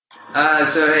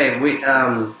Hey, we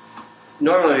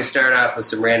normally we start off with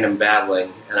some random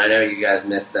babbling, and I know you guys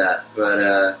missed that,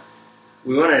 but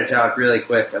we wanted to talk really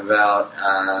quick about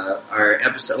our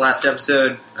last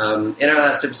episode. In our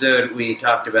last episode, we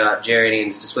talked about Jerry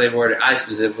Dean's display board. I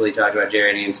specifically talked about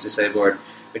Jerry Dean's display board.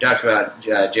 We talked about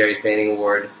Jerry's painting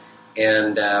award,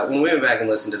 and when we went back and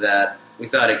listened to that, we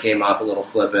thought it came off a little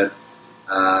flippant.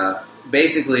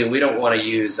 Basically, we don't want to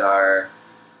use our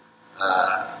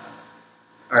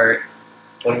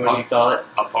what would you call it?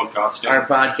 Our podcasting. Our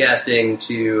podcasting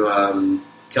to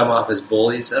come off as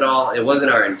bullies at all. It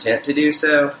wasn't our intent to do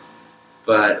so,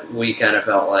 but we kind of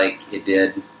felt like it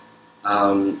did.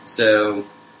 So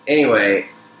anyway,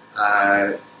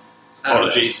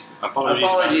 apologies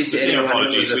to anyone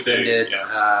who was offended.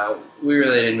 We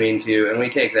really didn't mean to, and we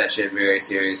take that shit very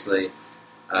seriously.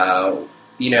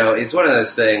 It's one of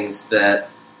those things that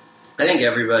I think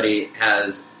everybody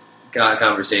has got a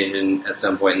conversation at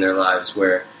some point in their lives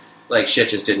where, like, shit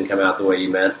just didn't come out the way you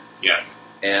meant. Yeah.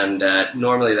 And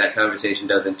normally that conversation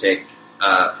doesn't take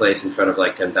place in front of,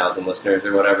 like, 10,000 listeners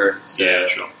or whatever. So, yeah,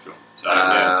 sure.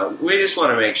 So, we just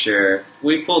want to make sure.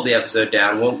 We pulled the episode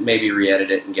down. We'll maybe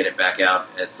re-edit it and get it back out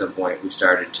at some point. We've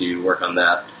started to work on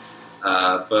that.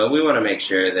 But we want to make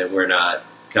sure that we're not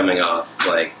coming off,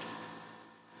 like,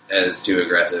 as too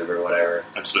aggressive or whatever.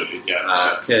 Absolutely,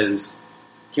 yeah. Because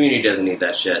community doesn't need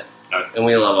that shit. No. And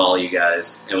we love all you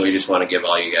guys, and we just want to give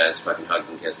all you guys fucking hugs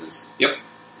and kisses. Yep.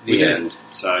 The end.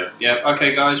 So, yeah,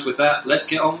 okay, guys, with that, let's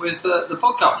get on with the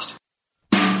podcast.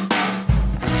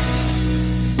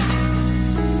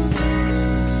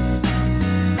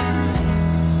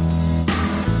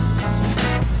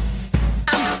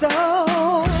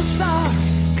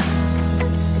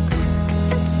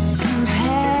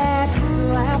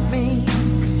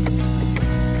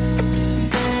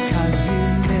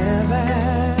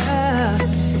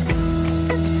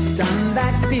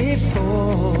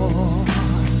 Before,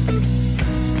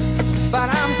 but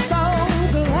I'm so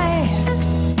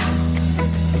glad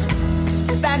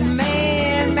that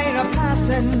man made a pass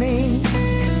at me.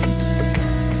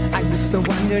 I used to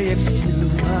wonder if you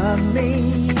were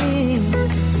me.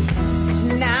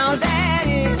 Now,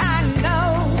 Daddy, I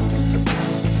know.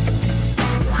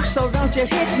 So don't you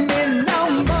hit me no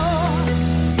more.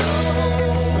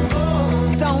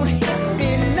 Don't hit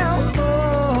me no more.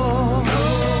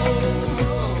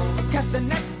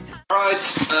 Alright,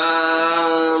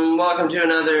 welcome to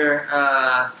another,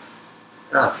 oh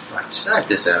fuck, start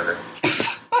this over.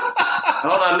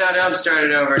 Hold on, no, don't start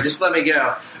it over, just let me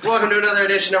go. Welcome to another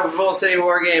edition of Bull City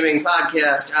Wargaming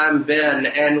Podcast. I'm Ben,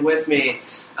 and with me,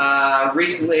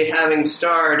 recently having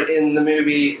starred in the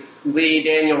movie Lee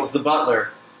Daniels, The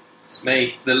Butler. It's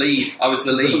me, the lead. I was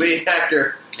the lead. The lead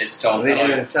actor. It's Tom. Lead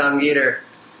actor, Tom Geter.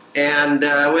 And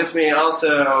with me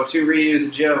also, to reuse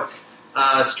a joke,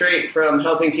 straight from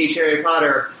helping teach Harry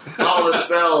Potter all the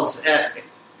spells at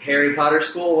Harry Potter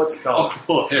School. What's it called?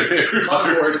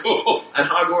 Hogwarts. At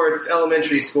Hogwarts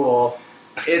Elementary School.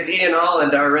 It's Ian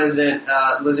Holland, our resident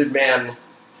lizard man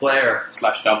player. /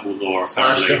 Dumbledore.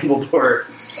 Dumbledore.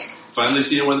 Finally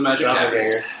seeing where the magic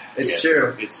happens. It's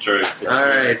true. It's true. All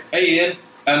right. Hey,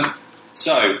 Ian.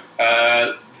 So,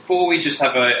 before we just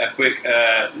have a quick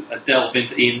delve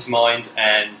into Ian's mind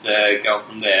and go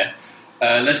from there,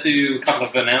 let's do a couple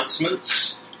of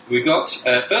announcements. We've got,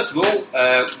 first of all,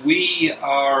 we've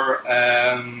got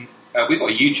a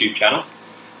YouTube channel.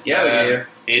 Yeah, we do.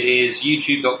 It is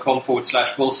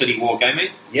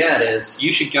youtube.com/BullCityWargaming. Yeah, it is.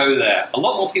 You should go there. A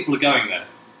lot more people are going there.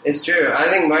 It's true. I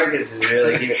think Marcus is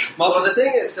really keeping. Well, the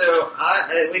thing is, so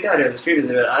we talked about this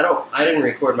previously, but I didn't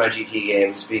record my GT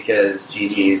games because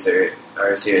GTs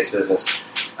are serious business.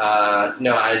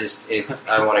 No, I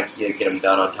want to get them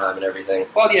done on time and everything.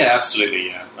 Well, yeah, absolutely,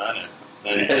 yeah. I know.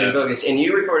 And focused. And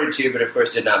you recorded too, but of course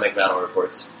did not make battle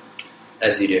reports,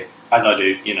 as you do. As I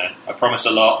do, I promise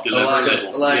a lot, deliver a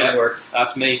little. A lot of work.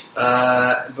 That's me.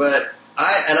 But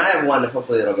I have one.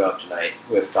 Hopefully, that'll go up tonight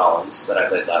with Collins that I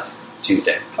played last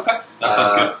Tuesday. Okay, that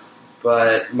sounds good.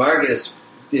 But Marcus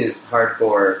is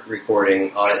hardcore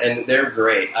recording on it, and they're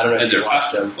great. I don't know if you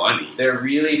watched them. Funny. They're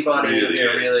really funny.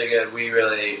 They're really good. We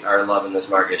really are loving this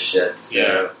Marcus shit.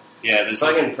 So yeah.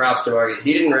 Fucking props to Marcus.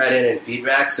 He didn't write in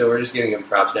feedback, so we're just giving him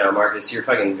props now. Marcus, your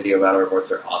fucking video battle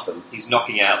reports are awesome. He's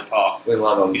knocking it out of the park. We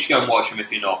love him. You should go and watch him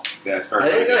if you're not. Yeah, it's very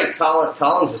I think good. like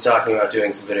Collins was talking about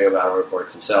doing some video battle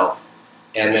reports himself,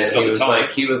 and then he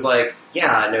was like,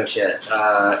 yeah, no shit.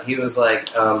 He was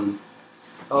like, oh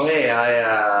hey,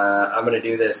 I'm gonna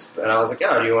do this, and I was like,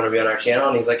 oh, do you want to be on our channel?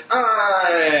 And he's like,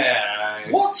 yeah.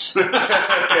 What?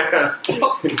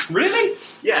 What? Really?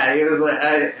 Yeah, he was like,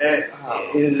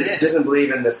 he doesn't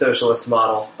believe in the socialist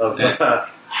model of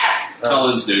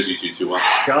Collins knows you too well.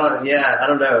 Yeah, I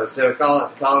don't know. So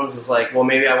Collins was like, well,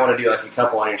 maybe I want to do like a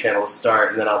couple on your channel to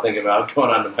start, and then I'll think about going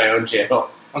on to my own channel.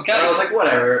 Okay. And I was like,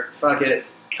 whatever, fuck it.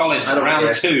 Collins, I don't round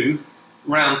care. two,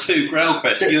 Grail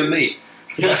Quest, you and me.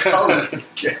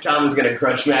 Tom is going to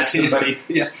grudge match somebody.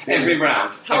 Yeah, every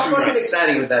round. How every fucking round.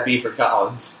 exciting would that be for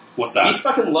Collins? What's He'd that?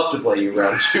 fucking love to play you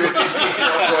round 2.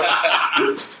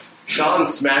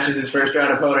 Collins smashes his first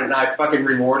round opponent, and I fucking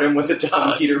reward him with a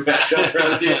Tom Keeter matchup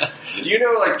round 2. Do you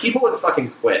know, like, people would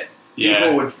fucking quit. Yeah.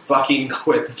 People would fucking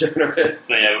quit the tournament.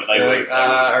 They They're would. like,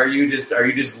 are you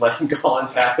just letting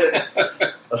Collins have it?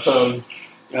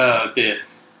 Oh dear.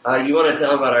 You want to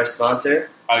tell about our sponsor?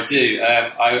 I do.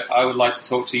 I would like to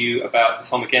talk to you about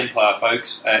Atomic Empire,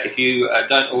 folks. If you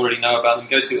don't already know about them,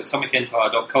 go to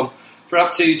atomicempire.com for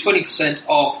up to 20%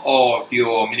 off of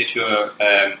your miniature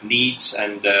needs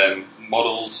and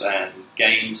models and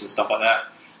games and stuff like that.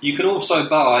 You can also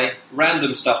buy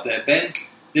random stuff there, Ben.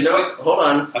 This No, week. hold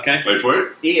on. Okay. Wait for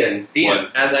it. Ian, Ian,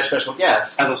 as our special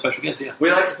guest, as a special guest, yeah.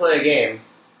 we like to play a game.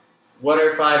 What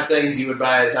are 5 things you would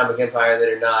buy at Atomic Empire that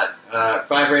are not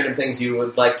 5 random things you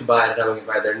would like to buy at Atomic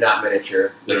Empire that are not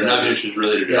miniature? That are not miniatures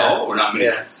related at all, or not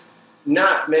miniatures?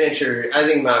 Not miniature. I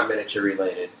think not miniature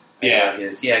related. Yeah.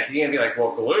 Because you're gonna be like,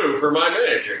 well, glue for my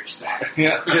miniatures.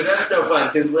 Yeah. Because that's no fun.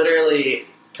 Because literally,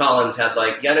 Collins had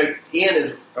like,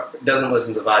 Ian doesn't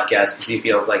listen to the podcast because he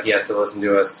feels like he has to listen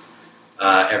to us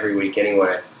every week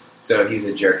anyway. So he's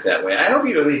a jerk that way. I hope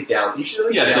you at least You should at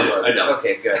least Yes, download. I know.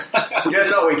 Okay, good.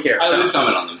 That's all we care I about. at least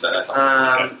comment on them. So that's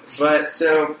all. But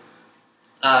so,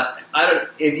 I don't.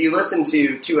 If you listened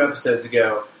to 2 episodes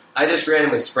ago, I just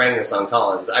randomly sprang this on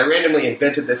Collins. I randomly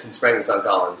invented this and sprang this on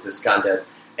Collins, this contest,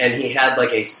 and he had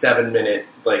like a 7-minute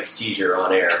like seizure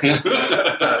on air,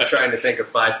 trying to think of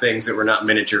 5 things that were not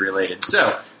miniature related.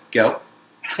 So go.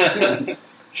 There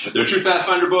are 2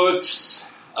 Pathfinder books.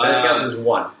 That counts as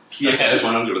 1. Yeah, that's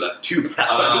one. I'm good with that. 2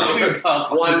 Pathfinder books.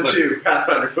 1, 2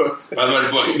 Pathfinder books. Pathfinder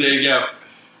books. There you go.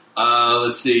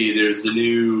 Let's see. There's the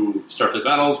new Starfleet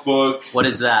Battles book. What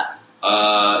is that?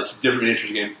 It's a different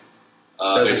miniatures game.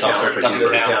 Doesn't based off Star count. Trek Doesn't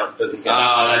universe. count. Doesn't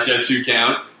count. That does 2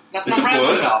 count. That's It's not a random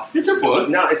book. enough. It's a book.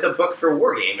 No, it's a book for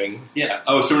wargaming. Yeah.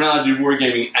 Oh, so we're not allowed to do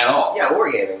wargaming at all? Yeah,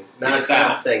 wargaming. Not It's a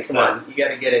out. thing. It's Come out. on, you got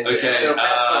to get into Okay, it. So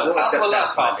we'll that's accept a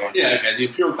lot Pathfinder. faster. Yeah, okay. The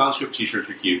Imperial Conscript t-shirts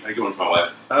are cute. I get one for my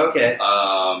wife. Okay,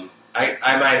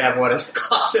 I might have one in the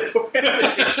closet.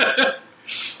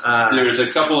 There's a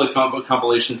couple of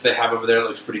compilations they have over there. It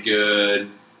looks pretty good.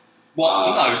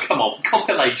 What? No, come on.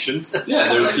 Compilations. Yeah,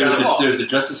 Compilations of what? there's the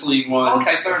Justice League one.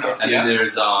 Okay, fair enough. And Yeah. then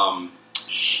there's the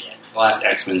last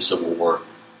X-Men Civil War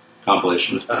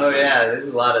compilation. Was pretty Oh good. yeah, there's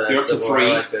a lot of that. You're up to Civil 3.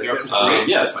 War like this. You're up to 3.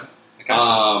 Yeah, that's fine. Okay.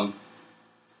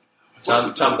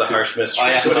 Tom's a harsh mistress.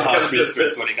 I am when a it comes harsh to mistress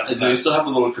this. when it comes to Do they that. still have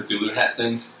the little Cthulhu hat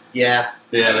things? Yeah,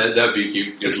 Yeah, that'd be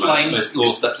cute. Give my Explain.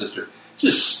 little stepsister. It's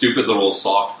just stupid little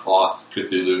soft cloth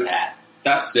Cthulhu hat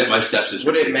That's that my stepsister.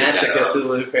 would it picked match a out of.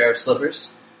 Cthulhu pair of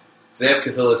slippers? Do they have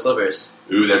Cthulhu slippers?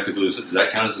 Ooh, that Cthulhu. Does that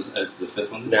count as the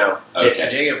 5th one? No. Okay.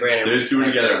 Jacob Brandon. There's 2 has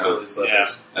together, Cthulhu huh?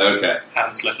 slippers. Okay.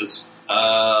 hand slippers.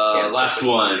 Last slippers.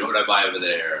 one. What would I buy over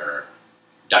there?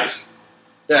 Dice.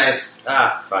 Dice.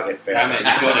 Fuck it. Fair Damn it,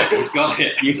 enough. he's got it. He's got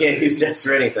it. You can't use dice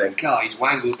for anything. God, he's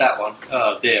wangled that one.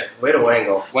 Oh dear. Way to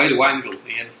wangle. Way to wangle,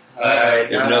 Ian.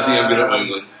 Alright. If nothing, I'm good at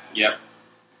wangling. Yep.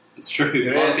 It's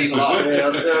true. A lot of people are.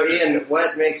 Well, so, Ian,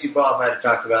 what makes you qualified to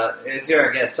talk about? It's your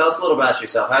guest. Tell us a little about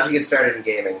yourself. How'd you get started in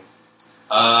gaming?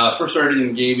 First started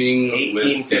in gaming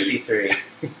 1853.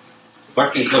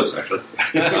 fucking close, actually.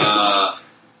 How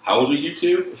old are you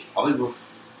two? Probably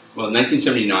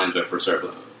 1979 is when I first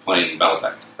started playing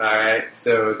BattleTech. All right,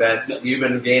 so that's you've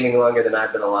been gaming longer than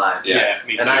I've been alive. Yeah.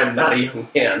 Me too. And I'm not a young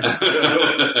man.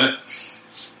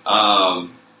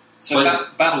 So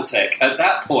But- BattleTech, at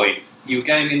that point, you were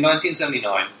gaming in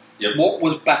 1979. Yep. What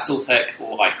was BattleTech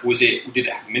like? Did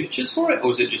it have miniatures for it, or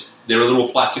was it just They were little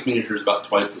plastic miniatures about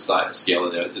twice the size scale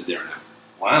as they are now.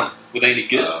 wow? Were they any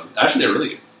good? Actually, they were really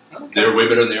good. Okay. They were way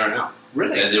better than they are now.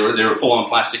 Really? And they were full on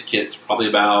plastic kits, probably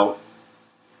about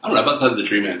about the size of the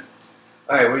Tree Man.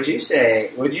 All right, would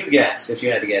you guess, if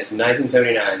you had to guess, in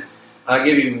 1979, I'll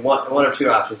give you one of 2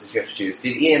 options that you have to choose.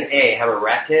 Did Ian A. have a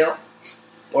rat tail?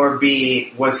 Or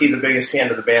B, was he the biggest fan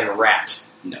of the band Rat?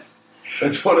 No.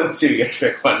 That's one of the 2. You have to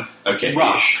pick one. Okay.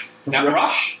 Rush. Now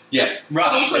Rush. Yes.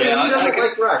 Rush. Who doesn't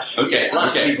like Rush? Okay.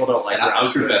 Lots okay. of people don't like And Rush. I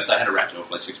was confess, I had a rat tail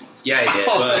for like 6 months. Yeah, I did.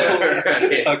 Oh.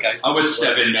 Right. Okay. I was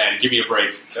 7, man. Give me a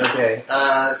break. Okay,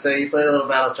 so you played a little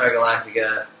Battlestar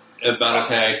Galactica.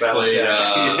 BattleTech, BattleTech. played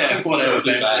Yeah, whatever, Starfleet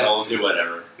man. Battles, or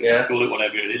whatever. Yeah. Call it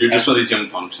whatever it is. You're just one of these young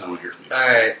punks. I don't want to hear from you. All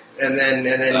right, and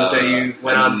then so you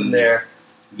went on from there.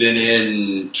 Then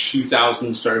in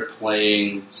 2000, started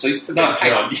playing. So no,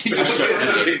 hang on.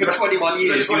 For 21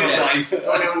 years, So you were 21 playing.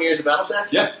 21 years of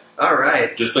BattleTech? Yeah. All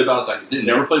right. Just played BattleTech.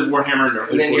 Never played Warhammer. Never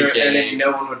And then, played 40K. and then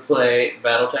no one would play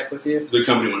BattleTech with you? The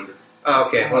company wanted to. Oh,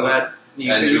 okay. Well, that...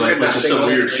 You, And you like, could not just sing some one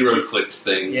weird of the- hero clicks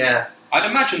thing. Yeah. I'd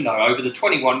imagine, though, over the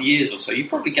 21 years or so, you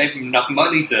probably gave him enough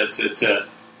money to You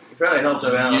probably helped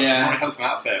him out. Yeah. help him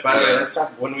out fair. By the way, Yeah. let's talk...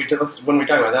 When we talk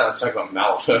about that, let's talk about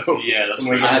Malifaux. Yeah, that's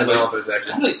When we right. get to the I had Malifaux I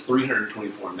section. had like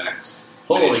 324 mechs.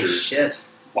 Holy miniatures. shit.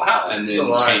 Wow. And That's a then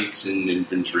lot. tanks and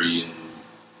infantry, and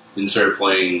then started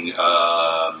playing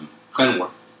Clan War,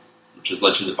 which is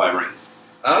Legend of the Five Rings.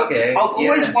 Okay. I've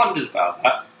always yeah. wondered about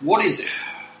that. What is it?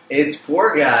 It's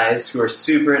 4 guys who are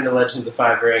super into Legend of the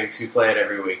Five Rings who play it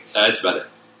every week. That's about it.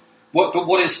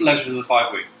 What is Legend of the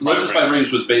Five Rings? Legend of the Five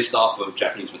Rings was based off of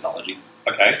Japanese mythology.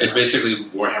 Okay. It's basically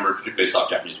Warhammer based off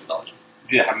Japanese mythology.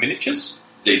 Did it have miniatures?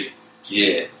 They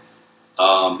did.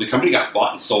 The company got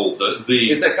bought and sold.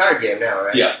 It's a card game now,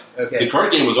 right? Yeah. Okay. The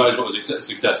card game was always what was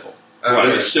successful. Oh, But it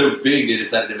really? was so big they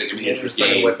decided to make a You miniatures just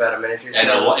fucking game whip out a miniature and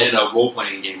stuff. a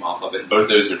role-playing game off of it. And both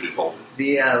those eventually folded.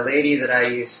 The lady that I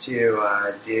used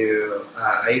to do,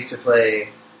 I used to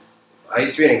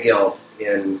be in a guild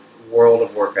in World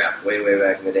of Warcraft way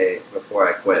back in the day before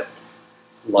I quit,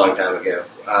 a long time ago.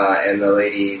 And the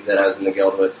lady that I was in the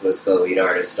guild with was the lead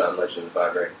artist on Legend of the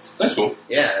Five Rings. That's cool.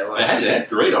 Yeah, well, It had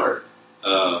great art.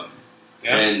 Yeah.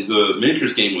 And the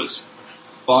miniatures game was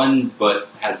fun, but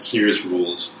had serious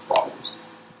rules problems.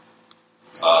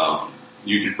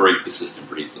 You could break the system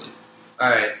pretty easily. all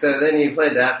right. So then you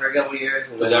played that for a couple years,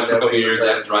 and But then that for a couple nobody years,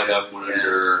 played that dried up, went Yeah.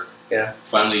 under, Yeah.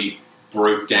 finally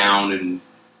broke down, and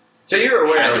So you were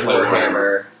aware of Had to play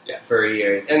Warhammer Yeah. for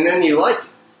years, and then you liked it,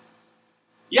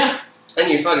 yeah,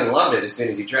 and you fucking loved it as soon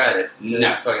as you tried it. No.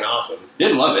 It's fucking awesome.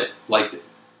 didn't love it, liked it.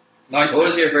 What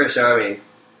was your first army?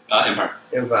 Empire.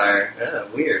 Empire. Yeah,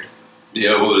 weird.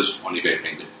 Yeah, it was on eBay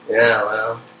painted. Yeah,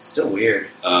 well, still weird.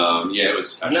 Yeah, it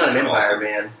was. I'm not an actually Empire awful.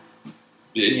 man.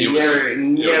 It You was, never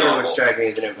would awful. strike me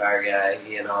as an Empire guy,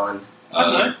 Ian Holland. I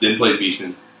don't know. Then played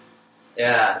Beastman.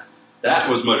 Yeah, That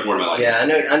was much more my life. yeah. I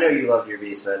know you loved your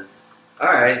Beastmen. All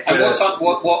right, so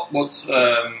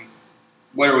And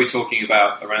where are we talking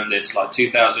about around this? Like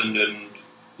 2000 and...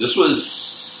 This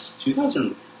was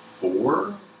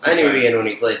 2004. I knew Okay. Ian when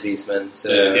he played Beastmen, so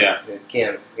Yeah. it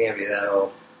can't be that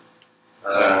old.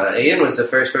 Ian was the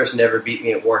first person to ever beat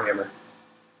me at Warhammer.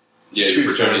 Yeah,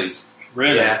 True story. Bretonians.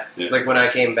 Really? Yeah. Yeah. Like when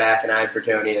I came back and I had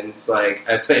Bretonians, like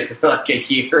I played for like a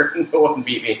year and no one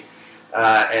beat me.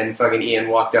 And fucking Ian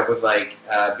walked up with like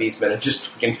Beastmen and just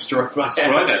fucking destroyed my That's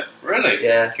right ass. there. Really?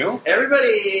 Yeah. Cool.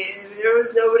 Everybody, there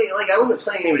was nobody, like I wasn't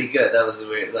playing anybody good. That was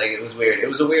weird. Like it was weird. It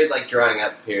was a weird like drawing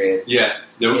up period. Yeah,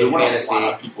 there In weren't fantasy. a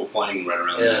lot of people playing right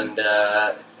around then.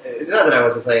 And not that I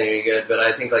wasn't playing any good, but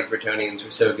I think like Bretonians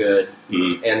were so good,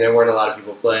 Mhm. and there weren't a lot of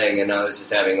people playing, and I was just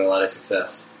having a lot of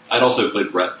success. I'd also played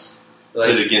Bretts.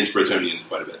 Like, Played against Bretonians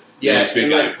quite a bit. Yeah, This big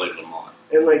and guy like- who played them a lot.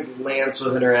 and like Lance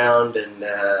wasn't around, and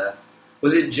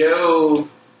was it Joe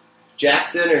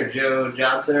Jackson or Joe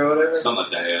Johnson or whatever? Something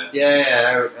like that, yeah.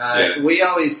 Yeah. Yeah. We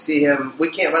always see him. We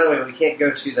can't. By the way, we can't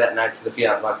go to that Knights of the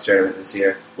Fiat Lux tournament this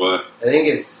year. What? I think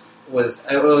it was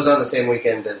on the same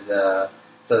weekend as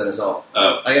Southern Assault.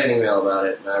 Oh. I got an email about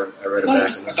it, and I read it I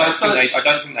back. thought I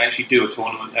don't think they actually do a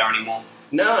tournament there anymore.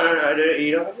 No,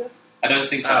 you don't think so? I don't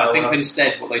think so. Oh, I think well.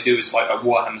 instead what they do is like a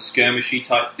Warhammer skirmishy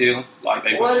type deal. Like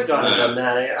they Well, I'd have gone and done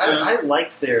that. I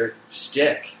liked their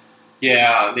shtick.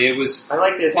 yeah, it was I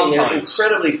liked their Fun thing. They were times.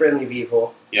 incredibly friendly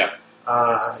people. Yeah.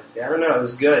 I don't know. It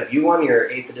was good. You won your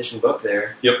 8th edition book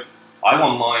there. I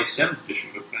won my 7th edition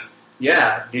book there.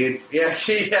 Yeah, dude. Yeah,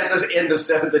 he had this end of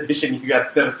 7th edition. You got a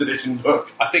 7th edition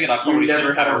book. I figured I probably You never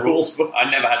should had have a rules book. I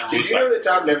never had a Did rules you book. know that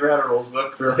Tom never had a rules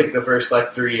book for like the first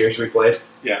 3 years we played?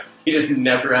 Yeah. He just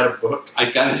never had a book.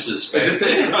 I kind of suspect. It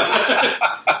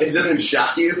doesn't, it doesn't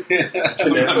shock you.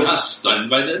 I'm not stunned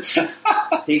by this.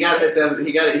 He got his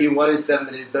 7th. He won his 7th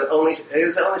edition. It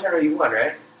was the only tournament you won,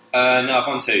 right? No, I've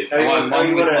won 2. Oh, you I won won- oh,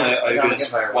 you one with won my a Atomic Ogres,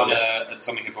 Empire one one.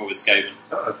 Atomic Empire with Skaven.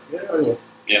 Oh, good on you.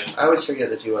 Yeah. I always forget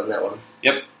that you won that one.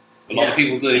 A lot of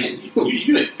people do. Man,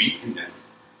 you like beat him down.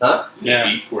 Huh? You Yeah.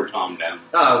 beat poor Tom down.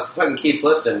 Oh, fucking Keith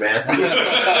Pliston, man.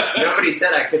 Nobody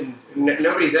said I couldn't.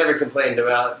 Nobody's ever complained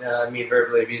about me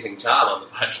verbally abusing Tom on the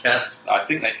podcast. I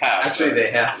think they have. Actually,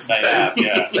 they have. They have,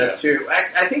 yeah. That's true.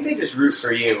 I think they just root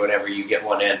for you whenever you get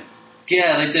one in.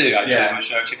 Yeah, they do, actually. Yeah.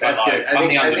 Which I actually quite That's like. good. I'm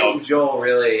the I underdog. think Joel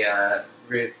really.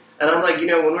 And I'm like, when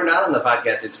we're not on the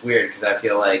podcast, it's weird because I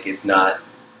feel like it's not.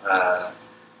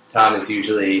 Tom is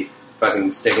usually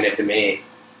fucking sticking it to me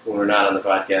when we're not on the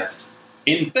podcast.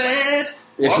 In bed!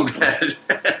 In What? bed.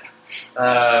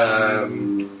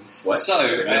 What? So,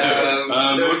 okay,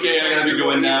 I gotta be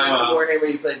going now. You played some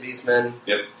Warhammer, you played Beastmen.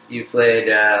 Yep. You played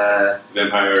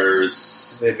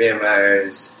Vampires.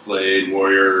 Played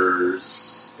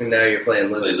Warriors. And now you're playing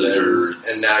Played Lizardmen. Lizards.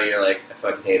 And now you're like, I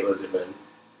fucking hate Lizardmen.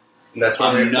 And that's where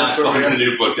I'm not that's where finding we the are.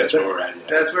 new book. That's where we're at. Yeah.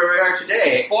 That's where we are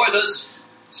today. Spoilers.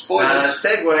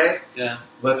 Segue. Yeah.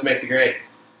 Let's make the grade.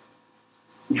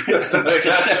 That's a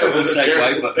terrible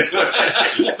segue,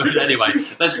 but anyway,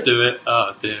 let's do it.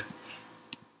 Oh dear.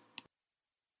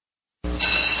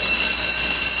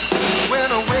 When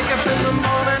I wake up in the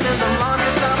morning and the alarm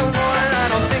gets out of warning, I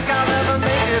don't think I'll ever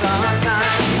make it on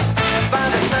time. By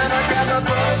the time I grab my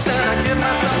books and I give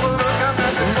myself a look, I'm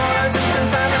at the corner just in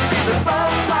time to see the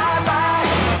bus fly by.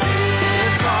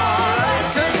 It's alright,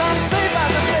 'cause I'm asleep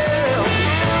at the wheel.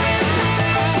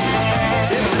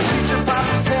 If the teacher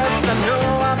passes the test, I know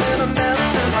I'm in a mess,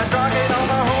 and my dog ate all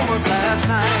my homework last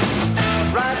night.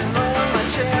 Riding low in my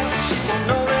chair, she won't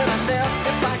know that I'm there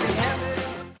if I can have it.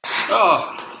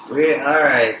 Oh.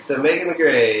 Alright, so making the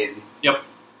grade. Yep.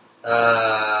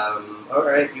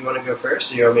 Alright, you want to go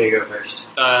first, or you want me to go first?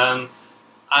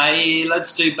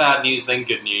 Let's do bad news, then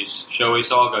good news, shall we?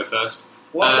 So I'll go first.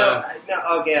 Well,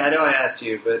 okay, I know I asked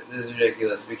you, but this is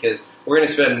ridiculous because we're going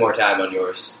to spend more time on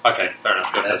yours. Okay, fair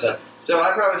enough. Go first. So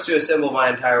I promised to assemble my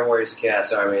entire Warriors of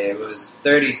Chaos army. It was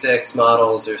 36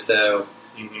 models or so.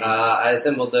 Mhm. I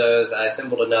assembled those. I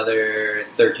assembled another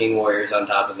 13 Warriors on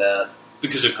top of that.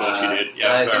 Because of course you did. And I Yeah,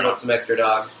 fair assembled enough. some extra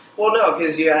dogs. Well, no,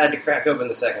 because you had to crack open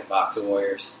the second box of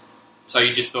Warriors. So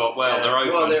you just thought, well, they're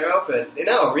open. Well, they're open.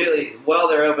 No, really,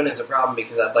 they're open is a problem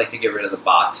because I'd like to get rid of the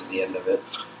box at the end of it.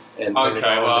 And turn it Okay,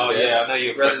 all well, into bits, yeah, I know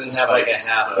you're rather than have like a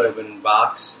half-open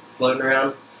box floating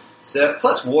around. So,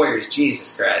 plus Warriors,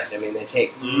 Jesus Christ! I mean, they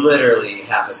take literally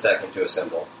half a second to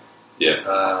assemble.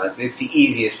 Yeah. It's the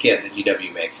easiest kit that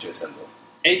GW makes to assemble.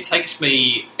 It takes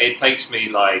me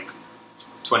like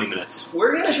 20 minutes.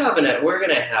 We're gonna have a day one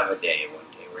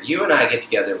day where you and I get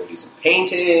together. We'll do some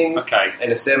painting Okay.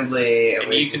 and assembly, and And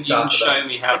we you can can talk about. show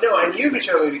me how to No, do and these you can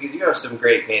show things. me because you have some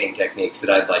great painting techniques that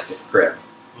I'd like to crib.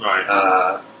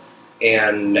 Right.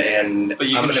 And But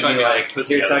you I'm can gonna show be me how to like, put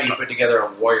here's how together you stuff. put together a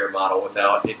warrior model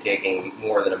without it taking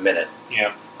more than a minute,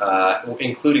 Yeah.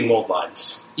 including mold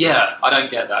lines. Yeah, I don't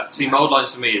get that. See, mold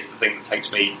lines for me is the thing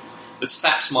that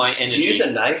saps my energy. Do you use a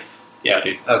knife? Yeah, I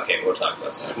do. Okay, we'll talk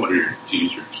about that. What are your to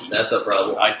use your teeth? That's a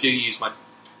problem. I do use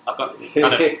I've got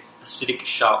kind of acidic,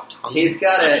 sharp tongue. He's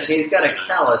got a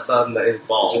callus on his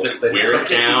balls. Just wear it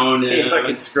down. He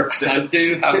fucking scrubs I it.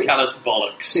 do have callous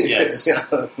bollocks. Yes.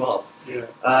 Yeah, balls.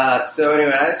 Yeah. So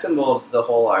anyway, I assembled the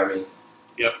whole army.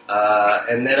 Yep.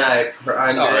 And then I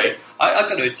primed Sorry, it. I've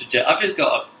got to interject. I've just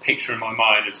got a picture in my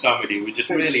mind of somebody with just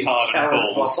really hard on Callous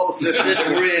balls, balls, just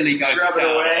really going to scrub it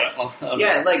town away. on-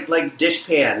 Yeah, like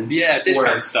dishpan. yeah, dishpan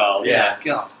Work. style. Yeah.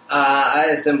 God. I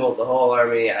assembled the whole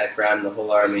army. I primed the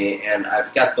whole army, and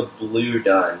I've got the blue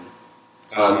done.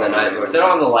 The night lords. I don't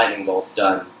have the lightning bolts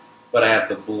done, but I have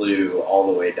the blue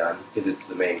all the way done because it's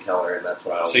the main color, and that's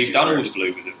what I always So you've do done all first. the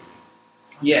blue with it.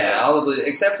 Yeah, all the blue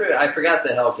except for I forgot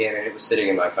the hell cannon. It was sitting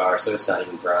in my car, so it's not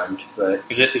even primed. But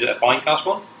Is it a fine cast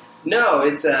one? no,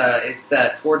 it's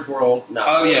that Forge World. Not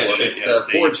Oh, Forge yeah, World, shit, it's yeah, the it's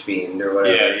the- Forge Fiend or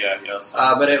whatever. Yeah. That's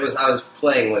fine. But I was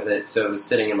playing with it, so it was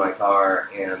sitting in my car,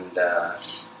 and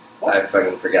I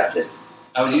fucking forgot it.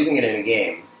 I was using it in a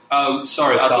game. Oh,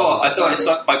 sorry. With I thought columns it's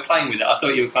and like by playing with it. I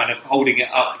thought you were kind of holding it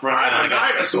up, I'm a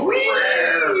dinosaur.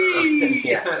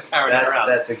 Yeah, carrying it around.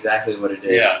 that's exactly what it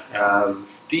is. Yeah.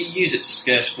 Do you use it to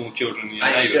scare small children in your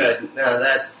I neighborhood? should. No,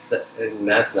 that's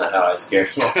not how I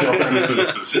scare small children.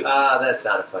 That's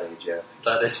not a funny joke.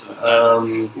 That is.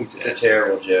 It's a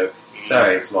terrible joke.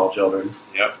 Sorry, small children.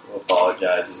 Yep. We'll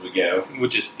apologize as we go. We'll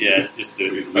just do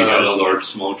it. We got a large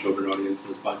small children audience in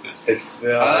this podcast. It's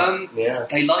yeah.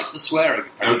 They like the swearing.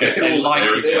 Apparently. Okay. They like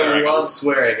There the we They go. swearing. love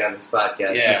swearing on this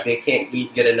podcast. Yeah. They can't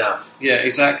eat good enough. Yeah,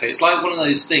 exactly. It's like one of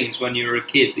those things when you were a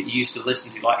kid that you used to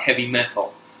listen to, like heavy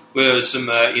metal, where there's some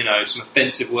some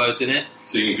offensive words in it.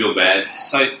 So you can feel bad.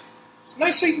 So you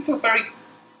can feel very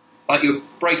like you're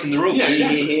breaking the rules. Yeah.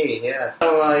 Yeah.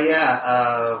 So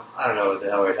I don't know what the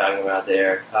hell we're talking about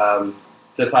there.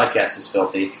 The podcast is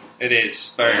filthy. It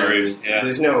is very rude. Yeah.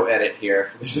 There's no edit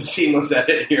here. There's a seamless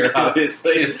edit here,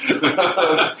 obviously.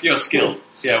 Your skill.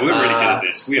 Yeah, we're really good at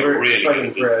this. We are We're really fucking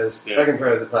good at pros. this. Yeah. Fucking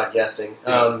pros at podcasting.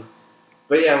 Yeah.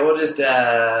 But yeah, we'll just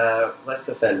let's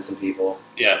offend some people.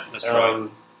 Yeah, that's right.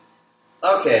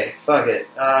 Okay, fuck it.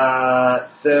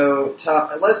 So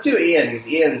let's do Ian because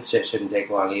Ian's shit shouldn't take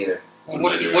long either.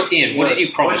 What did you promise? What did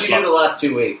you do the last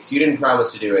 2 weeks? You didn't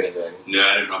promise to do anything. No,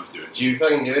 I didn't promise to do it. Did you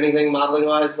fucking do anything modeling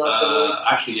wise the last couple weeks?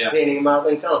 Actually, yeah. Painting and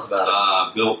modeling? Tell us about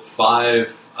it. Built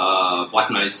 5 Black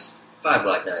Knights. 5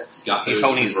 Black Knights. Got those He's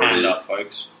holding his converted. hand up,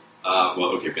 folks.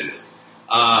 Well, okay, Ben is.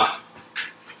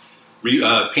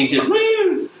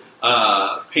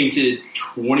 Painted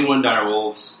 21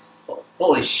 direwolves.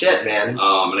 Holy shit, man. And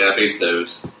I got base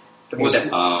those. Was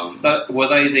it- were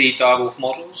they the direwolf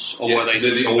models, or were they they're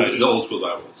the superimposed? old school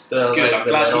direwolves. The, Good, like, I'm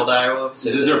the glad metal you- direwolves?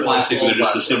 They're plastic, but they're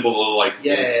just a simple little like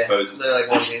Yeah, poses. they're like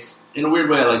one piece. In a weird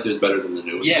way, I like those better than the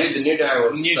new ones. Yes. Dude, the new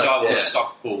direwolves New suck direwolves dick.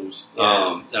 suck balls.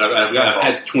 And I've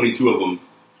had 22 of them.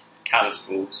 Callous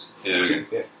balls. Yeah, okay.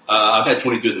 Yeah. I've had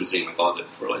 22 of them sitting in my closet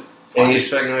for like. And 5 you're years.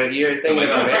 thinking, you're So, thinking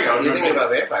like, about yeah, you're thinking about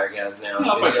vampire guys now. Yeah,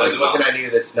 I might You're play like, them what out. can I do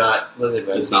that's not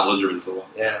Lizardman? It's not Lizardman for a while.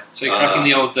 Yeah. So you're cracking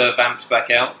the old vamps back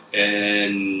out.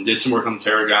 And did some work on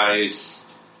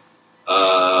Terrorgeist.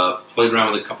 Played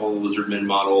around with a couple of Lizardmen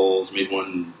models. Made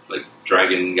one like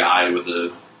dragon guy with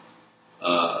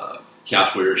a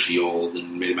Chaos Warrior shield,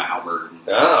 and made him a halberd.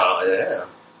 Oh, yeah.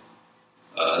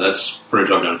 That's pretty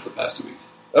much what I've done for the past 2 weeks.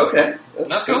 Okay.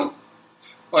 That's cool.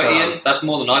 Well, Ian, that's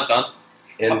more than I've done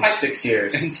In Okay. 6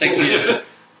 years. in 6 years.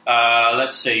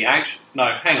 Let's see. Actually, no,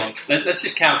 hang on. Let's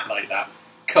just calculate that.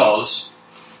 Because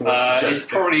it's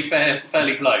probably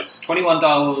fairly close.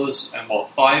 $21 and what,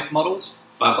 5 models?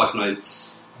 5 Black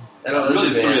Knights. I know, Really,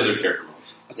 Lizardman. 3 other character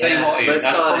models. I'll tell you what, Ian, let's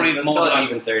that's call probably it, more let's than call it I've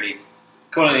even 30.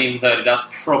 call it even 30. That's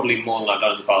probably more than I've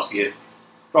done in the past year.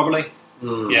 Probably.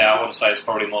 Yeah, I want to say it's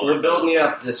probably more. We're than building you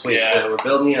up this week. Yeah. We're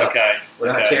building you up. Okay. We're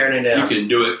not okay. tearing it You down. can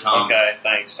do it, Tom. Okay,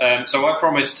 thanks. So I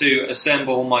promised to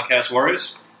assemble my Chaos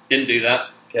Warriors. Didn't do that.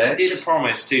 I Okay. did a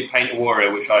promise to paint a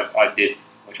warrior, which I did.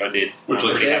 Which I'm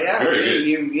looks pretty Yeah, happy. yeah. Very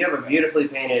See, good. you have a beautifully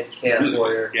painted Chaos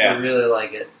Warrior. Yeah. I really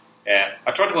like it. Yeah,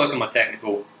 I tried to work on my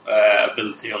technical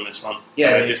ability on this one.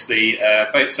 Yeah. Just the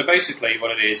so basically what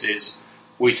it is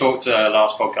we talked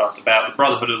last podcast about the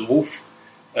Brotherhood of the Wolf.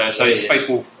 So it's Space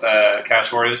Wolf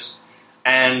Chaos Warriors,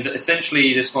 and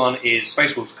essentially this one is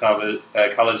Space Wolf's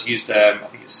colours used. I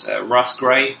think it's rust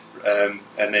grey, and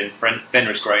then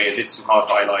Fenris grey. I did some hard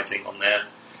highlighting on there.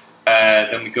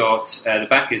 Then we got the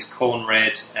back is corn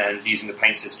red, and using the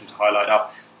paint system to highlight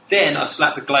up. Then I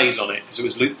slapped the glaze on it because it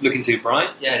was looking too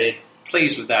bright. Yeah, dude.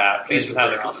 Pleased with that. Pleased with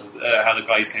Glazes are awesome. how the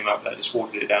glaze came up. That just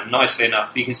watered it down nicely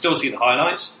enough. You can still see the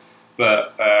highlights,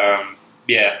 but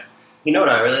yeah. You know what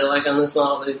I really like on this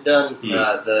model that he's done?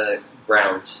 The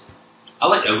browns. I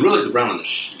really like the brown on the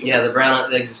shield. Yeah, the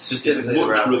brown, like, It specifically the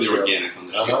looks brown. on the really shield. organic on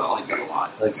the shield. Uh-huh. I like that a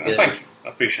lot. Looks good. Thank you. I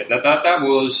appreciate that. That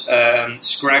was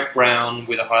Scrag Brown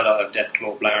with a highlight of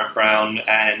Deathclaw Brown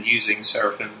and using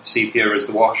Seraphim Sepia as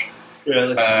the wash. Yeah, it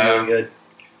looks really good.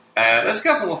 There's a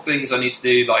couple more things I need to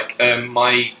do, like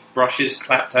my brushes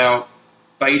clapped out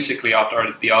basically after I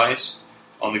did the eyes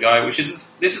on the guy, this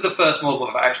is the first model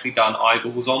I've actually done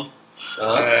eyeballs on.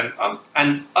 Uh-huh.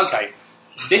 And okay,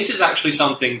 this is actually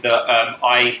something that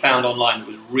I found online that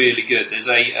was really good. There's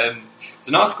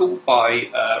an article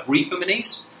by Reaper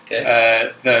Minis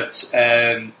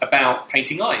about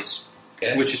painting eyes,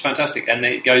 which is fantastic. And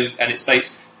it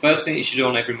states first thing you should do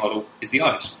on every model is the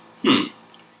eyes.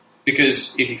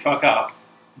 Because if you fuck up,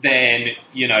 then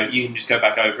you can just go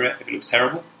back over it. If it looks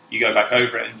terrible, you go back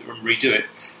over it and redo it.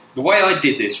 The way I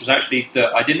did this was actually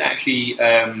that I didn't actually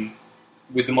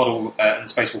with the model and the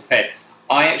Space Wolf head.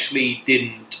 I actually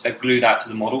didn't glue that to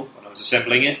the model when I was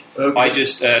assembling it. Okay. I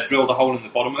just drilled a hole in the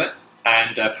bottom of it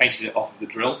and painted it off of the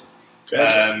drill.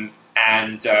 Gotcha.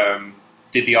 And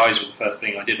did the eyes was the first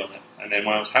thing I did on it. And then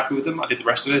when I was happy with them, I did the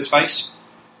rest of his face.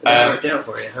 That worked out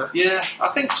for you, huh? Yeah, I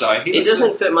think so. It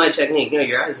doesn't fit my technique. No,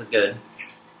 your eyes look good.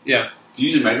 Yeah, Do you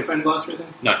use a magnifying glass for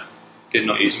anything? did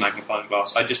not use magnifying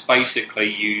glass. I just basically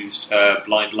used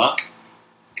blind luck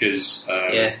because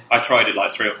I tried it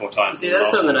like 3 or 4 times. See,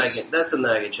 that's something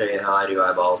I can show you how I do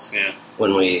eyeballs. Yeah.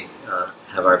 When we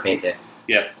have our paint day.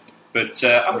 But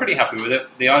I'm pretty happy with it.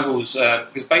 The eyeballs,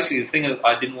 because basically the thing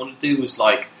I didn't want to do was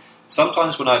like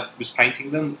sometimes when I was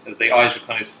painting them, the eyes were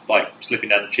kind of like slipping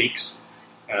down the cheeks,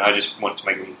 and I just wanted to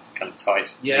make them kind of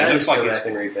tight. Yeah, it I looks just like go it's- back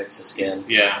and refix the skin.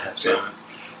 Yeah. Sure.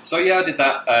 So yeah, I did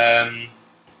that,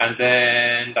 and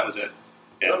then that was it.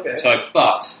 Yeah. Okay. So,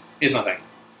 but here's my thing.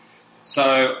 So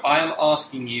I am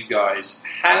asking you guys,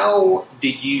 how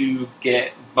did you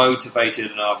get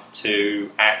motivated enough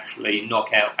to actually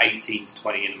knock out 18 to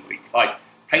 20 in a week, like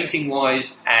painting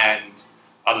wise and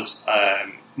others,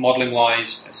 modelling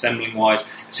wise, assembling wise?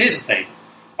 Because here's the thing.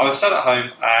 I was sat at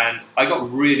home and I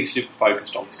got really super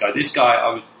focused on this guy. This guy,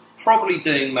 I was probably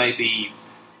doing maybe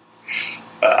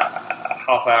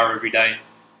half hour every day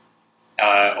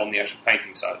on the actual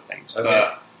painting side of things. Okay.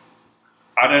 But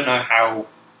I don't know how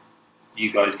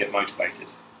you guys get motivated.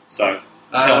 So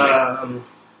tell me.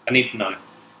 I need to know.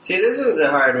 See, this was a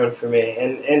hard one for me,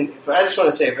 and I just want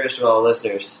to say, first of all,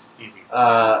 listeners,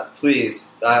 please,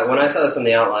 when I saw this in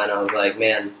the outline, I was like,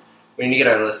 man, we need to get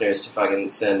our listeners to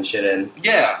fucking send shit in.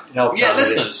 Yeah. To help Yeah, Tom with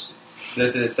it. listeners.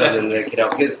 This is something that could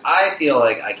help, because I feel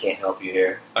like I can't help you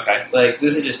here. Okay. Like,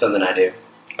 this is just something I do.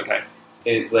 Okay.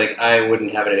 It's like, I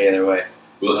wouldn't have it any other way.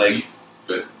 Well, Like-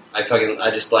 good.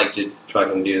 I just like to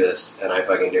fucking do this, and I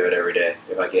fucking do it every day,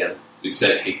 if I can. You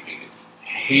said hate painting.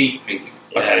 Hate painting.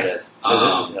 Yeah, Okay. it is. So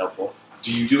this is helpful.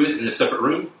 Do you do it in a separate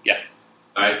room? Yeah.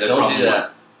 All right, that's Don't problem do one.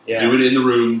 that. Yeah, Do it in the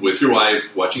room with your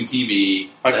wife, watching TV.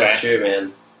 Okay. that's true,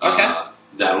 man. Okay.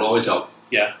 That'll always help.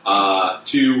 Yeah.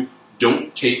 2,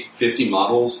 don't take 50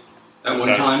 models at one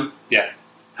Okay. time. Yeah.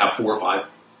 Have 4 or 5.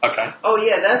 Okay. Oh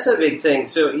yeah, that's a big thing.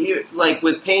 So you like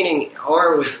with painting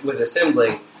or with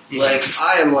assembling, like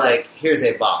I am like, here's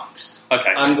a box. Okay.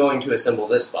 I'm going to assemble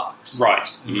this box. Right.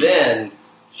 Mhm. Then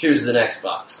here's the next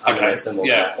box. I'm Okay, going to assemble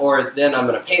yeah. that. Or then I'm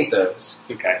going to paint those.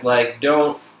 Okay. Like,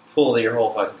 don't pull your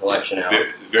whole fucking collection out.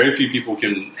 Very few people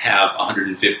can have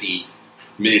 150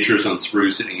 miniatures on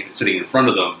sprues sitting in front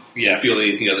of them Yeah. and feel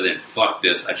anything other than, fuck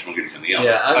this, I just want to do something else.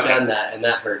 Yeah, I've Okay. done that, and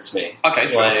that hurts me. Okay.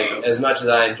 Sure. Like, sure. as much as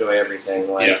I enjoy everything,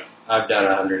 like Yeah. I've done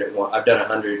 100 at one. I've done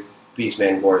 100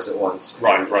 Beastman cores at once.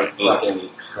 Right, and right. It fucking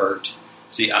hurt.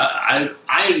 See, I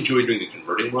enjoy doing the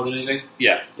converting more than anything.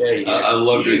 Yeah. Yeah, you do. I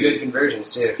love you do doing good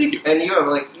conversions too. Thank you. And you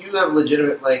have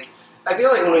legitimate like. I feel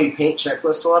like when we paint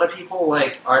checklist, a lot of people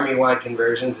like army wide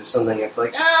conversions is something that's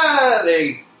like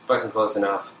they're fucking close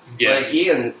enough. Yeah. Like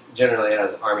Ian generally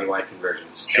has army wide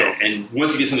conversions. Sure. And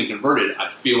once you get something converted, I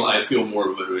feel more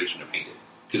of a motivation to paint it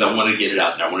because I want to get it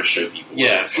out there. I want to show people.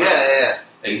 Yeah. Yeah,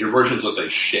 And conversions look like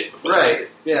shit before right. I paint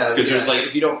it. Yeah, 'Cause there's, like,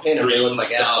 if you don't paint them, they look green like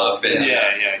stuff assholes. and-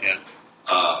 Yeah. Yeah.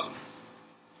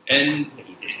 And I'm gonna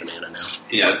eat this banana now.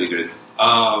 yeah, that'd be good.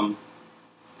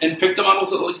 And pick the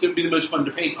models that like to be the most fun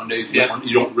to paint on days Yeah.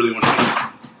 you don't really want to paint.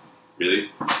 Really?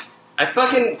 I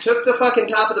fucking took the fucking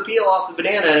top of the peel off the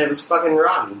banana and it was fucking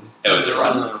rotten. Oh, is it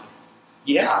rotten?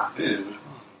 Yeah. Yeah.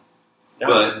 No,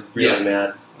 But, I'm really yeah.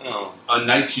 mad. Oh. On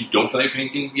nights you don't feel like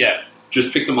painting, Yeah.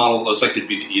 just pick the model that looks like it'd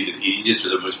be either the easiest or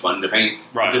the most fun to paint.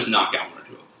 Right. Just knock out one or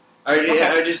two of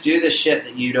them. I just do the shit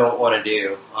that you don't want to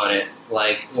do on it.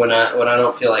 Like when I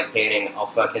don't feel like painting, I'll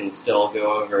fucking still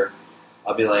go over.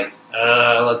 I'll be like,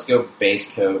 let's go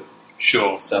base coat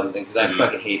Sure. something because I Mhm.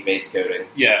 fucking hate base coating.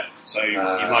 Yeah. So you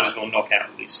might as well knock out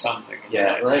at least something.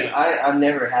 Yeah, like I'm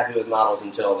never happy with models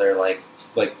until they're like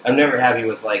I'm never happy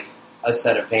with like a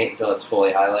set of paint until it's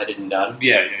fully highlighted and done.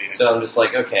 Yeah. So I'm just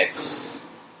like, okay,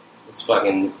 let's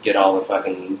fucking get all the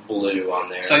fucking blue on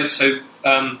there. So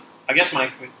I guess my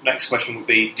next question would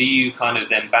be: do you kind of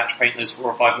then batch paint those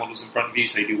 4 or 5 models in front of you?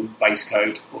 So you do all base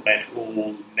coat, or then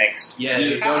all next? yeah, Do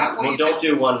you- you don't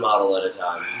do one model at a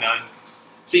time. No.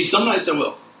 See, some nights I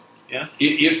will. Yeah.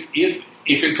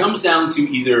 If it comes down to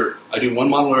either I do one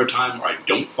model at a time or I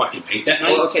don't fucking paint that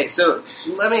night. Well, okay, so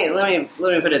let me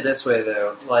put it this way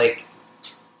though. Like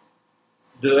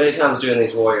the way Tom's doing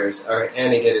these warriors,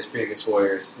 and he did his previous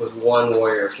warriors, was one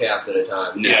warrior of chaos at a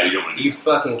time. No, you don't want to do You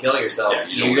fucking kill yourself. Yeah,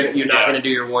 you don't you're not yeah. going to do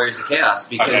your warriors of chaos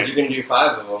because Okay. you're going to do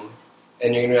 5 of them,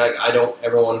 and you're going to be like, I don't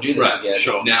ever want to do this Right, again.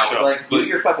 Sure. Now, sure. Like do But-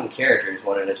 your fucking characters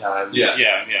one at a time. Yeah.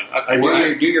 Yeah. Okay. Or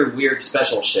Right. do your weird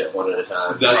special shit one at a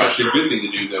time. That's Right. actually a good thing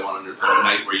to do though on a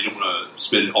night where you don't want to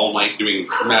spend all night doing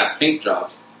mass paint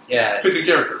jobs. Yeah. Pick a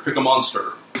character, pick a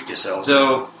monster. Yourself.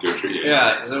 So Go through you.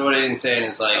 yeah. So what Ian's saying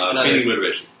is like Painting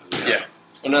motivation. Yeah.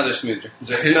 another smooth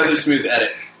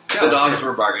edit. The dogs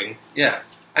were barking. Yeah.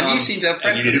 And you seem to have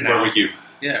And you breakfast did now. barbecue.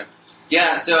 Yeah.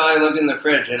 Yeah, so I looked in the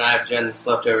fridge and I have Jen's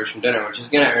leftovers from dinner, which is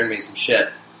going to earn me some shit.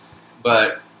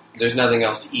 But there's nothing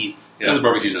else to eat. Yeah, the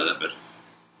barbecue's not that bad.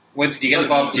 Where did you get the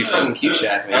barbecue It's from? fucking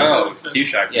Q-Shack, man. Oh,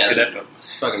 Q-Shack. yeah, Good effort.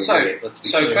 it's fucking So, great. Let's be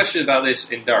So, clear. question about this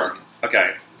in Durham.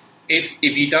 Okay, if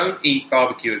you don't eat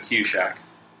barbecue at Q-Shack,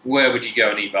 where would you go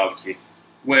and eat barbecue?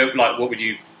 What would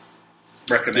you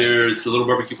recommend? There's a little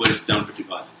barbecue place down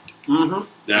 55. Mm-hmm.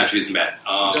 That actually isn't bad.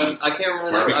 I can't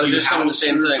remember. Barbecue I was just saying the House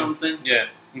same or thing. something. Yeah.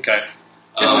 Okay.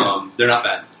 Just to They're not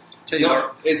bad. tell you No,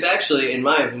 what. it's actually, in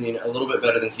my opinion, a little bit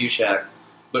better than Q-Shack,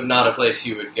 but not a place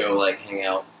you would go, like, hang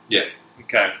out.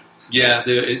 Okay. Yeah,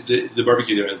 the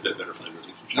barbecue there is a bit better flavor.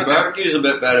 The barbecue's a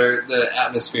bit better. The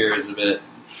atmosphere is a bit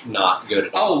not good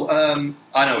at all. Oh,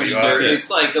 I know where It's you are. dirty. yeah. It's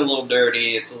like a little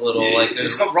dirty. It's a little Yeah, like It's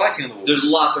there's got writing on the walls. there's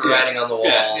lots of Yeah. writing on the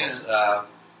Yeah, walls.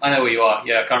 I know where you are.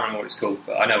 Yeah, I can't remember what it's called,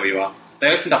 but I know where you are. They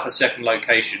opened up a second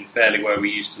location fairly where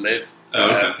we used to live. Oh,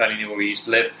 okay. Fairly near where we used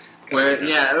to live.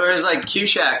 Whereas like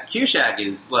Q-Shack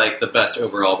is like the best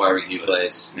overall barbecue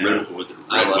place. Yeah. Was it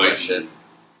I love Red, that shit.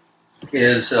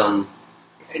 is do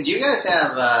you guys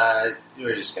have?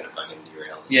 We're just gonna fucking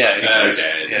derail this. Yeah.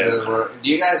 Okay. Yeah. Do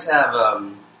you guys have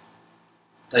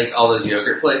like all those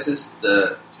yogurt places,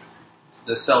 the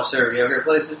self-serve yogurt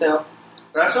places now?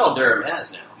 But that's all Durham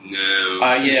has now.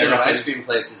 No. Instead of roughly. ice cream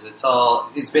places, it's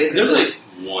basically There's like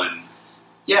one.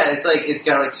 yeah, it's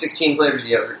got like 16 flavors of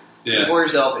yogurt. You Yeah. pour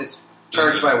yourself. It's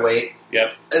charged by weight.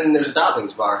 Yep. And then there's a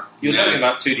toppings bar. You're Yeah. talking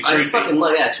about Tutti I Frutti. fucking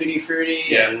love Tutti Frutti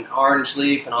Yeah. and Orange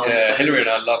Leaf and all these Yeah, places. Hillary and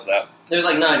I love that. There's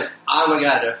like 9. Oh my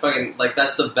god, they're fucking like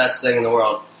that's the best thing in the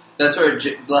world. That's where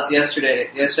yesterday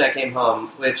I came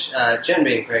home, which Jen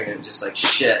being pregnant just like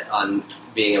shit on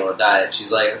being able to diet.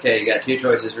 She's like, okay, you got 2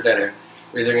 choices for dinner.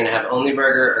 We're either gonna have Only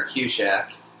Burger or Q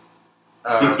Shack,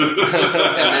 and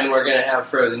then we're gonna have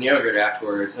frozen yogurt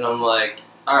afterwards. And I'm like,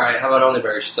 all right, how about Only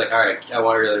Burger? She's like, all right, I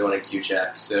really want a Q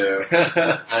Shack. So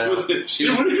I don't know. She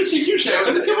wanted to see Q Shack.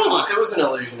 Come on. It was an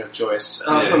illusion of choice.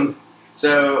 Yeah.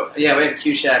 So yeah, we had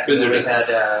Q Shack, and Been then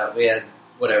there, we had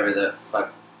whatever the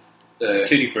fuck the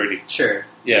Tutti Frutti. sure.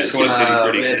 Yeah, call it Tutti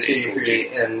Frutti We had because it is Tutti called Frutti,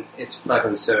 and it's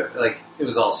fucking so like it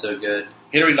was all so good.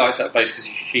 Hillary likes that place because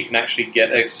she can actually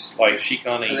get like she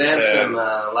can't eat. And they have some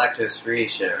lactose-free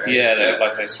shit, right? yeah, they have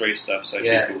lactose-free stuff, so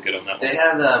Yeah. she's all good on that They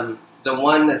one. have the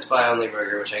one that's by Only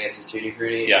Burger, which I guess is Tutti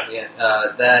Frutti. Yeah.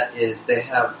 That is they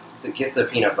have get the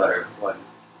peanut butter one.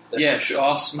 Yeah, sure.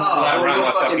 I'll smell Oh, that we'll around go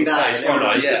my fucking fucking die. face, won't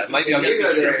I? Yeah, maybe I'll get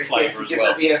some shrimp flavour as Get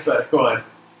well. the peanut butter one,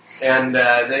 and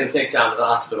then take down to the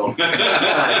hospital.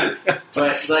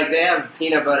 But like they have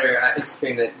peanut butter ice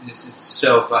cream that is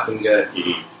so fucking good.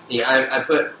 Mhm. Yeah, I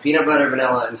put peanut butter,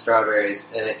 vanilla, and strawberries,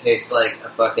 and it tastes like a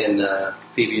fucking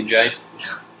PB&J.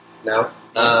 no.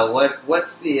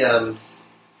 What's the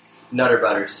Nutter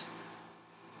Butters?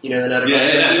 You know the Nutter Butter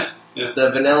Yeah. cookie? The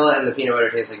vanilla and the peanut butter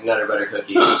taste like Nutter Butter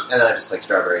cookie, Huh. and then I just like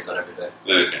strawberries on everything.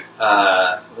 Okay.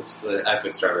 I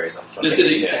put strawberries on. They said they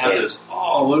used to have those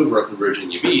all over up in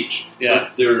Virginia Beach. Yeah.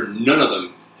 But there are none of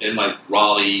them in like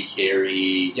Raleigh,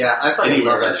 Cary. Yeah, I fucking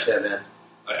Anywhere love that in shit, man.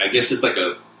 I guess it's like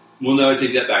a. Well, no, I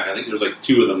take that back. I think there's like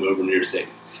 2 of them over near state.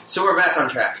 So we're back on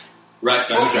track. Right.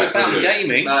 Talking about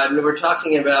gaming, We're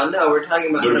talking about how to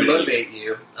Motivating motivate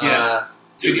you. Yeah.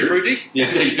 Tutti Yogurt? Frutti. Yeah,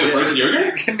 so you have frozen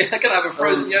yogurt? I can have a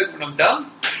frozen yogurt when I'm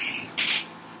done.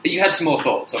 But you had some more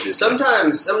thoughts, obviously.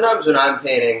 Sometimes when I'm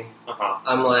painting, Uh-huh.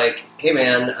 I'm like, hey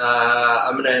man,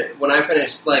 when I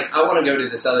finish, like, I want to go do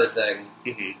this other thing.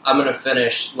 Mhm. I'm gonna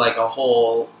finish like a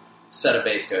whole set of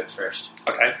base coats first,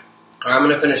 Okay. or I'm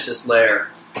gonna finish this layer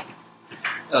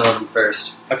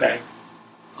first Okay.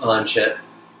 on shit.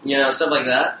 You know, stuff like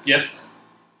that. Yeah.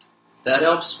 That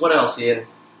helps. What else, Ian?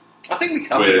 I think we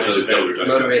covered Wait, most until of it's over. it.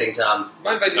 Motivating Tom.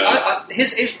 Motivating.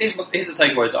 Here's the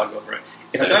takeaways I got for it.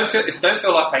 If I So- don't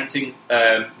feel like painting,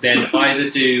 then either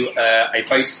do a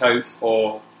base coat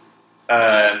or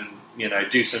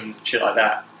do some shit like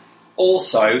that.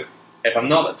 Also, if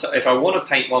I want to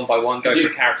paint one by one, go for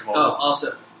a character Oh, model.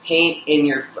 also paint in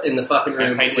the fucking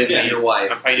room And paint with it in. your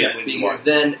wife. I'm painting Yeah, with Because one.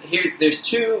 then there's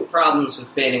 2 problems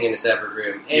with painting in a separate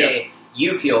room. A, Yeah.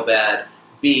 you feel bad.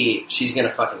 B, she's gonna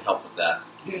fucking help with that.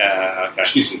 Yeah. Okay.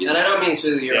 Excuse me. And I don't mean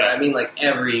specifically your Yeah. I mean like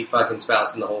every fucking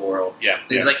spouse in the whole world. Yeah.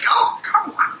 There's like, oh,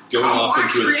 come on, Going come off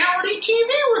watch into a- reality TV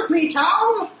with me,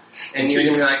 Tom. And you're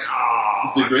gonna be like,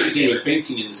 oh. The great thing with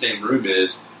painting in the same room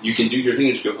is you can do your thing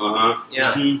and just go, Yeah,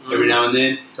 every now and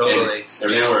then. totally. And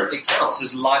everything works. It counts. This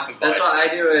is life advice. That's why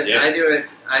I do it. Yeah.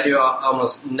 I do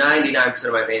almost 99%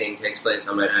 of my painting takes place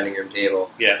on my dining room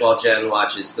table. Yeah. While Jen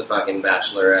watches the fucking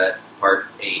Bachelorette Part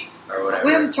 8 or whatever.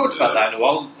 We haven't talked about that in a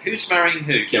while. Who's marrying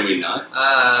who? Can we not?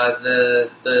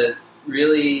 The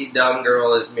really dumb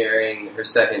girl is marrying her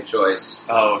second choice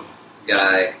Oh,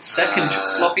 guy. second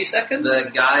sloppy seconds.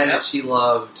 The guy that she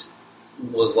loved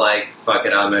was like, "Fuck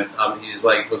it, he's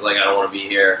like, was like, I don't want to be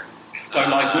here." Don't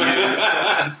like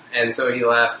you. And so he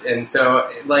left. And so,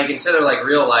 like, instead of like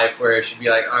real life where she'd be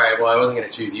like, all right, well, I wasn't going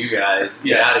to choose you guys.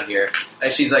 Get Yeah. out of here.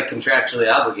 And she's like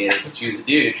contractually obligated to choose a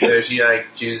dude. So she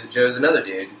like chose another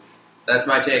dude. That's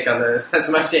my take on the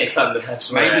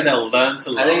Bachelorette. Maybe they'll learn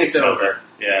to. I think love it's each over. other.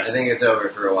 Yeah. I think it's over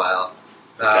for a while.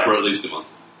 For at least a month.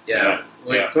 Yeah.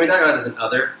 Yeah. Can we talk about this in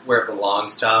other where it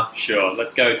belongs, Tom? Sure.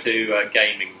 Let's go to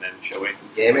gaming then, shall we?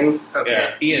 Gaming. Okay.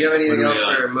 Yeah. Do you have anything What else do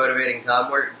we for motivating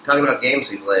Tom? We're talking about games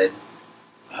we played.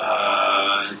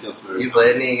 Anything else? You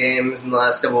played any games in the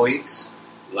last couple of weeks?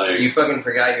 Like, You fucking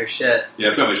forgot your shit. yeah,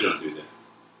 I forgot my shit on Tuesday.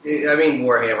 I mean,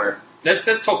 Warhammer. Let's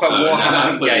talk about No, I Warhammer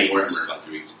haven't played games. Warhammer in about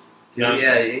 2 weeks. No?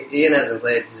 Yeah, Ian hasn't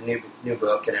played his new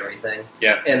book and everything.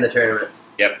 Yeah. And the tournament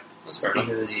That's fair enough.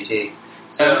 because of GT.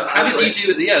 So, how I did you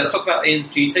do it? Yeah, let's talk about Ian's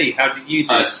GT. How did you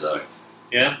do? I sucked.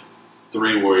 Yeah.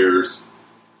 3 warriors,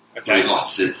 3 Okay.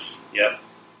 losses. Yep.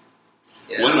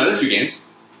 Yeah. Won my other 2 games.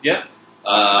 Yeah.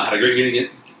 Had a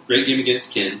great game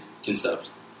against Ken Stubbs.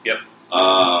 Yep.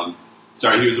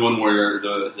 Sorry, he was the one where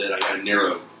that I had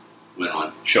narrow went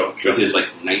on. Sure. With his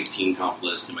 19 comp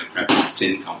list and my crap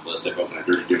 10 comp list. I felt kind of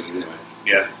dirty doing it anyway.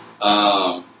 Yeah.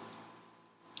 I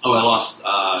lost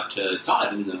to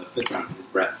Todd in the 5th round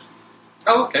with Brett's.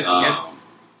 Oh, okay. Yeah.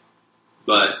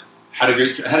 But had a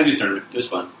good tournament. It was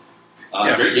fun.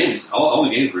 Yeah. Great games. All the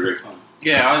games were very fun.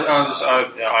 Yeah,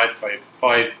 I had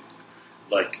 5.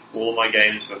 All of my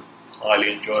games were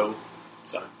highly enjoyable.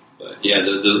 So. But yeah, the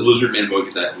Lizard Man book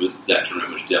with that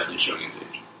tournament was definitely showing its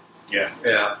age. Yeah.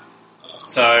 Yeah.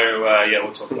 So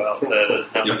we'll talk about how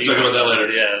Yep, many talk about that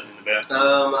later. Yeah, in a bit.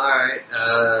 Alright.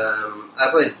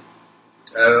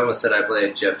 I almost said I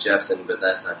played Jeff Jeffson, but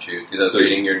that's not true because I was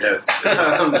reading your notes.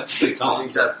 Hey, Colin.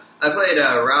 I played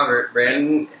Robert,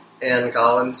 Brandon, and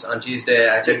Collins on Tuesday.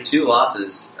 I took 2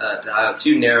 losses.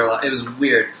 2 narrow. It was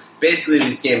weird. Basically,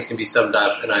 these games can be summed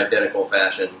up in identical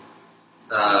fashion.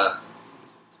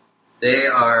 They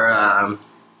are.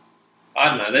 I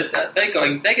don't know. They're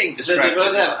getting So distracted. they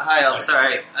both have high elves.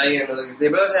 Sorry, they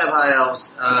both have high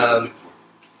elves.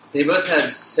 They both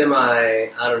had similar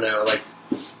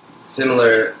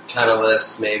kind of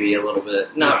lists, maybe a little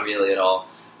bit. Not really at all.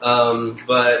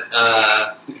 But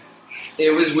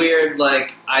it was weird.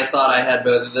 I thought I had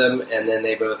both of them, and then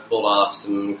they both pulled off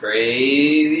some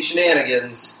crazy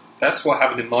shenanigans. That's what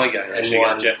happened in my game actually And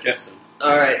against Jeff Jefferson.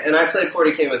 All right, and I played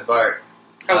 40K with Bart.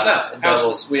 How's that?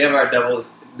 Doubles. We have our doubles.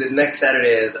 The next Saturday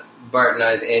is Bart and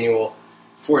I's annual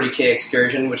 40K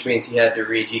excursion, which means he had to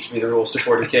reteach me the rules to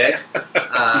 40K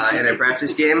in a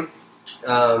practice game.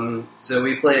 So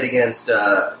we played against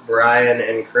Brian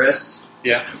and Chris.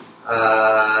 Yeah.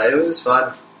 It was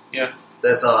fun. Yeah.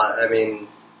 That's all. I mean,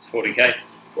 It's 40k.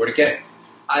 40K.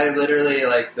 I literally,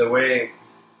 the way...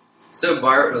 So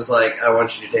Bart was like, I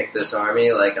want you to take this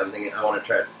army. I'm thinking, I want to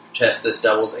try to test this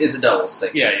doubles. It's a doubles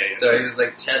thing. Yeah. So he was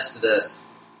like, test this.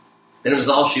 And it was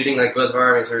all shooting, both of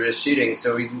our armies were just shooting.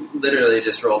 So we literally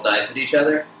just rolled dice at each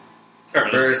other Fair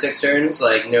enough. for 6 turns.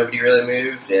 Nobody really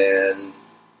moved. And,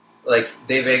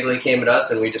 they vaguely came at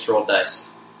us and we just rolled dice.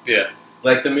 Yeah.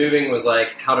 The moving was,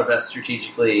 how to best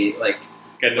strategically,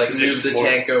 Get in the position move the more-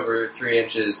 tank over 3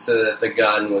 inches so that the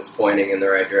gun was pointing in the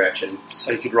right direction.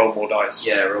 so you could roll more dice.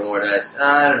 Yeah, roll more dice.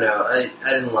 I don't know. I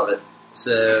didn't love it.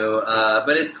 So,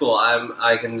 but it's cool.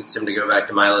 I convinced him to go back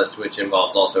to my list, which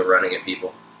involves also running at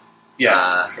people.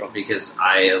 Yeah. Sure. Because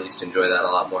I at least enjoy that a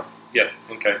lot more. Yeah.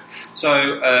 Okay.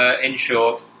 So in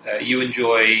short, you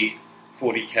enjoy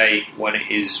 40k when it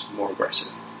is more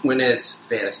aggressive. When it's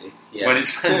fantasy. Yeah. When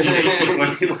it's fantasy.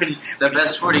 when the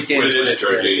best 40K is when it's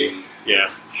fantasy.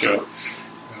 Yeah, sure.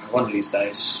 One of these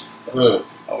days, Hmm.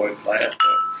 I won't play it.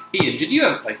 But Ian, did you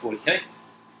ever play 40k?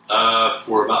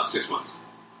 For about 6 months.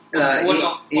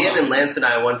 Ian and Lance and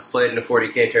I once played in a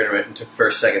 40K tournament and took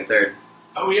first, second, third.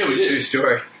 Oh yeah, we did. True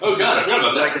story. Oh god, I forgot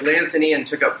about that. Lance and Ian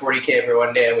took up 40K for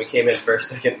one day and we came in first,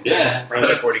 second, Yeah. in a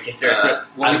 40K tournament.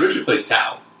 I originally played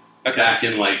Tau Okay. back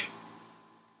in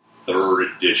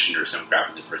 3rd edition or some crap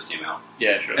when it first came out.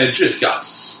 Yeah, sure. And just got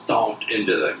stomped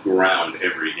into the ground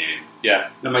every game. Yeah.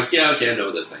 And I'm like, yeah, okay, I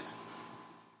know those things.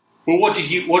 Well, what did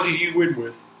you win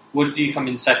with? What did you come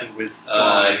in second with?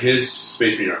 His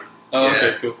Space Marine Army. Oh, Yeah.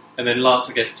 okay, cool. And then Lance,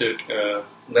 I guess, took.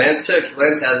 Lance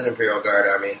has an Imperial Guard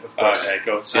army, of course. Okay,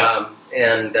 cool. So,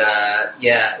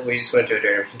 We just went to a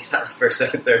tournament and got first,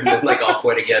 second, third, and then all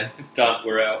quit again. done.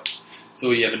 We're out. That's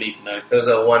all you ever need to know. It was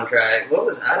a one try.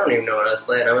 I don't even know what I was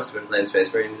playing. I must have been playing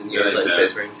Space Marines, and you were Yeah, playing exactly.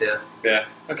 Space Marines, yeah. Yeah.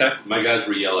 Okay. My guys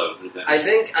were yellow. I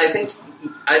think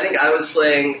I was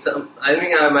playing some. I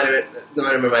think that might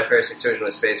have been my first excursion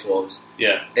with Space Wolves,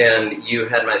 Yeah. and you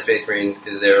had my Space Marines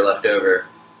because they were left over.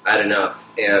 I had enough,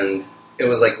 and it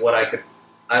was what I could.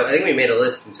 I think we made a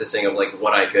list consisting of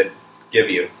what I could give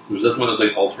you. Was that the one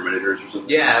that's all Terminators or something?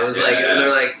 Yeah, it was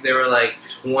there were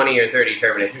 20 or 30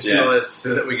 Terminators in Yeah. the list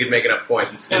so that we could make enough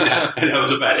points. and that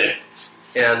was about it.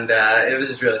 And it was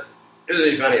just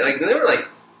really funny. There were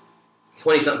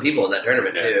 20-something people in that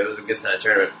tournament too. It was a good sized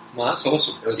tournament. Well, that's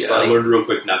awesome. It was Yeah, I funny. learned real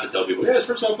quick not to tell people, it's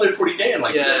the first time I played 40K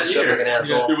and Yeah, I sound like an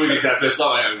asshole. Everybody gets kind of pissed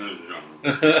off.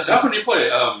 So how often do you play?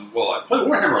 Well, I play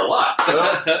Warhammer a lot.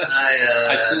 Well,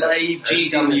 I play I've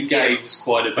seen this GW game. games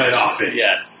quite a Quite bit. often.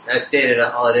 Yes. I stayed at a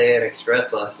Holiday Inn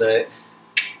Express last night.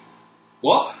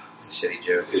 What? It's a shitty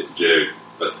joke. It's a joke.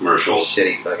 That's commercial. It's a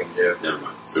shitty fucking joke. Never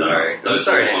mind. Sorry. I'm That's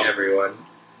sorry to wrong.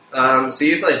 everyone. So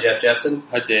you played Jeff Jeffson.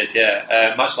 I did,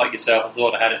 yeah. Much like yourself, I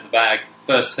thought I had it in the bag.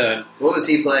 First turn, What was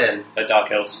he playing?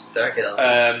 Dark Elves. Dark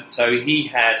Elves. So he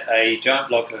had a giant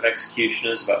block of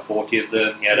Executioners, about 40 of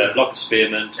them. He had a block of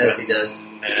Spearmen. As he does.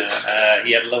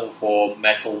 He had a level 4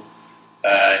 metal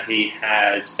He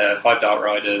had 5 Dark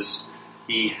Riders.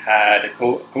 He had a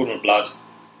Cauldron of Blood,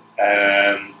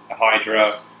 a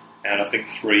Hydra, and I think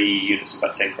 3 units of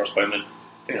about 10 crossbowmen.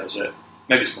 I think that was it.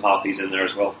 Maybe some Harpies in there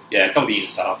as well. Yeah, a couple of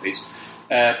units of Harpies.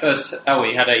 He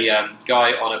had a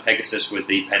guy on a Pegasus with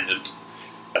the pendant.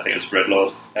 I think it was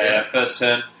Dreadlord. First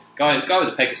turn, guy with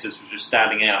the Pegasus was just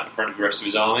standing out in front of the rest of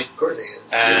his army. Of course he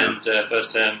is. And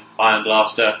first turn, Iron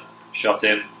Blaster, shot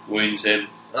him, wounds him.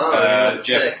 Oh,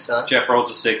 Jeff, 6, huh? Jeff rolls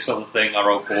a 6 on the thing. I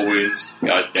roll 4 wounds.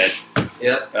 Guy's dead.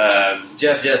 Yep.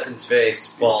 Jeff Justin's face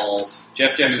falls.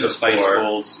 Jeff Jefferson's face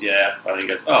falls. Yeah, I think he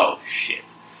goes, oh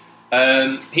shit.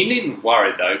 He needn't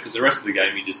worry though, because the rest of the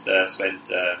game he just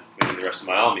spent cleaning the rest of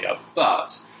my army up.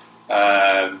 But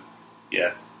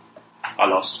yeah, I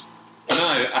lost.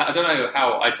 I don't know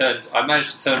how I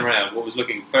managed to turn around what was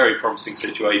looking very promising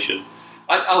situation.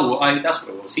 That's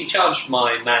what it was. He charged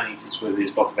my man-eaters with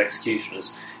his block of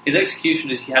executioners. His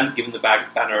executioners, he hadn't given the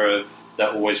banner of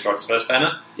that always strikes first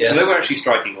banner, so they were actually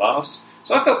striking last.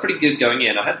 So I felt pretty good going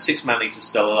in. I had 6 man-eaters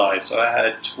still alive, so I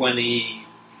had 20.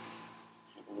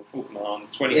 Full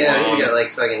command, 21. Yeah, you got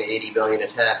like fucking 80 billion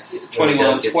attacks.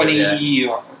 21,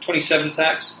 27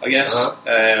 attacks, I guess.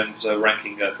 So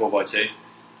ranking 4x2.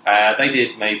 They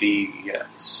did maybe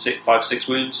 5-6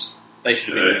 wounds. They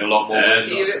should have been doing a lot more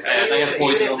wounds. Even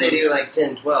if they do like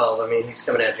 10-12, I mean, he's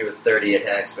coming at you with 30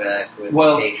 attacks back with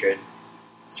hatred.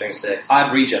 Strength 6. I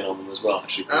had regen on them as well,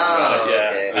 actually.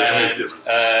 Okay.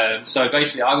 And, so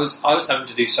basically, I was having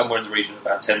to do somewhere in the region of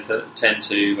about 10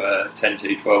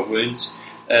 to 12 wounds.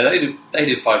 They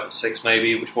did 5 or 6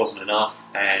 maybe, which wasn't enough,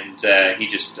 and he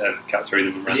just cut through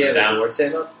them and ran them down. Did ward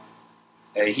save up?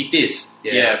 He did,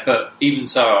 but even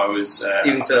so, I was.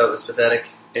 Even so, it was pathetic.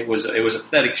 It was a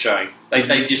pathetic showing.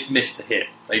 They just missed a hit.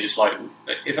 They just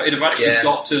if it had actually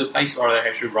got to the pace where they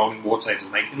actually rolling ward saves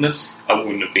and making them, I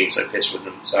wouldn't have been so pissed with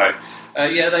them. So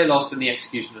they lost, and the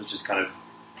executioners just kind of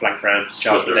flanked around,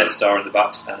 charged the Death Star in the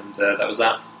butt, and that was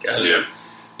that. Gotcha.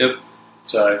 Yep.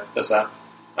 So that's that.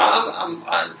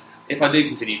 If I do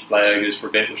continue to play ogres for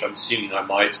a bit, which I'm assuming I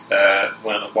might,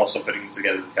 whilst I'm putting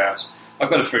together the chaos, I've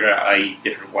got to figure out a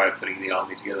different way of putting the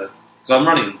army together. So I'm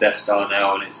running the Death Star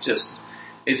now, and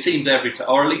it seems every time,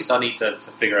 or at least I need to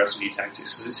figure out some new tactics,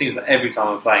 because it seems that every time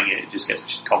I'm playing it just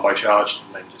gets combo charged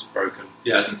and then just broken.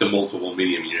 Yeah, I think the multiple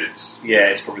medium units. Yeah,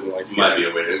 it's probably the way to go. Might be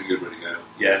a good way to go.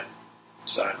 Yeah.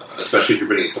 So, especially if you're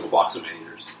bringing a couple blocks of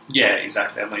man-eaters. Yeah,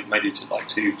 exactly. I might do to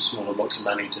 2 smaller blocks of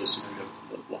man-eaters, maybe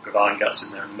a little block of iron guts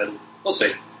in there in the middle. We'll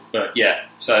see. But yeah,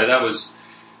 so that was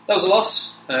a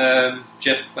loss.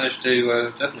 Jeff managed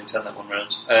to definitely turn that one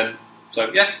around.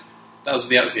 So yeah, that was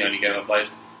the only game I played.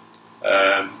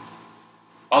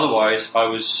 Otherwise, I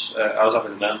was up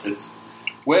in the mountains.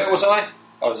 Where was I?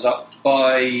 I was up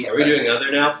by. Are we doing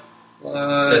other now?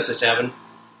 Since it's happened.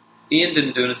 Ian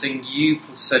didn't do anything. You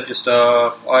said your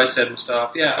stuff. I said my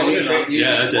stuff. Yeah, and you started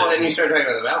talking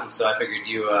about the mountains, so I figured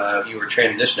you were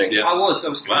transitioning. Yeah. I was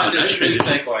trying to do a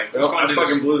segue. I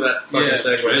fucking blew that fucking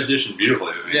segue. Transitioned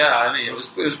beautifully. I mean. Yeah, I mean it was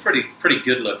pretty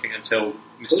good looking until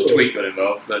Mr. Tweet got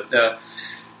involved. But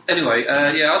anyway,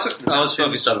 I was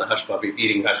focused on the hush puppy,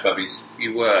 eating hush puppies.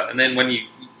 You were, and then when you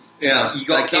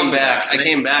I came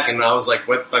back and I was like,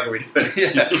 what the fuck are we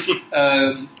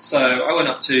doing? So I went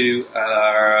up to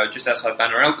just outside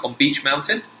Banner Elk on Beach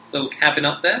Mountain, little cabin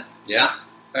up there. Yeah.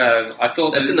 I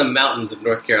thought that's in the mountains of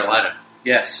North Carolina.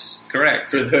 Yes, correct.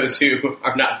 For those who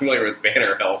are not familiar with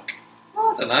Banner Elk.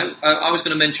 I don't know. I was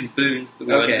going to mention Boone, that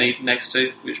we went next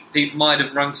to, which people might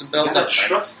have rung some bells. I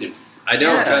trust him. I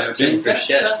don't trust him for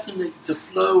shit. Trust him to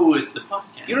flow with the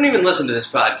podcast. You don't even listen to this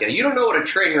podcast. You don't know what a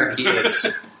train wreck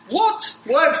is. What?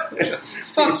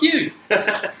 Fuck you.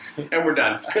 And we're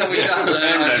done.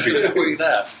 We're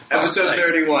done. Episode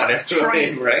 31.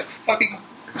 Train wreck. Fucking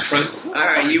train.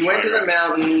 Alright, you went to the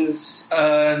mountains.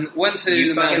 Went to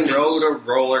you the fucking mountains. rode a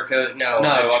roller coaster. No,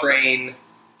 a train.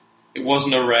 It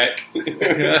wasn't a wreck. I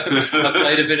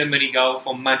played a bit of mini golf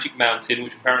on Magic Mountain,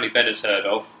 which apparently Ben has heard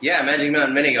of. Yeah, Magic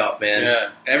Mountain mini golf, man.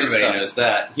 Yeah, everybody knows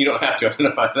that. You don't have to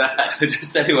identify that.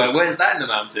 Just anyway, where's that in the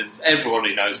mountains?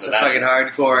 Everybody knows it's that. It's a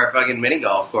fucking hardcore fucking mini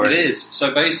golf course. It is.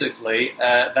 So basically,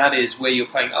 that is where you're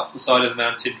playing up the side of the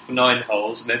mountain for 9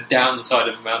 holes, and then down the side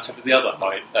of the mountain for the other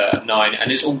 9,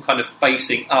 and it's all kind of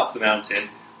facing up the mountain,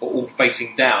 or all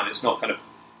facing down. It's not kind of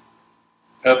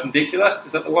perpendicular?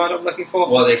 Is that the word I'm looking for?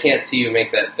 Well, they can't see you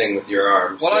make that thing with your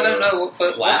arms. Well, so I don't know.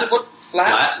 Flat?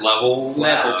 Flat? Level?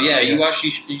 Yeah,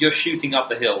 you're shooting up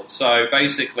the hill. So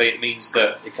basically it means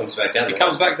that it comes back down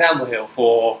the hill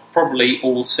for probably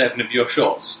all 7 of your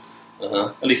shots.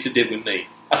 Uh-huh. At least it did with me.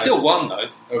 I still won, though.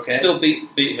 Okay. Still beat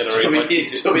Hillary.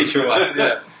 Still beat your wife.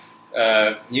 Yeah.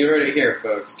 You heard it here,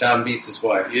 folks. Tom beats his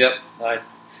wife. Yep.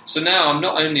 So now I'm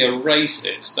not only a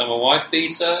racist, I'm a wife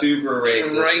beater. Super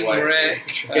racist Train wife wreck.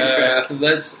 beater. Train wreck.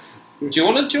 Let's. Do you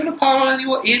want to pile on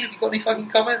anyone? Ian, have you got any fucking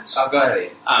comments? Oh, go ahead,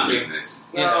 Ian. I'm being nice.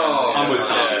 No. I'm with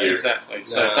Tom here. Exactly.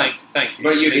 So No. thank you.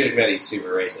 But you did admit he's super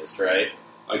racist, right?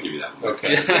 I'll give you that one.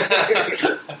 Okay.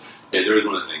 Yeah, there is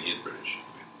one other thing. He's British.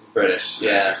 British,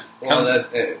 yeah. Well, Come- that's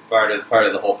part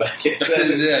of the whole package.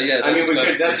 yeah. I mean,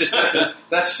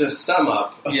 that's just sum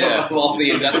up Yeah. of all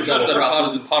the That's individual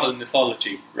problems. part of the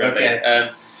mythology, really.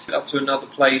 Okay. Up to another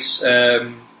place.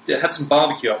 It had some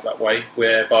barbecue up that way,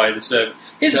 whereby the server.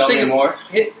 Here's Tell the me thing. more.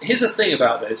 Here's the thing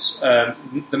about this: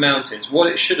 the mountains. What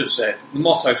it should have said. The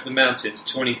motto for the mountains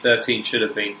 2013 should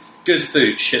have been: "Good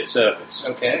food, shit service."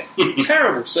 Okay.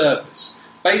 Terrible service.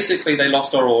 Basically, they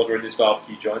lost our order in this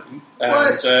barbecue joint,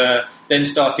 and then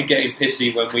started getting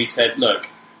pissy when we said, "Look,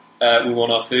 we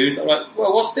want our food." I'm like,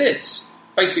 "Well, what's this?"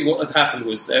 Basically, what had happened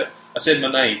was that I said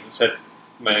my name and said,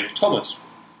 "My name's Thomas."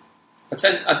 I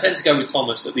tend to go with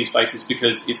Thomas at these places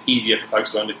because it's easier for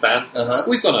folks to understand. Uh-huh.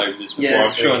 We've gone over this before, Yes,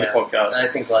 I'm sure, we in the have. podcast. I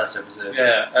think last episode.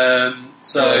 Yeah.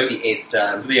 So like the 8th for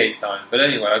time. the 8th time. But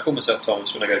anyway, I call myself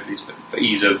Thomas when I go for these for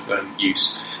ease of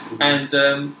use. And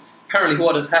apparently,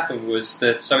 what had happened was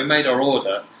that we made our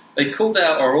order. They called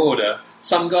out our order.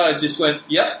 Some guy just went,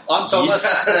 "Yep, I'm Thomas."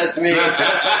 Yeah, that's me.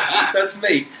 That's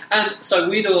me. And so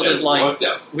we'd ordered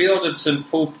we ordered some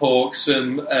pulled pork,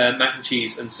 some mac and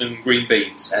cheese, and some green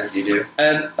beans. As you do.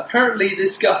 And apparently,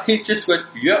 this guy just went,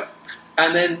 "Yep,"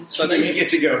 and then so Can you they get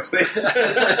to go, please?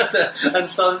 and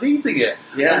started eating it.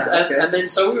 Yeah. And, Okay. and then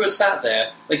so we were sat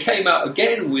there. They came out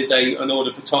again with an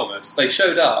order for Thomas. They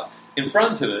showed up in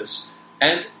front of us,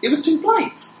 and it was 2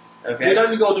 plates. Okay. We'd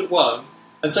only ordered 1.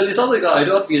 And so this other guy had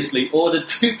obviously ordered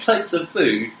 2 plates of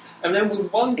food, and then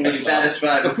with one came Was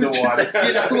satisfied with up, the one. said,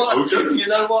 you know what? Okay. You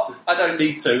know what? I don't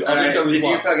need 2. I'll just go with Did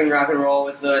 1. you fucking rock and roll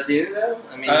with 2 though?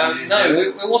 I mean, you just No, do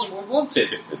it wasn't what we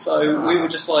wanted. So we were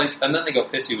just like, and then they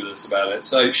got pissy with us about it.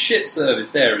 So shit service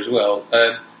there as well.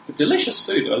 But delicious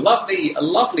food, a lovely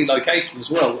location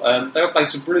as well. They were playing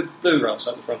some bluegrass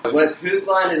up the front. Whose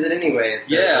line is it anyway? It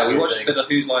says Yeah, on we your watched thing. a bit of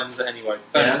Whose Line Is It Anyway.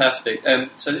 Yeah. Fantastic.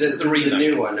 So this is the This remake. is the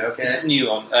new one, okay. This is a new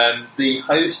one. The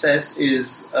hostess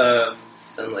is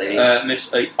Some lady.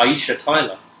 Miss Aisha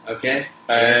Tyler. Okay.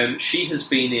 She has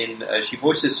been in. She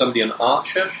voices somebody on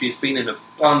Archer. She's been in a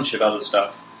bunch of other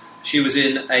stuff. She was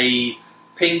in a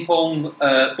ping pong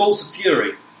Balls of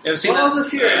Fury. You ever seen Balls that? of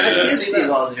Fury. I Yeah. did See see that?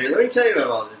 Balls of Fury. Let me tell you about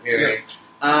Balls of Fury.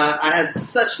 I had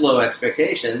such low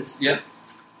expectations. Yeah.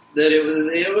 That it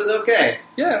was okay.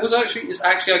 Yeah, it was actually. It's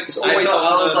always.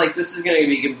 I was on, like, this is going to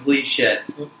be complete shit,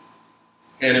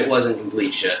 and it wasn't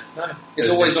complete shit. no, It it's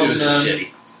was always just, on. It was just shitty.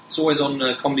 It's always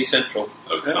on Comedy Central.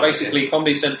 Okay. Basically,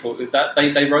 Comedy Central. That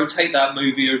they rotate that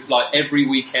movie like every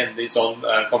weekend. It's on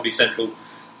Comedy Central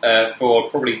for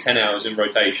probably 10 hours in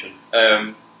rotation.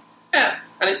 Yeah,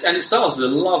 and it stars the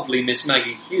lovely Miss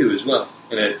Maggie Hugh as well.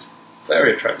 You know, it's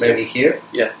very attractive. Maybe here.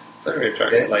 Yeah, very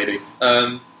attractive Okay. lady.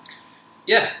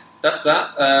 Yeah, that's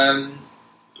that.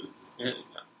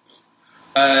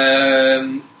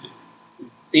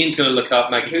 Ian's going to look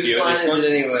up Maggie Whose Hugh at line this is point. it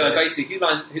anyway? So basically,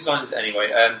 whose line is it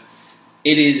anyway?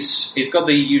 It's got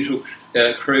the usual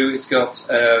crew. It's got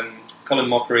Colin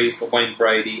Mockery, it's got Wayne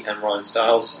Brady and Ryan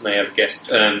Stiles, and they have a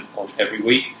guest on every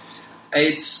week.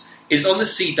 It's on the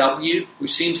CW,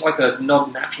 which seems like a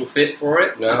non-natural fit for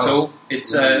it No. at all.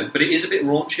 It's but it is a bit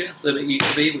raunchier than it used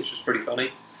to be, which was pretty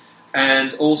funny.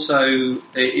 And also,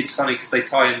 it's funny because they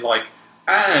tie in like,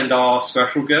 and our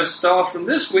special guest star from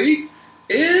this week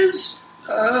is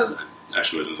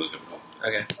Actually, I didn't look up.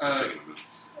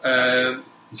 Okay.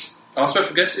 our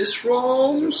special guest is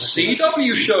from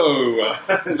CW show,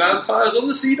 Vampires on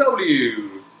the CW,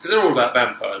 because they're all about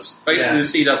vampires. Basically, Yeah. the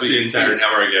CW The entire is-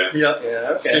 network, yeah. Yeah.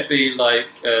 Okay. should be like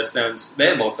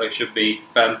their motto should be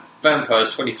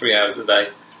vampires 23 hours a day.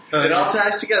 It all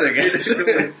ties together, guys.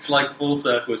 It's like full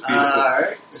circle. It's beautiful.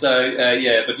 Alright. So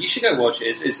yeah, but you should go watch it.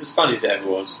 It's as funny as it ever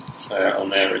was on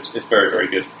there. It's very very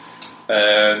good.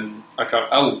 I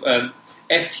can't.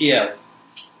 FTL.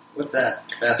 What's that?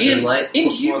 Faster Ian, than light? Ian,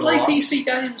 do you Before the play loss? PC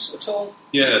games at all?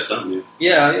 Yeah, something.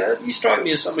 Yeah. You strike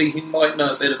me as somebody who might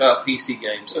know a bit about PC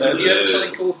games. Have you heard of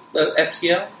something called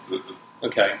FTL?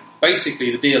 Okay.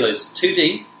 Basically, the deal is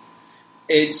 2D.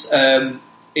 It's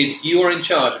you are in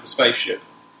charge of a spaceship,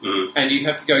 and you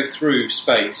have to go through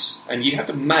space, and you have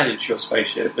to manage your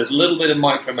spaceship. There's a little bit of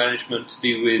micromanagement to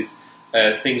do with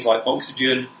things like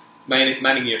oxygen,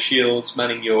 manning your shields,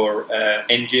 manning your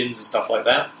engines and stuff like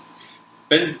that.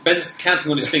 Ben's counting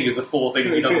on his fingers the 4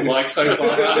 things he doesn't like so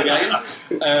far about the game.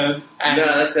 No,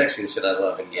 that's actually the shit I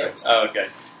love in games. Oh, okay.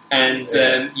 And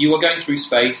Yeah. you are going through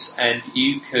space, and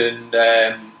you can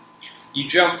you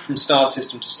jump from star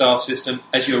system to star system.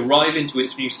 As you arrive into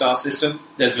its new star system,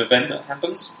 there's an event that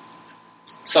happens.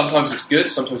 Sometimes it's good.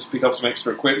 Sometimes you pick up some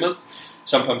extra equipment.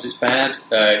 Sometimes it's bad.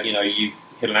 You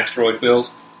hit an asteroid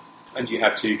field, and you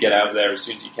have to get out of there as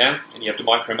soon as you can. And you have to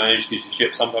micromanage because your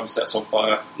ship sometimes sets on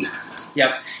fire.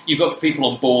 You've got the people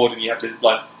on board, and you have to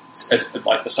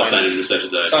assign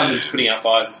them to putting out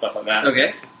fires and stuff like that.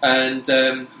 Okay. And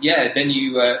then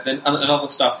another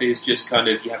stuff is just kind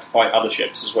of you have to fight other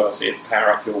ships as well, so you have to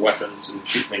power up your weapons and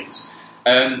shoot things.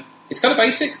 It's kind of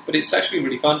basic, but it's actually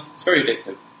really fun. It's very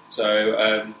addictive. So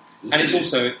and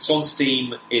it's on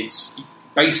Steam. It's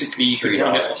basically you can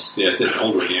run it. $3. Yeah, it's an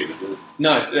older game, isn't it?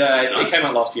 No, it came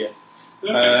out last year.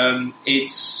 Okay.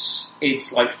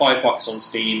 It's like $5 on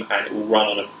Steam, and it will run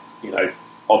on a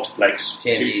Optiplex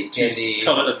Tandy.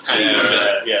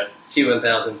 yeah.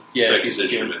 T1000. Yeah, Texas T-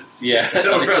 Instruments. Yeah, I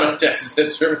don't run on Texas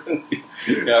Instruments.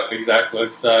 yeah, exactly.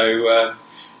 So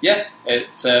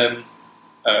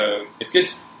it's good.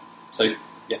 So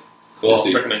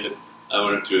Cool. recommend it. I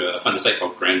went to found a site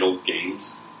called Grand Old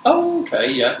Games Oh,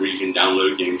 okay, yeah, where you can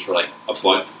download games for like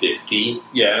 $1.50,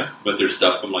 yeah. but there's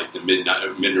stuff from like the mid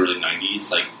early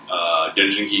 '90s, like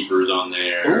Dungeon Keepers on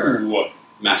there, Ooh,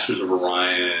 Masters of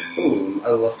Orion. Ooh,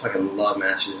 I fucking love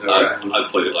Masters of Orion. I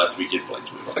played it last weekend for like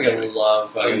 20 bucks. Fucking love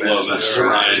fucking I love Masters of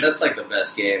Orion. Orion. That's like the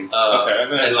best game. okay, I'm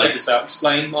gonna and, check like, this out.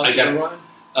 Explain, Master I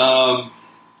Orion.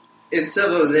 It's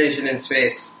civilization in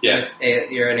space. Yeah.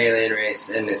 You're an alien race,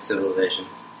 and it's civilization.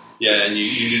 yeah, and you do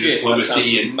Shit, that diplomacy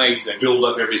sounds and amazing. build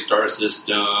up every star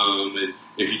system, and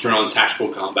if you turn on tactical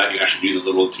combat, you actually do the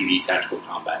little 2D tactical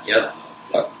combat Yep. stuff.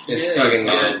 Fuck It's yeah. fucking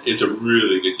good. It's a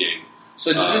really good game.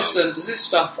 So does this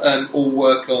stuff all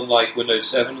work on like Windows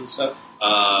 7 and stuff?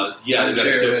 Yeah, I'm they've got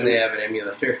sure it when they have an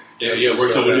emulator. it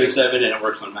works on Windows 7 and it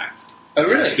works on Macs. Oh,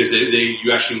 really? Because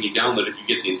you actually, when you download it, you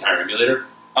get the entire emulator.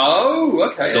 Oh,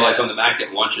 okay. So, like on the Mac,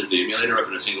 it launches the emulator up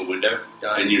in a single window,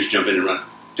 Done. and you just jump in and run it.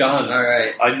 Done. All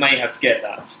right. I may have to get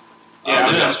that. Yeah, I'm they've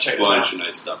gonna got have to check a this bunch out. of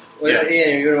nice stuff. Well, Yeah. Ian,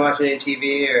 have you been watching any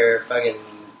TV or fucking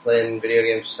playing video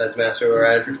games besides Master of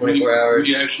Orion for 24 hours?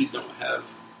 We actually don't have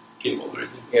cable or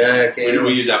anything. Yeah, okay.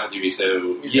 We use Apple TV, so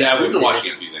Use yeah, Apple we've been TV.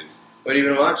 watching a few things. What have you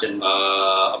been watching?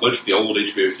 A bunch of the old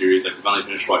HBO series. Like we finally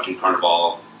finished watching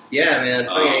Carnival. Yeah, man.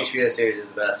 Fucking Uh, HBO series is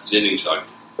the best. The ending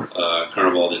sucked.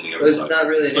 Carnival, the ending of Well, it it's sucked. not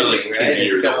really an For, like, ending, 10 right? It's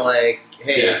years kind of old. like,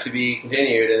 hey, Yeah. to be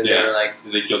continued, and Yeah. they're like,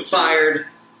 And they killed fired.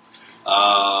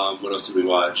 What else did we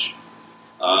watch?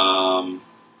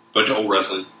 Bunch of old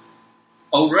wrestling.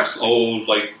 Old wrestling. Old,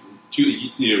 like,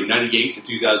 98 to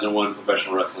 2001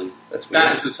 professional wrestling. That's weird.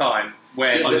 That is the time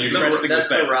where Yeah, new that's the- wrestling was that's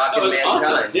the best. rock That and was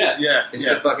awesome. mankind. Yeah. Yeah, It's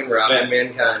yeah. the fucking rock Yeah. and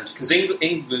mankind. Because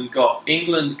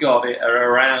England got it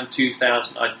around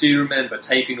 2000. I do remember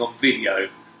taping on video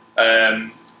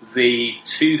the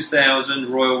 2000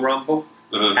 Royal Rumble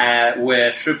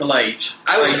where Triple H.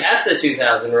 I was faced- at the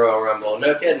 2000 Royal Rumble.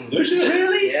 No kidding. No shit.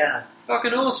 Really? Yeah.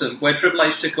 Fucking awesome. Where Triple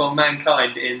H took on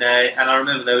Mankind and I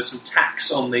remember there was some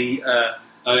tax on the.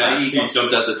 Oh yeah, He he got-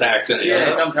 jumped out the tax.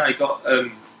 Yeah, dumped out.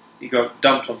 He got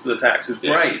dumped onto the tax. It was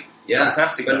Yeah. great. Yeah.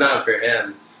 Fantastic. But not for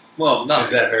him. Well, no.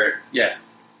 Because that hurt. Yeah.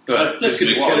 But That's it's good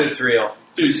to good watch. Because it's real.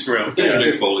 It's real. There's Yeah.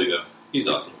 Mick Foley though. He's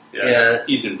awesome. Yeah.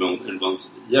 He's involved.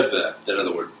 Yep, that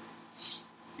other word.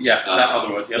 Yeah, that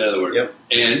other word. That Yep. other word. Yep.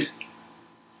 And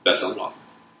best-selling author.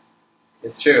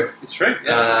 It's true. It's true.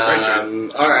 Yeah, it's very true.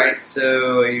 Alright,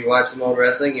 so you watched some old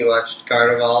wrestling, you watched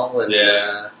Carnival, and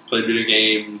Yeah. Played video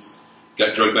games.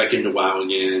 Got drugged back into WoW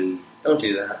again. don't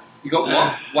do that. You got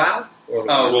what? Wow. World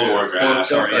Oh, of World of Warcraft. Warcraft. Don't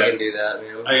sorry, fucking do that,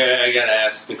 man. I got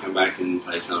asked to come back and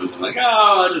play some. So I'm like,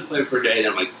 oh, I'll just play for a day. And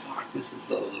I'm like, fuck, this is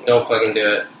so little. Don't fucking do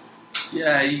it.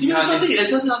 Yeah, You know, kind of.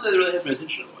 it's not that it really has my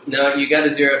attention otherwise. No, you got to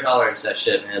zero tolerance that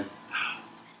shit, man.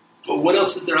 But what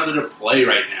else is there out there to play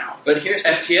right now? But here's the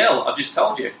FTL. I've just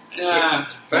told you. Yeah,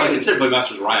 well, I consider play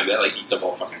Masters of Orion, but that like eats up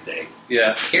all fucking day.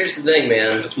 Yeah. thing,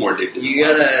 man. It's more addictive. You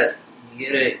gotta.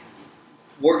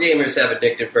 Wargamers have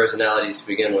addictive personalities to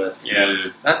begin with. Yeah.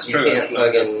 That's You true. can't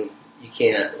fucking. You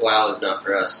can't. WoW is not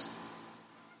for us.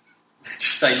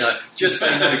 Just say no. Just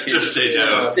say no, kids. Just say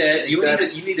no. Dare.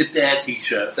 You need a Dare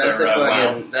T-shirt. That's for, a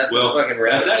fucking. WoW. That's Well, a fucking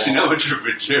that's rabbit actually hole. not much of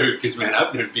a joke because man,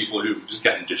 I've known people who've just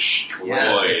gotten destroyed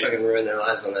Yeah, they fucking ruin their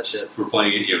lives on that shit. for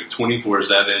playing it,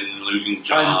 24/7, losing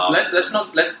jobs.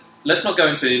 Let's not go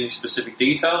into any specific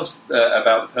details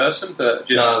about the person, but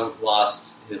just Tom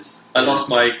lost his. I lost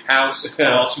my house. I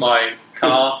lost my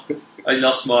car. I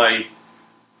lost my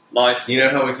life. You know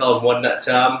how we called One Nut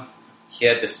Tom? He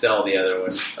had to sell the other one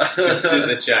to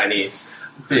the Chinese.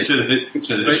 to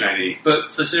the But- Chinese.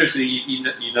 But so seriously,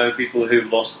 you know people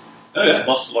who've lost Oh, yeah.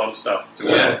 Lost a lot of stuff to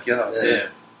Yeah. work. God, Yeah. yeah.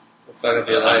 Fuck up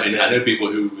your life. I man. know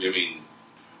people who,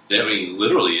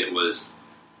 literally it was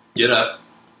get up,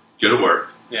 go to work,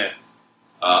 Yeah.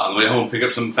 on the way home, pick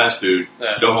up some fast food,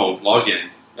 Yeah. go home, log in,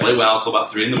 play WoW until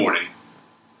about 3 in the morning,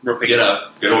 Repeat. get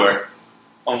up, go to work,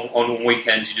 On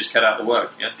weekends, you just cut out the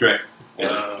work, yeah? correct, and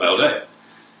just Wow. play all day.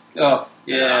 Oh,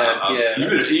 yeah.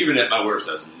 Even at my worst,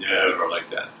 I was never like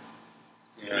that.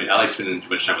 Yeah. I mean, I like spending too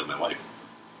much time with my wife.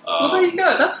 Well, there you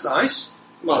go. That's nice.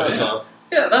 Muzzle tough.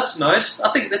 Yeah, that's nice. I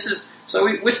think this is... So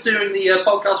we're steering the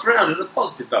podcast round in a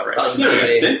positive direction.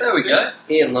 Positivity. There we go.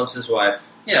 Ian loves his wife.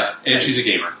 Yeah. And she's a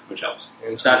gamer, which helps.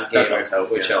 And she's That a gamer, does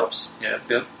help, which yeah. helps. Yeah,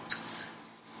 yeah.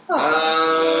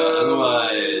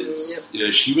 Otherwise,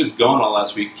 she was gone all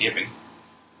last week camping,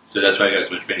 so that's why I got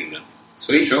as much painting done.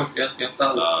 Sweet. Sure, yeah.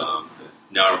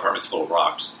 Now our apartment's full of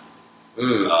rocks.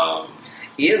 Mm.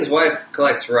 Ian's wife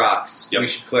collects rocks. Yep. We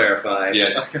should clarify.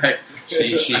 Yes, Okay.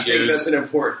 she I think that's goes. an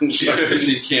important. She goes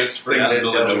and camps for thing out in to the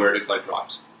middle of tell. nowhere to collect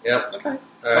rocks. Yep. Okay. All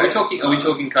Are we right. talking? Are we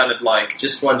talking kind of like?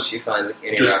 Just once she finds like,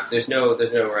 any Just rocks, there's no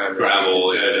rhyme or gravel,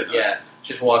 reason to it. yeah. Yeah,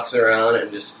 just walks around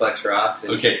and just collects rocks.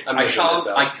 And Okay, I'm I making this can't.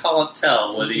 up. I can't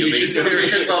tell whether you're being should know,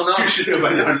 serious or not. You should know by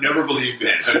now. I've never believed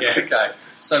Ben. Okay. Okay.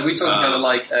 So we talking kind of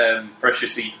like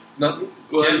preciously, Well,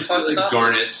 gem it's type like stuff.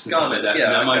 garnets, and stuff like Garnets, that. yeah,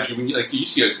 Now, okay. mind you, when you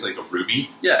see a ruby,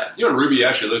 Yeah. you know what a ruby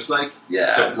actually looks like? It's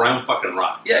Yeah. a brown fucking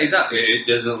rock. Yeah. Exactly. It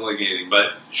doesn't look like anything,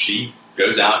 but she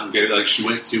goes out and goes, like she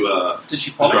went to a Did she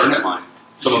polish garnet it? mine.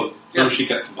 Some Yeah. she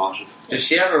got some polishes. Does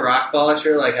she have a rock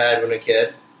polisher like I had when a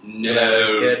kid? When I was a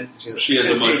No, kid? she has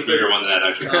a much bigger one than that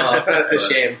actually. Oh, that's a But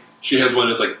shame. She has one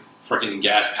that's like freaking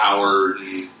gas powered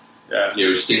and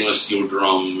Yeah. stainless steel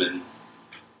drum and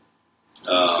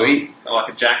Sweet. Like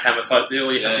a jackhammer type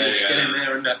deal. You have Yeah, your skin yeah. in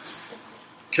there and.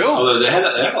 Cool. Although they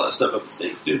have all that stuff up the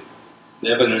state too. They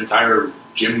have an entire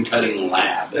gym cutting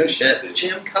lab. No shit.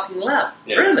 Gem cutting lab.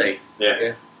 Yeah. Really?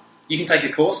 Yeah. You can take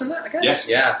a course in that, I guess.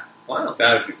 Yeah, Wow.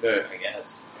 that would be good, I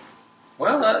guess.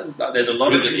 Well, there's a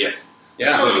lot of. Yes.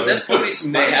 Yeah, There's probably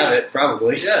some money. they have it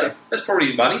probably. Yeah, there's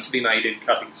probably money to be made in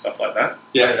cutting stuff like that.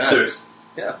 Yeah, Why not? there is.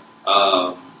 Yeah.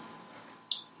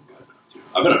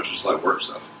 I've been up to just like work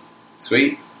stuff.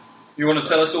 Sweet. You want to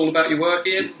tell us all about your work,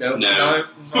 Ian? Nope. No.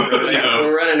 Not really. No.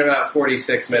 We're running about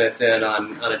 46 minutes in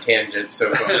on a tangent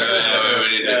so far. We need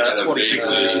to Yeah, that's kind of 46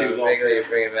 vaguely- minutes too long. Vaguely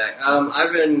bring it back.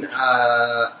 I've been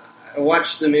I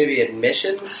watched the movie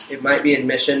Admissions. It might be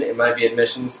Admission. It might be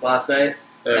Admissions last night.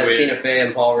 Has with- Tina Fey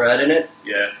and Paul Rudd in it.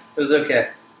 Yeah. It was okay.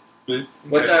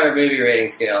 What's Okay. our movie rating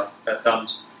scale?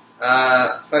 Thumbs?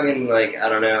 Fucking like I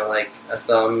don't know, like a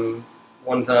thumb,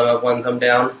 one thumb up, one thumb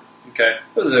down. Okay.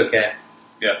 It was okay.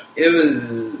 Yeah. It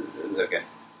was okay.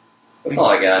 That's all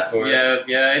I got for it.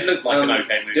 Yeah, it looked like an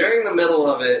okay movie. During the middle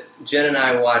of it, Jen and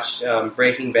I watched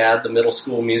Breaking Bad, the middle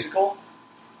school musical,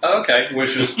 Oh, okay.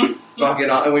 which was fucking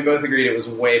aw- and we both agreed it was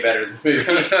way better than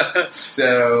the movie.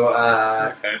 So,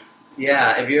 Okay.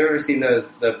 yeah, if you've ever seen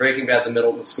those, the Breaking Bad, the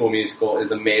middle school musical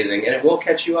is amazing, and it will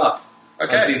catch you up on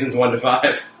Okay. seasons 1 to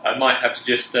 5. I might have to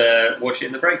just watch it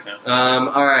in the break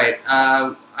now. All right.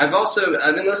 I've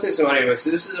been listening to some audiobooks. So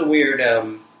this is a weird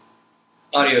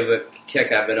audiobook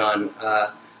kick I've been on.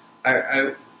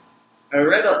 I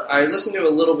listened to a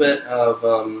little bit of.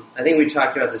 I think we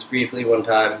talked about this briefly one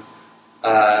time.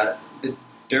 The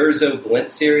Durzo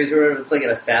Blint series, or whatever. It's like an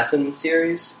assassin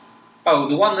series. Oh,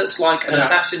 the one that's like an Yeah.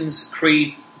 Assassin's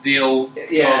Creed deal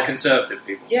Yeah. for conservative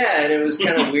people. Yeah, and it was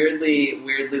kind of weirdly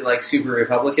like super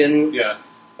Republican. Yeah.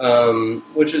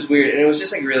 Which was weird, and it was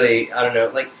just like really, I don't know,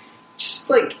 like just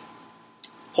like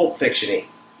Pulp Fiction-y,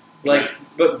 like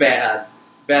but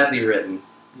badly written.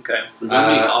 Okay.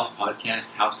 Remind me off podcast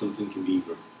how something can be.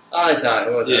 I talked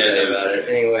about Yeah. it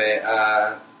anyway.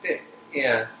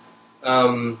 Yeah.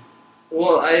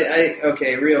 Well, I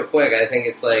okay, real quick. I think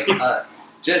it's like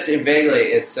just vaguely,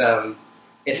 it's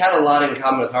it had a lot in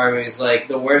common with horror movies. Like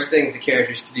the worst things the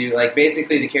characters could do. Like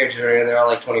basically, the characters they're all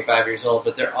like 25 years old,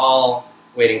 but they're all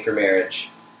waiting for marriage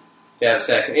to have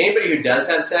sex. And anybody who does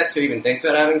have sex or even thinks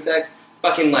about having sex,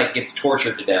 fucking like gets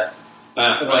tortured to death,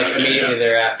 like immediately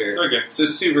thereafter. Okay. So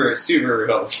super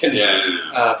Republican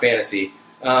Yeah. fantasy.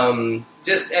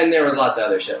 Just and there were lots of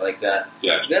other shit like that.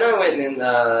 Yeah. Then I went and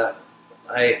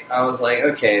I was like,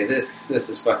 okay, this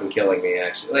is fucking killing me.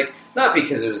 Actually, like not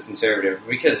because it was conservative, but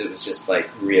because it was just like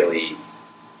really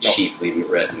cheaply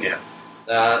written. Yeah.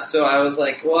 So I was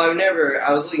like, well,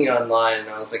 I was looking online and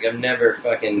I was like, I've never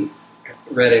fucking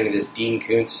read any of this Dean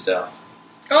Koontz stuff.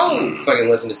 Oh. Fucking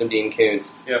listen to some Dean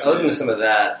Koontz. Yeah. I listened to some of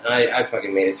that, and I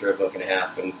fucking made it through a book and a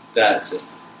half, and that's just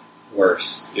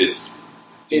worse. It's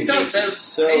It does. It's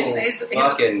so It's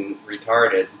fucking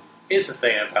retarded. Here's the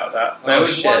thing about that. Oh, There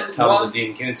was shit. Tom's one, a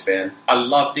Dean Koontz fan. I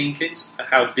love Dean Koontz.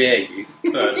 How dare you?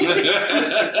 First.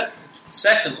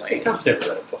 Secondly, Tom's never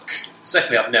read a book.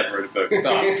 I've never read a book. But,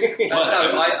 no,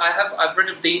 I've read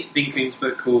a Dean Koontz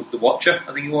book called The Watcher,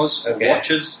 I think it was. Or Okay.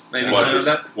 Watchers, maybe something like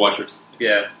that. Watchers.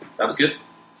 Yeah, that was good.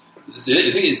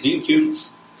 The thing is, Dean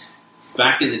Koontz,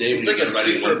 back in the day when It's he like was a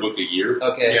writing super- one book a year,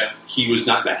 Okay. Yeah. he was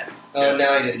not bad. Oh,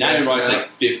 now he just Now he cracks writes them out.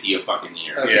 like 50 a fucking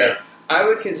year. Okay. Yeah. I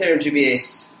would consider him to be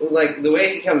like the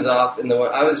way he comes off in the one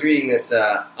I was reading this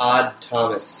Odd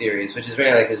Thomas series, which is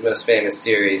maybe like his most famous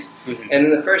series. Mhm. And in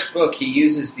the first book, he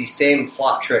uses the same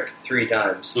plot trick 3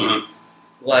 times. Mhm.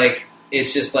 Like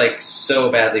it's just like so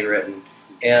badly written.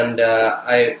 And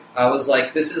I was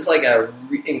like, this is like a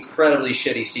incredibly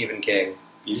shitty Stephen King.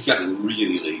 He's gotten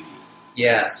really lazy.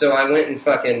 Yeah, so I went and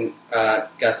fucking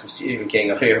got some Stephen King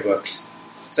audiobooks.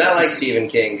 Because I like Stephen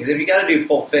King, because if you got to do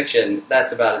Pulp Fiction,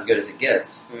 that's about as good as it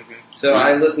gets. Mhm. So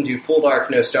I listened to Full Dark,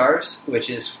 No Stars, which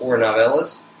is 4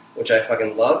 novellas, which I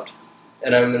fucking loved.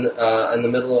 And I'm in the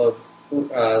middle of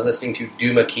listening to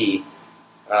Duma Key,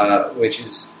 which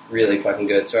is really fucking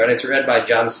good. So, and it's read by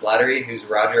John Slattery, who's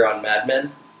Roger on Mad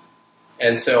Men.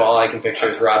 And so all I can picture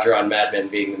is Roger on Mad Men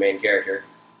being the main character.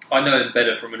 I know him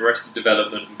better from Arrested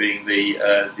Development and being the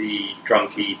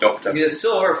drunky doctor. He's a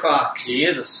silver fox. He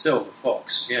is a silver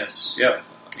fox, yes. Yep.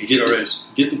 He Get sure the, is.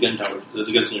 Get the Gun Tower, the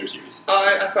Gunslinger series.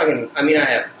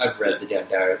 I've read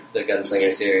the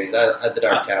Gunslinger series. The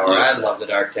Dark Tower. I love the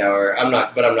Dark Tower. I'm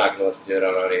not going to listen to it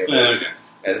on audio. Okay.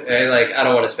 I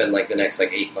don't want to spend like the next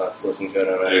 8 months listening to it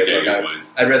on audio. Okay, good point.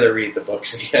 I'd rather read the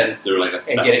books again They're like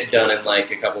and get it done in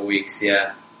like a couple weeks.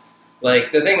 Yeah.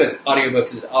 Like the thing with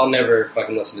audiobooks is I'll never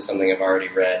fucking listen to something I've already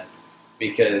read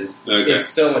because Okay. it's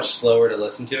so much slower to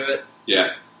listen to it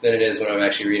Yeah. than it is when I'm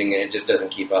actually reading it. It just doesn't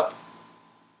keep up.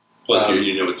 Plus,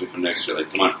 you know what's going to come next. You're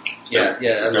like, come on. Yeah,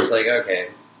 I'm just like, okay.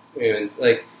 Even,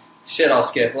 like, shit I'll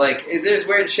skip. Like, there's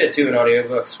weird shit, too, in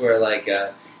audiobooks where, like,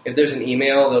 if there's an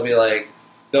email, they'll be like,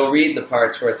 they'll read the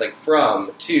parts where it's like,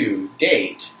 from, to,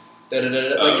 date,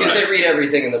 da-da-da-da, Oh, because right. they read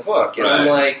everything in the book. And I'm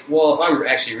Right. like, well, if I'm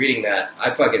actually reading that, I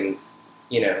fucking,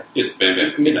 It's bam,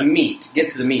 bam. it's meat.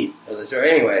 Get to the meat of the story.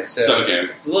 Anyway, so Okay.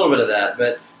 there's a little bit of that,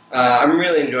 but I'm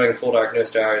really enjoying Full Dark, No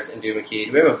Stars, and Duma Key.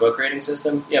 Do we have a book rating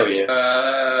system? Yeah, we do.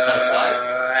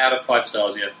 Out of 5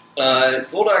 stars, yeah.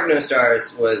 Full Dark, No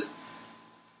Stars was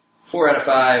 4 out of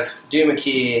 5. Duma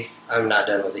Key, I'm not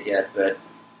done with it yet, but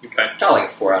Okay. I'll like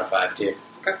a 4 out of 5 too.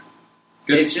 Okay.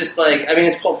 Good. It's just like,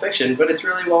 it's Pulp Fiction, but it's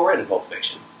really well written Pulp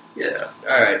Fiction. Yeah.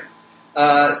 Alright.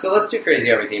 So let's do Crazy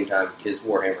Army theme time, because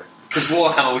Warhammer. Because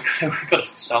Warhammer, we've got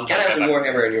some. Gotta have some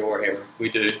Warhammer in your Warhammer. We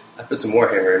do. I put some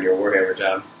Warhammer in your Warhammer,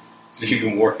 Tom. So you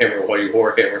can Warhammer while you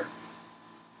Warhammer.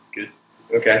 Good.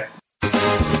 Okay.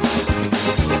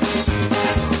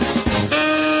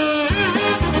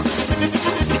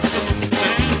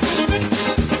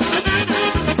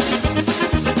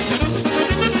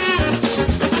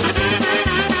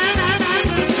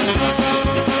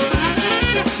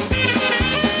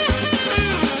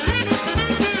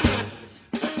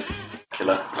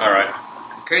 Killer. Alright.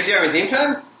 Crazy Army theme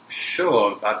time?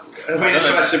 Sure. I We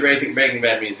just watched the Breaking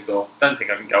Bad musical. don't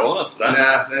think I can go on after that.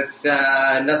 Nah, that's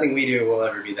nothing we do will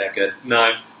ever be that good.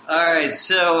 No. All right,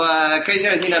 so Crazy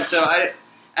Army theme. So I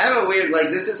have a weird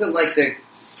this isn't like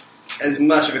as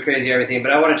much of a Crazy Army theme,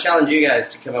 but I want to challenge you guys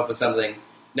to come up with something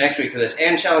next week for this,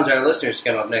 and challenge our listeners to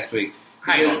come up next week.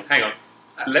 Hang on.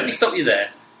 Let me stop you there.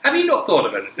 Have you not thought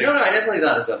of anything? No, I definitely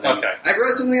thought of something. Okay. I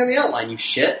wrote something on the outline. You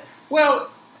shit. Well,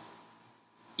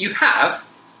 you have,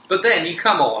 but then you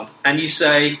come on and you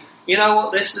say, you know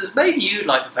what, listeners, maybe you'd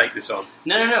like to take this on.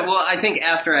 No. Well, I think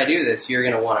after I do this, you're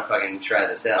gonna want to fucking try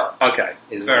this out. Okay.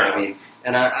 Is Fair what enough. I mean.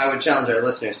 And I would challenge our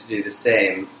listeners to do the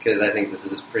same, because I think this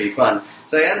is pretty fun.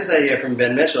 So I got this idea from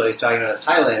Ben Mitchell. He's talking about his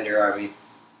Highlander army,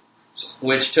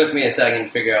 which took me a second to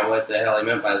figure out what the hell he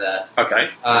meant by that. Okay.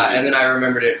 And then I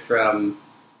remembered it from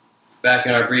back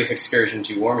in our brief excursion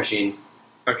to War Machine.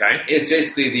 Okay. It's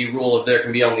basically the rule of there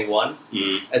can be only one,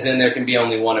 as in there can be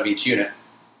only one of each unit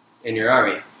in your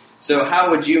army. So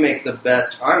how would you make the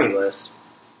best army list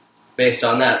based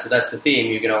on that? So that's the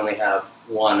theme. You can only have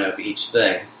one of each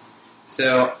thing.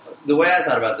 So the way I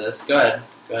thought about this, go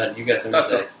ahead. You got something That's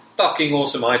to say. a fucking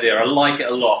awesome idea. I like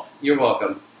it a lot. You're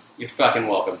welcome. You're fucking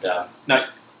welcome, Tom. No,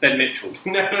 Ben Mitchell.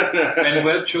 No. Ben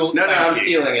Mitchell. No, thank I'm you.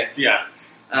 stealing it. Yeah.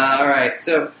 All right,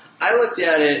 so I looked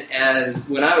at it as,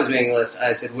 when I was making a list,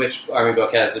 I said, which army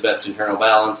book has the best internal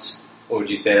balance? What would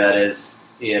you say that is,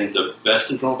 Ian? The best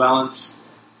internal balance?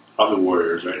 Probably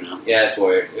Warriors right now. Yeah, it's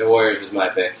Warriors. Warriors was my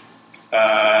pick.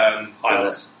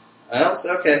 Highlands. Highlands?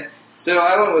 Okay. So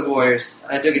I went with Warriors.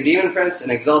 I took a Demon Prince,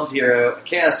 an Exalted Hero, a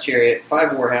Chaos Chariot, 5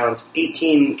 Warhounds,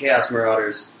 18 Chaos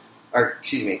Marauders,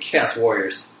 Chaos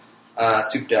Warriors,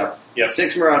 souped up. Yep.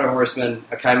 6 Marauder Horsemen,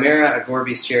 a Chimera, a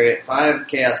Gorebeast Chariot, 5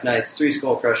 Chaos Knights, 3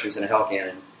 Skull Crushers, and a Hell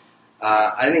Cannon.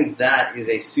 I think that is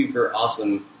a super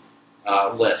awesome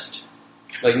list.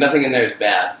 Like, nothing in there is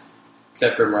bad,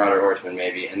 except for Marauder Horsemen,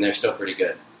 maybe, and they're still pretty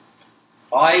good.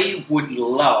 I would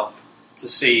love to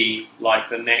see, like,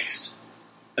 the next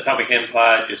Atomic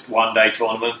Empire just one-day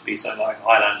tournament be something like a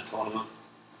Highlander tournament.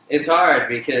 It's hard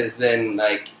because then,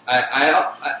 like,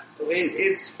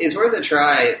 it's worth a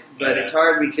try, but Yeah. it's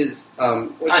hard because what I you're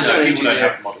know going to people do don't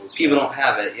there, have models. people don't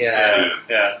have it.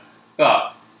 Yeah.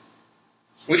 But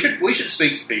we should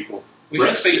speak to people. We should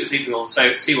Right. speak to people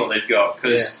and see what they've got,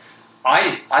 because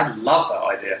I love that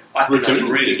idea. I think that's Bretonians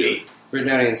really could do neat.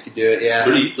 Bretonians could do it. Yeah,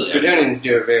 Pretty easily. Bretonians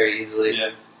do it very easily.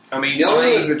 Yeah. I mean, The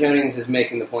only thing with Bretonians is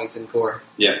making the points in core.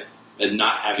 And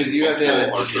not having Because you have to have a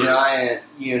multiple archer, giant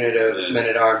unit of Yeah. men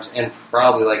at arms and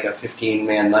probably like a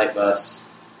 15-man night bus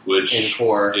which in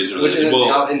core, is which isn't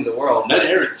out in the world. Not but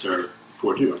errants are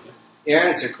core too, aren't they?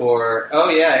 Errants are core. Oh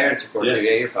yeah, Errants are core Yeah. too.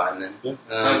 Yeah, you're fine then.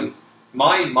 Yeah.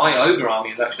 my ogre army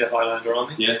is actually a Highlander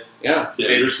army. Yeah. Yeah,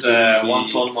 It's yours- one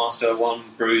Swan Master, one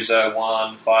Bruiser,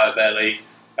 one Fire Belly,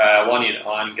 one unit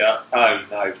Iron Gut. Oh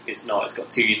no, it's not. It's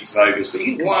got 2 units of ogres, but you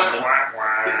can combine them.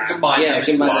 You can combine Yeah, them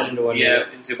combine into that one. into one Yeah, unit.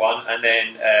 into one, and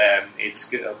then it's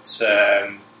got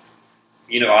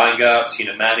Iron Guts,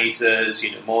 Man Eaters,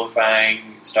 Mournfang,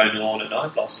 Stone Lord, and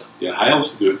Iron Blaster. Yeah, High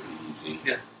Elves do it pretty easy.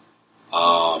 Yeah.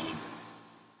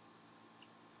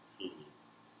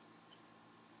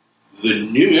 The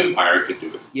new Empire could do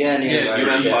it. Yeah, Yeah, Empire New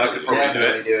could Empire could probably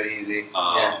definitely do it easy.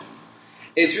 Yeah. Um,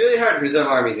 It's really hard for some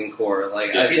armies in core.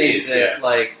 Like Yeah, I it think is, that yeah.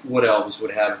 like Wood Elves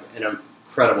would have an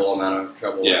incredible amount of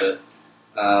trouble Yeah. with it.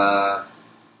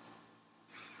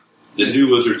 The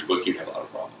new Lizards book, you'd have a lot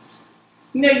of problems.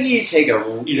 No, you take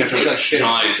a You'd have to take have a like 50,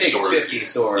 giant take Saurus. 50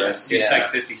 Saurus. You Yeah.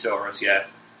 take 50 Saurus, yeah.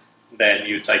 Then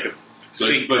you take a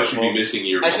Skink But you'd be Kobold. missing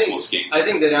your I think- multiple skink. I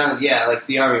think that like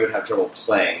the army would have trouble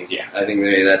playing. Yeah. I think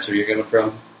maybe that's where you're coming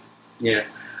from. Yeah.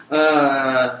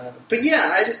 But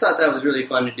yeah, I just thought that was really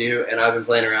fun to do, and I've been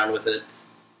playing around with it.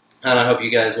 And I hope you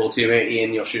guys will too. Maybe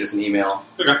Ian, you'll shoot us an email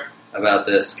Okay. about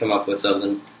this, come up with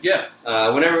something. Yeah.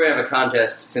 Whenever we have a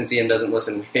contest, since Ian doesn't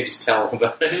listen, we just tell him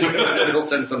about it. So he'll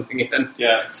send something in.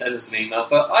 Yeah, send us an email.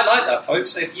 But I like that,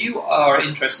 folks. If you are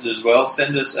interested as well,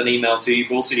 send us an email to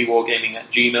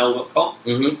bullcitywargaming@gmail.com.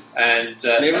 Mm-hmm. And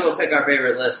Maybe we'll pick our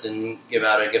favorite list and give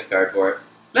out a gift card for it.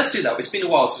 let's do that. It's been a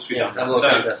while since we've done have a that. little So,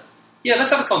 contest. yeah, let's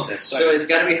have a contest. So it's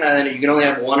got to be Highlander. You can only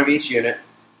have one of each unit,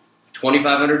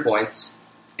 2,500 points,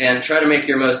 and try to make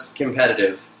your most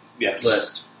competitive yes.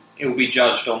 list. It will be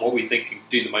judged on what we think can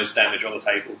do the most damage on the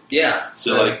table. Yeah.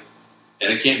 So, like,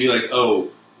 and it can't be like,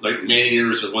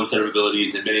 man-eaters with one set of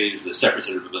abilities, and man-eaters with a separate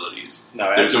set of abilities.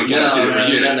 No, There's no absolutely guarantee not. for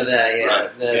units. none of that. Yeah, Right.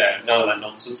 that's, None of that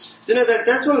nonsense. So no,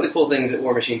 that's one of the cool things that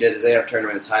War Machine did is they have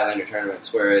tournaments, Highlander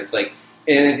tournaments, where it's like,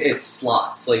 and it's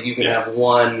slots. Like you can Yeah. have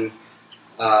one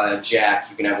jack,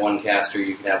 you can have one caster,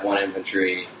 you can have one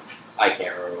infantry. I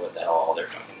can't remember what the hell all their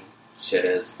fucking shit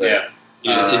is, but Yeah.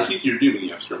 Yeah, it's easier to do when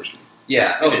you have skirmishing.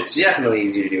 yeah, It it's is. definitely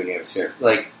easier to do when you have skirmish.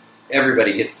 Like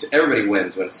everybody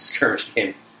wins when it's a skirmish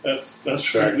game. That's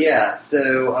But yeah,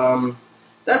 so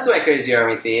that's my crazy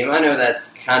army theme. I know that's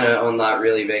kind of not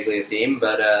really vaguely a theme,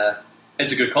 but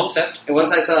It's a good concept.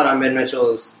 once I saw it on Ben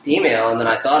Mitchell's email, and then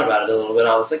I thought about it a little bit,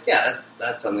 I was like, yeah,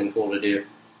 that's something cool to do.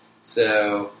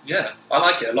 So Yeah, I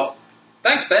like it a lot.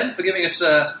 Thanks, Ben, for giving us...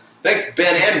 thanks,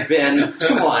 Ben and Ben.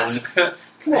 Come on, come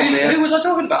on, man. Who was I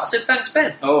talking about? I said thanks,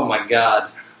 Ben. Oh my God.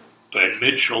 Ben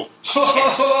Mitchell.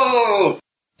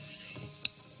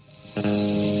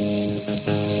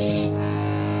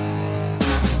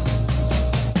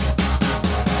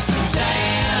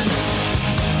 Suzanne,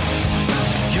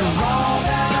 you're all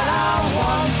that I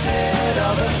wanted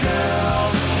of a girl.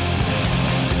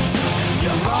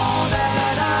 You're all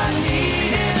that I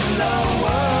need in the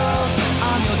world.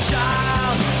 I'm your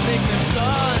child, make me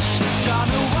blush, drive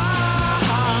me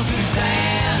wild.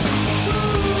 Suzanne,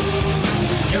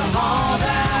 you're all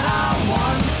that I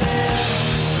wanted.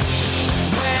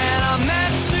 When I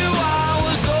met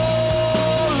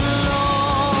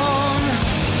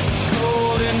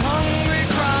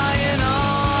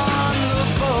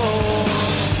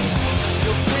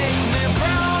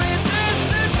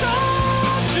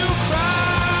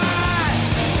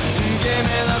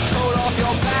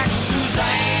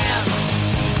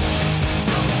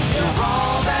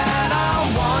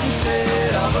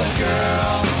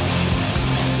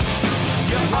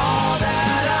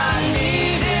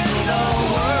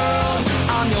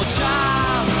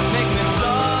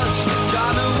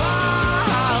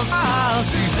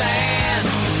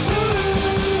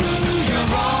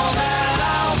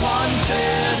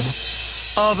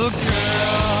other girl.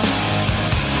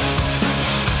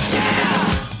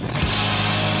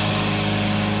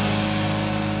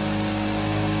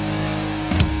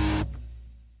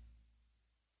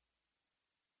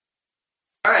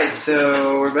 All right,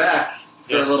 so we're back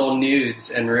for Yes. a little nudes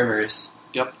and rumors.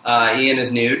 Yep. Ian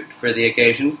is nude for the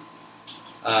occasion.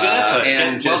 Good effort.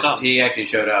 And Well just done. he actually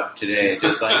showed up today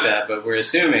just like that, but we're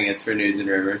assuming it's for nudes and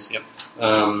rumors. Yep.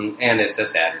 And it's a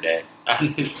Saturday.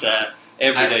 And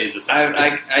every day is a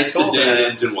Saturday. I told Today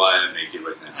ends and why I'm naked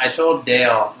right now. I told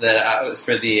Dale that I was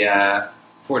for the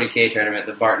 40K tournament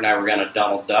that Bart and I were going to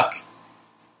Donald Duck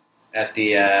at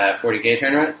the 40K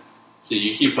tournament. So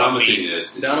you keep promising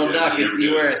this. Donald Duck, You it's never you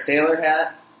do wear it. a sailor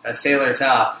hat, a sailor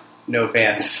top, no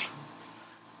pants.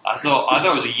 I thought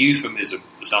it was a euphemism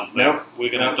for something. Nope. We're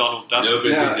going to Nope. Donald Duck. No, but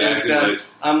it's No, exactly it's, like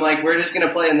I'm like, we're just going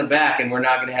to play in the back and we're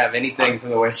not going to have anything from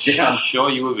the waist down. Sure,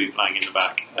 you will be playing in the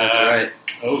back. That's right.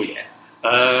 Oh,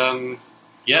 yeah.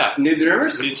 Yeah. Nudes and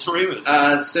rumors? It's rumors.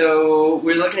 So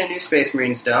we're looking at new Space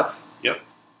Marine stuff. Yep.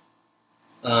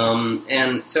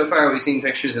 And so far we've seen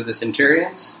pictures of the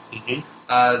Centurions, Mhm.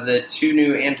 the two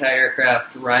new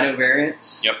anti-aircraft Rhino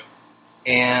variants, Yep.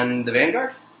 and the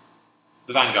Vanguard.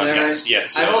 The Vanguard, Is that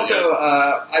yes. Yes. I've yeah, also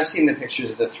I've seen the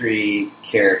pictures of the three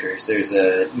characters. There's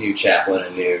a new chaplain, a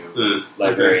new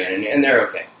librarian, and they're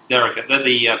okay. They're okay. They're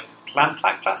the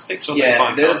Clamplac plastics or Yeah,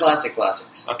 fine they're the plastic?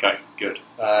 plastics. Okay, good.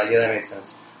 Yeah, that makes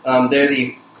sense. They're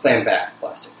the clam back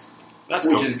plastics, That's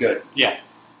which cool. is good. Yeah.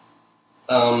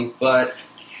 But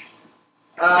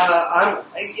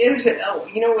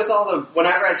with all the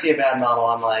whenever I see a bad model,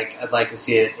 I'm like, I'd like to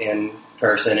see it in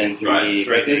person in 3D.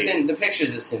 Right, Like 3D. the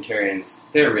pictures of Centurions,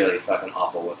 they're really fucking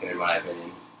awful looking, in my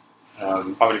opinion. I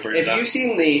would agree with If that. you've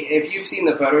seen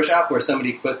the Photoshop where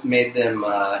somebody made them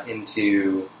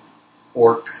into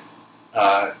orc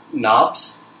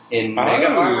knobs in mega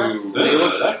armor,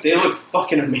 they look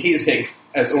fucking amazing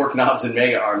as orc knobs in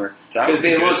mega armor That because would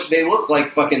be good. they look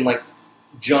like fucking like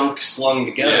junk slung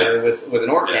together with an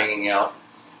orc Yeah. hanging out.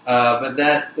 But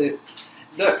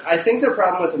I think the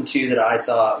problem with them too that I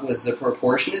saw was the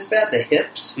proportion is bad. The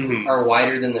hips Mhm. are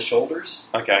wider than the shoulders,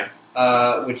 Okay.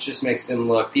 which just makes them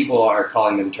look. People are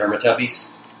calling them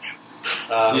Termatubbies,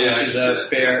 Yeah, which is I a see that.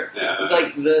 fair. Yeah.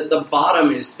 Like the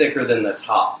bottom is thicker than the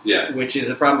top, Yeah. which is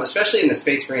a problem, especially in the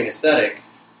Space Marine aesthetic,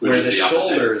 Which where is the the opposite.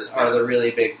 shoulders are the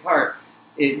really big part.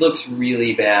 It looks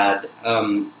really bad.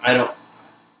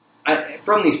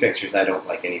 From these pictures, I don't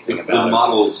like anything The about it.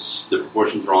 models, the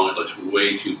proportions wrong. It looks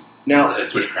way too. Now,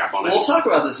 That's much crap on it. we'll talk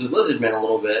about this with Lizardmen a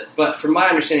little bit, but from my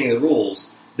understanding of the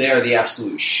rules, they are the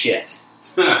absolute shit,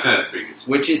 Figures.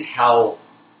 which is how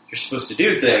you're supposed to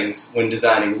do things when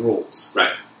designing rules.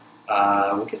 Right.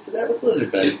 We'll get to that with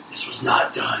Lizardmen. This was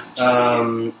not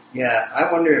done. Yeah,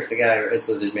 I wonder if the guy who writes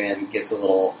Lizardman gets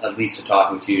at least a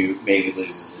talking to, maybe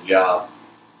loses the job.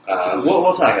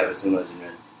 We'll talk about this in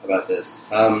Lizardman, about this.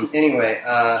 Anyway,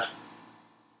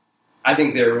 I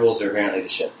think their rules are apparently the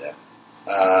shit, though.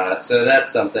 So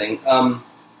that's something.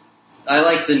 I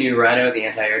like the new Rhino, the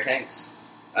anti-air tanks.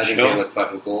 I think Sure. they look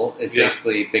fucking cool. It's Yeah.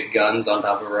 basically big guns on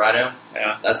top of a Rhino.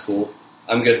 Yeah. That's cool.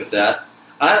 I'm good with that.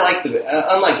 I like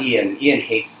unlike Ian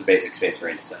hates the basic Space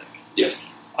Marine aesthetic. Yes.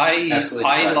 I Absolutely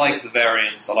like precisely. the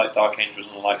variants. I like Dark Angels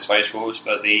and I like Space Wolves,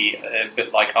 but the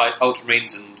bit like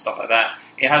Ultramarines and stuff like that,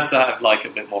 it has to have like a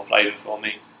bit more flavour for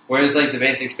me. Whereas like the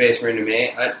basic Space Marine to me,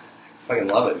 I fucking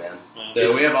love it, man. Yeah.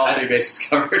 So we have all three bases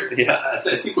covered. Yeah.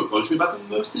 I think what bugs me about them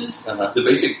most is Uh-huh. the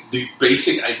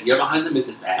basic idea behind them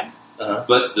isn't bad, Uh-huh.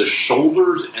 but the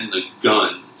shoulders and the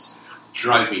guns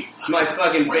drive me. It's my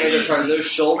fucking favorite part. Those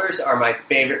shoulders are my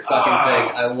favorite fucking Ah.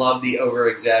 thing. I love the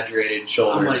over-exaggerated I'm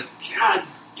shoulders. like, God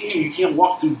damn, you can't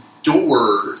walk through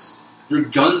doors. Your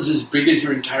gun's as big as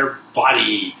your entire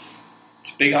body.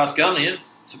 It's a big ass gun, Ian.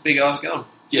 It's a big ass gun.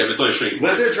 Yeah, but it's only shrinking.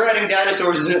 Lizards riding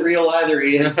dinosaurs isn't real either,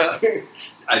 Ian.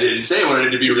 I didn't say I wanted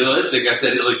it to be realistic. I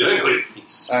said it looked ugly.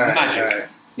 All right, Magic. all right.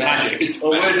 Magic. It's A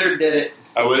wizard did it.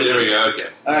 Oh, there we go. Okay.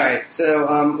 All right,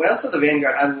 so we also have the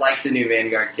Vanguard. I like the new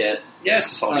Vanguard kit. Yes,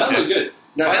 it's solid. That kit. looked good.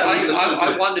 No,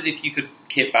 I wondered if you could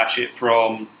kit bash it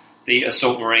from the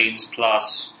Assault Marines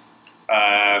plus,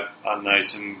 I don't know,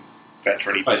 some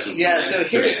veteran pieces. yeah. So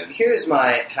here's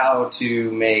my how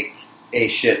to make a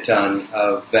shit ton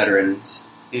of veterans,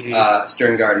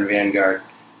 Stern Guard and Vanguard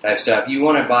type stuff. You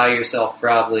want to buy yourself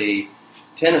probably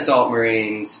 10 Assault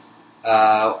Marines,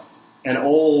 an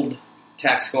old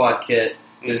TAC Squad kit.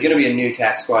 There's going to be a new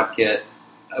TAC Squad kit,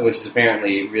 which is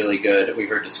apparently really good. We've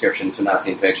heard descriptions, but not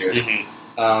seen pictures.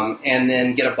 And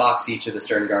then get a box each of the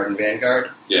Stern Guard and Vanguard,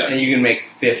 Yeah. and you can make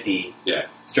 50 Yeah.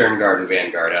 Stern Guard and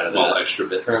Vanguard out of All that. extra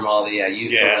bits. From all the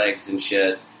use the legs and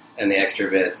shit, and the extra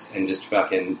bits and just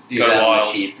fucking do Go that on wild.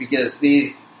 the cheap, because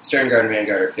these Stern Guard and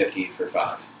Vanguard are 50 for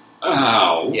 5.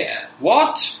 Ow. Yeah.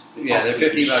 What? Yeah, they're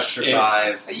 $50 for Shit.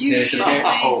 5. Are you There's shitting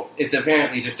apparently- me? It's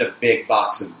apparently just a big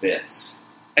box of bits.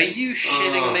 Are you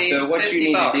shitting me? So what you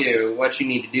need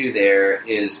 $50? to do there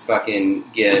is fucking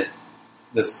get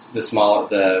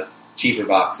the cheaper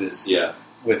boxes. Yeah.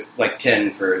 With like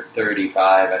 10 for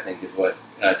 35, I think is what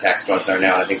tax bucks are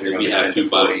now. I think they're If going to you be 10 have to to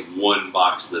buy 40. one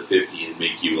box of the 50 and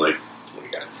make you like 20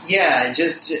 guys. Yeah,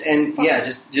 just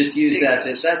use that.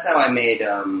 That's how I made.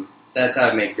 That's how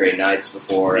I made Grey Knights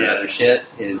before and Yeah. other shit.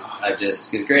 Is I just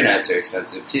because Grey Knights are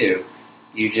expensive too.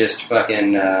 You just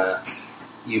fucking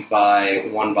you buy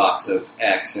one box of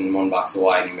X and one box of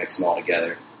Y and you mix them all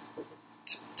together.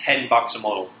 $10 a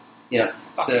model. Yeah.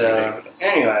 Fucking So ridiculous.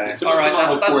 anyway, It's a Alright,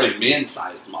 model that's- for a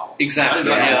man-sized model. Exactly.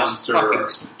 That's not Yeah, a that's monster. fucking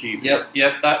stupid.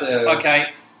 Yep. That, So- okay.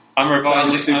 I'm I'm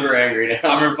revising. super angry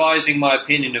now. I'm revising my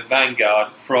opinion of Vanguard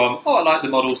from I like the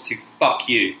models to fuck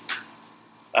you.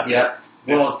 That's it. Yep.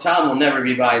 Well, Tom will never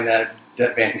be buying that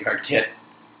Vanguard kit.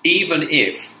 Even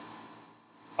if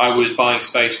I was buying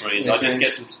Space Marines, Which I'd just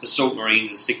means- get some Assault Marines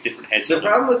and stick different heads The on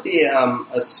them. problem with the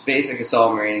a space like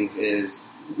Assault Marines is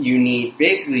you need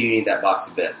that box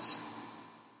of bits.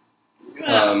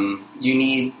 You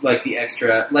need like the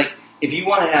extra, like if you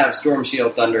want to have Storm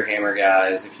Shield Thunderhammer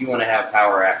guys, if you want to have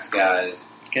Power Axe guys,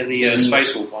 Get the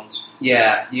Space Wolf ones.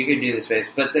 yeah, you could do the space.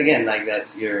 But again, like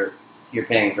that's you're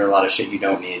paying for a lot of shit you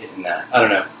don't need in that. I don't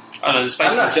know. I know the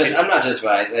Space I'm not just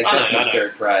buying like I know, that's an I know.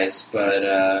 absurd price,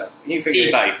 but you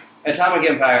figure eBay. Atomic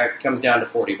Empire comes down to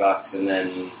 $40, and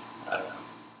then I don't know.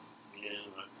 Yeah,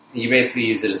 right. You basically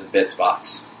use it as a bits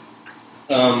box.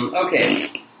 Okay,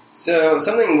 so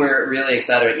something we're really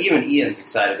excited about, even Ian's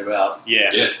excited about, Yeah.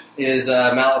 Yes. is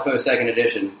Malifaux 2nd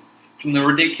Edition. From the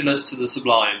ridiculous to the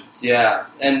sublime. Yeah,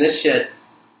 and this shit,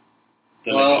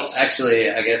 well, Delicious. actually,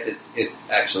 I guess it's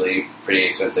actually pretty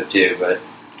expensive too, but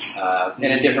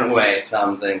in a different way,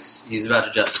 Tom thinks. He's about to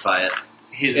justify it.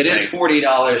 Here's It the is thing.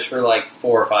 $40 for like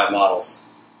 4 or 5 models.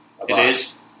 A It box.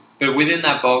 is. But within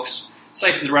that box,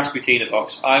 say for the Rasputina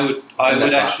box, I would And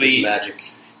that box is actually. magic.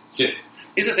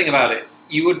 Here's the thing about it: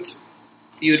 you would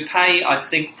pay, I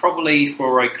think, probably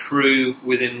for a crew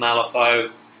within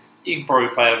Malifaux. You can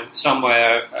probably pay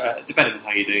somewhere, depending on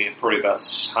how you're doing it, probably about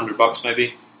 $100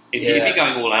 maybe. If Yeah. you're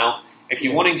going all out, if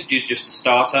you're wanting to do just a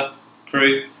starter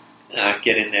crew,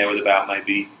 get in there with about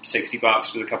maybe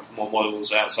 $60 with a couple more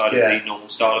models outside Yeah. of the normal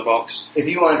starter box. If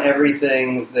you want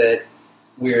everything that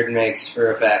Weird makes for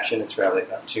a faction, it's probably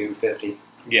about $250.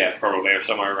 Yeah, probably, or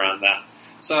somewhere around that.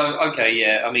 So, okay,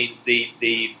 yeah, I mean,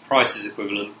 the price is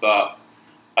equivalent, but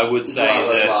I would It's say a lot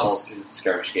less that, models because it's a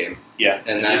skirmish game, yeah,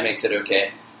 and that makes it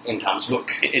okay in Tom's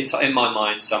book. in my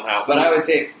mind, somehow. But I would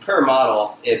say per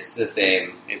model, it's the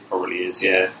same. It probably is,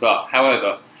 yeah. But,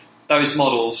 however, those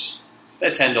models,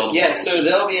 they're $10 Yeah, models. so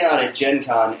they'll be out at Gen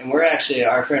Con, and we're actually,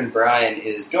 our friend Brian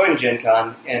is going to Gen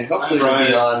Con, and hopefully Hi, we'll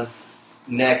be Brian. on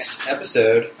next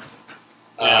episode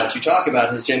Yeah. to talk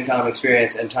about his Gen Con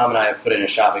experience, and Tom and I have put in a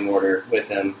shopping order with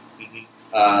him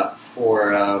Mhm.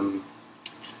 for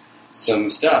some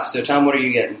stuff. So, Tom, what are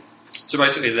you getting? So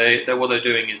basically, what they're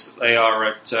doing is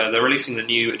they're releasing the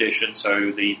new edition.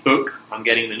 So the book, I'm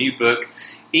getting the new book.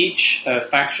 Each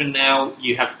faction now,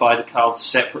 you have to buy the cards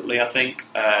separately. I think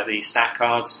the stat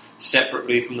cards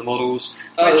separately from the models.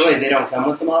 Oh, which- wait, they don't come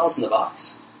with the models in the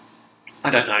box? I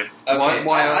don't know. Okay.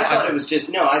 Why I thought it was just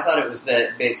I thought it was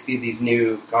that basically these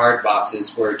new card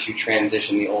boxes were to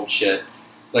transition the old shit.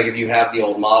 Like if you have the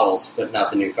old models but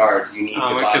not the new cards, you need Oh,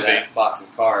 to it buy could that box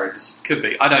of cards could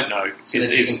be. I don't know. so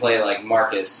that you can play like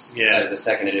Marcus Yeah. as a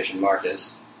 2nd edition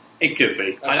Marcus. It could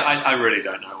be. Okay. I really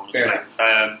don't know, honestly.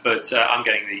 Fair But I'm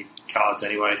getting the cards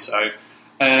anyway. So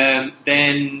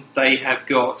then they have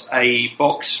got a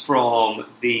box from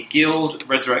the Guild,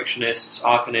 Resurrectionists,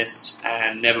 Arcanists,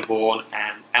 and Neverborn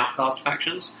and Outcast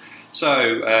factions.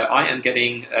 So I am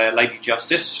getting Lady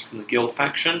Justice from the Guild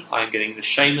faction. I am getting the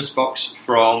Seamus box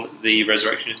from the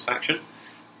Resurrectionist faction.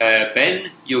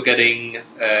 Ben, you're getting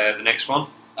the next one.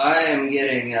 I am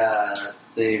getting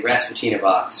the Rasputina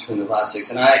box from the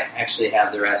plastics, and I actually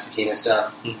have the Rasputina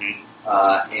stuff,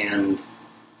 Mm-hmm. and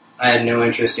I had no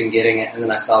interest in getting it, and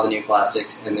then I saw the new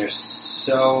plastics, and they're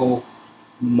so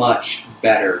much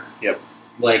better. Yep.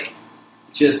 Like,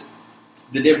 just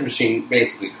the difference between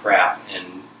basically crap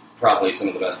and probably some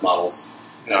of the best models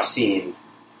that I've seen.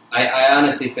 I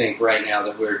honestly think right now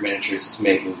that Weird Miniatures is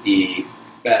making the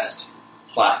best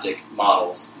plastic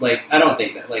models. Like, I don't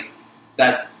think that, like,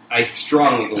 I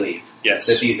strongly believe Yes.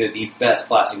 that these are the best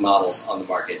plastic models on the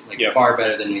market. Like, Yep. far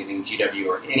better than anything GW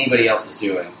or anybody else is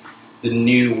doing. the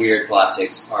new weird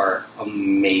plastics are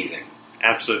amazing.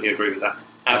 Absolutely agree with that.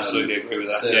 Absolutely agree with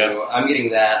that. So Yeah. I'm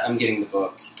getting that. I'm getting the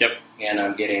book. Yep. And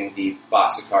I'm getting the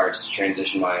box of cards to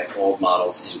transition my old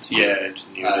models into Into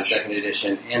the new edition. second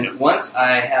edition. And Yep. once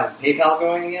I have PayPal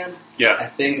going again, Yeah. I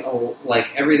think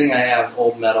like everything I have,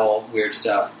 old metal, weird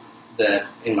stuff that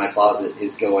in my closet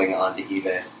is going onto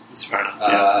eBay. It's fair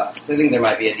enough. So I think there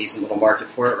might be a decent little market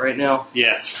for it right now.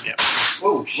 Yeah. Yeah.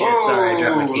 Whoa, shit! Whoa, Sorry, I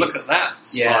dropped my keys. look at that.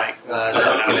 Yeah, Spike.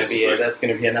 that's Oh, gonna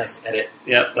be a nice edit.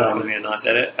 Yep, that's going to be a nice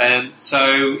edit.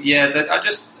 So yeah, I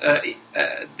just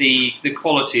the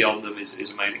quality on them is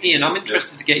amazing. Ian, I'm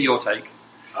interested to get your take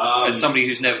as somebody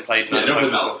who's never played Yeah, never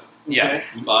played Malifaux. Malifaux. Yeah,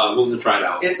 Willing to try it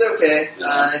out. It's okay. Yeah.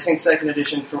 I think second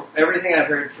edition, from everything I've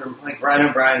heard from like Brian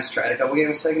O'Brien's tried a couple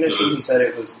games second edition. Mhm. He said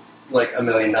it was like a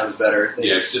million times better. They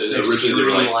Yes, they originally they were,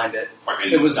 like, streamlined it.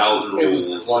 Fucking It was 1,000 it was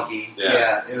rules. clunky. Yeah.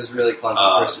 Yeah, it was really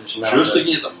clunky first edition. Just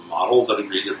looking at the models, I'd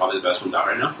agree they're probably the best ones out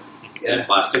right now. Yeah. In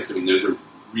plastics, I mean, those are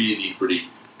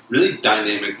really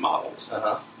dynamic models.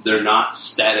 Uh-huh. They're not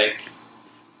static,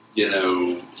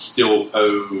 still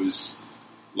pose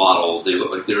models. They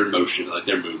look like they're in motion, like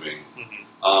they're moving.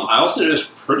 I also noticed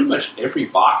pretty much every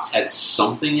box had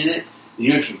something in it.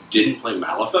 Even if you didn't play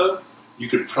Malifaux, you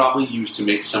could probably use to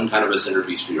make some kind of a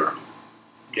centerpiece for your army.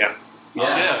 yeah.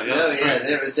 Yeah, that's great.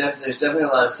 there's definitely a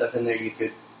lot of stuff in there you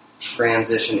could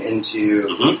transition into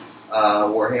Mhm.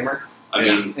 Warhammer. I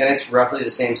mean, And it's roughly the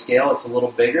same scale. It's a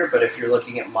little bigger, but if you're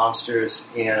looking at monsters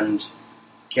and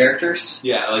characters,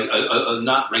 yeah, like a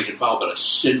not rank and file, but a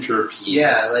centerpiece.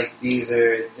 yeah, like these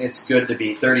are. It's good to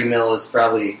be 30 mil is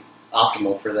probably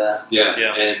optimal for that. Yeah,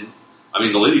 Yeah. and I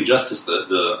mean the Lady Justice,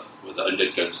 with the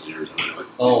undead gunslingers. I mean, like,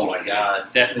 Oh my god,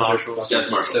 Death Those are Marshals. fucking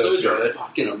Death Marshals, so those are good.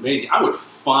 fucking amazing. I would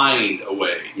find a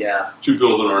way Yeah, to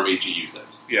build an army to use those.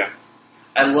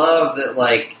 I love that.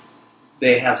 Like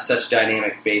they have such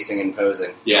dynamic basing and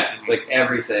posing. Yeah, Like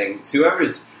everything. So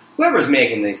whoever's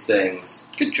making these things.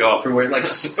 Good job. For where, like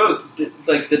both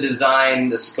like the design,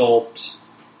 the sculpt,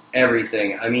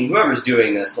 everything. I mean, whoever's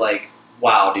doing this, like,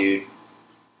 wow, dude,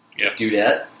 Yeah.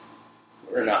 dudette.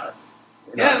 We're not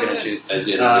going to choose. as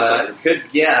the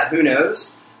end Who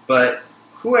knows? But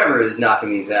whoever is knocking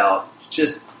these out,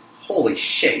 just holy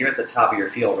shit, you're at the top of your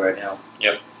field right now.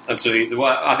 Absolutely.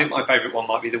 I think my favourite one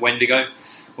might be the Wendigo,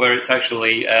 where it's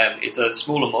actually it's a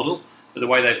smaller model, but the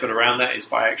way they've got around that is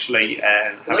by actually It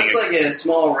having looks like a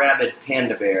small rabid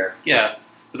panda bear. yeah,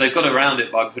 but they've got around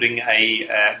it by putting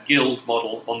a guild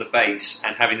model on the base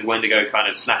and having the Wendigo kind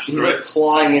of slash He's through like it.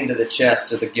 clawing into the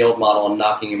chest of the guild model and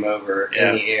knocking him over Yeah.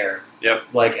 in the air. Yep.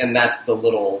 Like, and that's the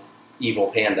little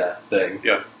evil panda thing.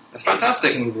 That's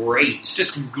fantastic. It's fucking great. It's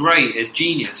just great. It's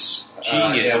genius.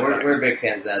 Genius. Yeah, in fact. we're big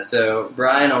fans of that. So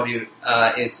Brian will be.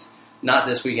 It's not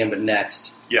this weekend, but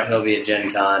next. Yeah. He'll be at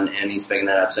Gen Con, and he's picking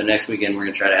that up. So next weekend, we're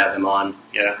gonna try to have him on,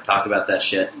 Yeah, talk about that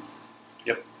shit.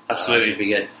 absolutely. Should be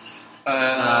good. Do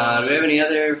we have any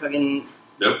other fucking?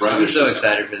 Nope, Brian. I'm so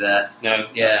excited for that. No.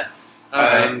 Yeah. All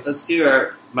right, let's do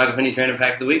our Michael Penny's random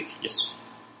fact of the week. Yes.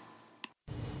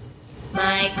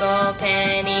 Michael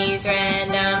Penny's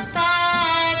random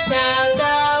fact of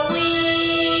the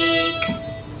week.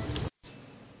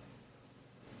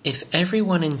 If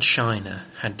everyone in China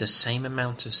had the same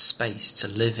amount of space to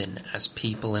live in as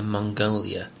people in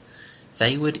Mongolia,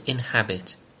 they would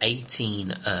inhabit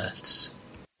 18 Earths.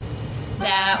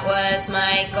 That was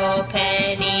Michael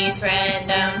Penny's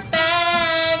random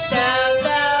fact of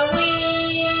the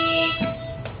week.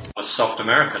 I'm a soft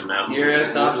American now. You're a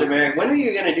soft American. When are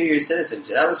you going to do your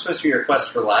citizenship? That was supposed to be your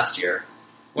quest for last year.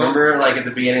 Remember, like at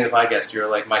the beginning of the podcast, you were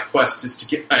like, "My quest is to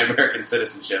get my American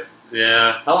citizenship."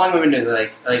 Yeah. How long have we been doing?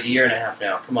 Like a year and a half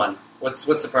now. Come on, what's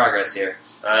the progress here?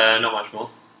 Not much more.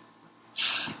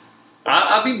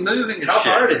 I've been moving. And How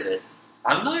shit. hard is it?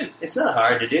 I don't know. It's not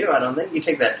hard to do. I don't think you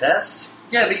take that test.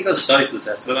 Yeah, but you got to study for the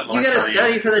test. I don't You like got to studying.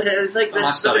 study for the test. It's like I like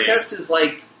the studying. test is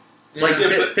like Yeah,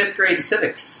 but- fifth grade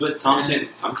civics. But Tom can't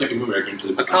become American until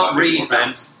he I puts can't on 15 read, more man.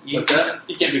 pounds. What's that?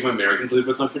 He can't become American until he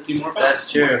puts on 15 more pounds.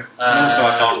 That's true. Also,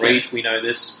 I can't okay. read. We know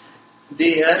this.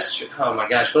 That's true. Oh my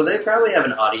gosh. Well, they probably have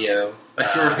an audio They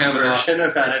probably have an version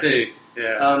of how I to do.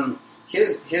 Yeah.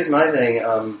 Here's my thing.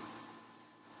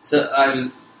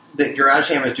 The Garage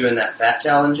Hammer's doing that fat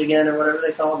challenge again, or whatever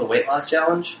they call it, the weight loss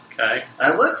challenge. Okay.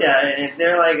 I looked at it, and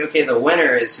they're like, okay, the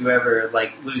winner is whoever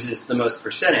like loses the most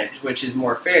percentage, which is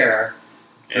more fair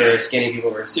for Yeah. skinny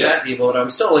people versus Yeah. fat people. But I'm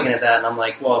still looking at that, and I'm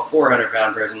like, well, a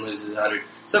 400-pound person loses 100.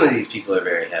 Some of these people are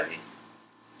very heavy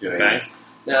doing Okay. this.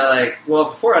 They're like, well,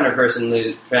 if a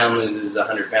 400-pound loses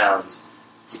 100 pounds,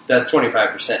 that's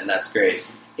 25%, and that's great.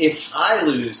 If I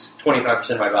lose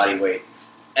 25% of my body weight,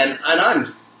 and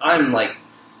I'm like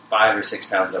 5 or 6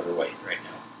 pounds overweight right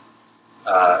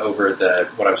now, over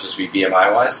what I'm supposed to be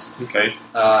BMI wise, Okay.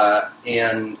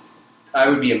 and I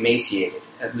would be emaciated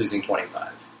at losing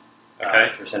 25%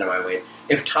 of my weight.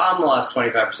 If Tom lost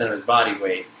 25% of his body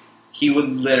weight, he would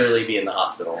literally be in the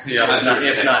hospital, Yeah,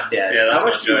 if not dead. Yeah, that's How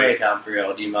much not do you good. weigh, Tom, for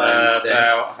real? Do you mind saying?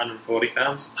 About 140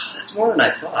 pounds. Oh, that's more than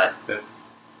I thought. Yeah.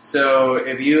 So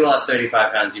if you lost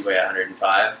 35 pounds, you weigh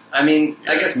 105. I mean,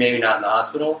 I Yeah. guess maybe not in the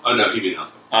hospital. Oh no, he'd be in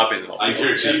hospital. I've been in the I hospital.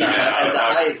 guarantee At you. the, Yeah, at the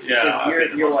height, yeah, because I've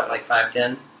been in you're the what, like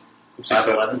 5'10", I'm 6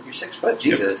 foot. 5'11"? You're 6 foot?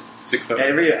 Jesus. 6 foot.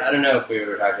 I don't know if we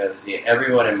were talking about this yet.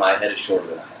 Everyone in my head is shorter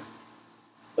than I am.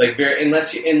 Like,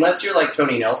 unless you're like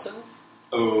Tony Nelson.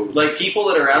 Oh, Like, people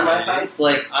that are around my Right. height,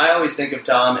 like, I always think of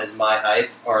Tom as my height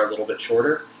are a little bit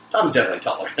shorter. Tom's definitely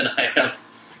taller than I am.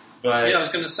 But Yeah, I was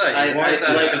going to say, I- why is I-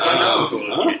 that? like, Because I know I'm oh, taller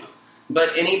no. than you.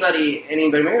 But anybody,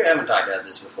 maybe I haven't talked about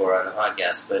this before on a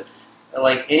podcast, but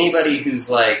like anybody who's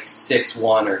like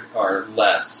 6'1" or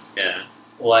less, Yeah.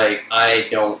 like I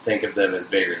don't think of them as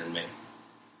bigger than me.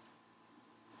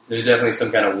 There's definitely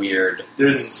some kind of weird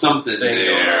there's something thing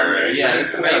going on there. there. Yeah, there's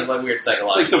some kind of like weird It's like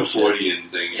psychological some Freudian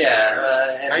thing.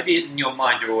 Yeah, and Maybe in your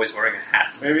mind you're always wearing a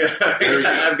hat. maybe There we go.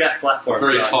 I've got A platforms.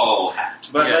 very on. tall hat.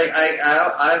 But Yeah. like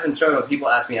I've been struggling. People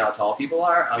ask me how tall people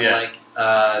are. I'm Yeah.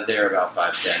 like, they're about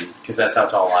 5'10" because that's how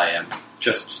tall I am.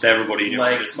 Just everybody in your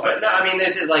Like, mind is but no, 5'10". I mean,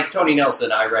 there's like Tony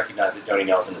Nelson. I recognize that Tony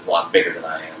Nelson is a lot bigger than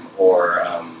I am. Or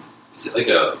Is it like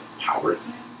a power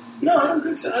thing? no, I don't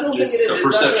think so. I don't think it is. Just a It's not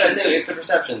what I perception think. thing. It's a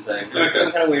perception thing. It's Okay.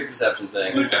 some kind of weird perception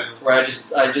thing. Okay. Where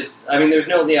I mean, there's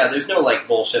no like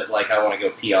bullshit like I want to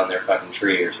go pee on their fucking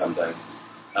tree or something.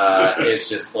 It's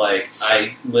just like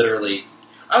I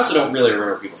also don't really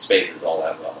remember people's faces all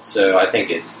that well, so I think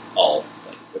it's all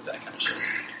like with that kind of shit.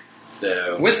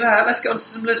 So With that, let's get on to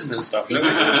some Lizardman stuff. shall we?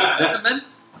 Lizardman?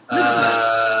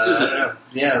 I don't know.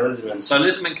 Yeah, Elizabeth. So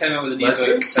Lizardman came out with a new book.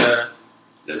 Lesbians?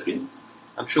 Lesbians?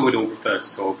 I'm sure we'd all prefer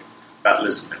to talk about I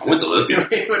Lizardman. went to lesbian.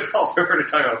 We would all prefer to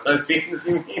talk about lesbians.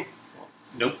 You mean?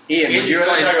 Nope. Ian, would you Ian's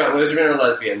rather guys- talk about lesbian or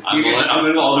lesbians? I'm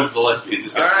in all of the lesbian All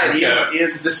discussion. right,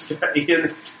 Let's go.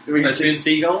 Ian's. Lesbian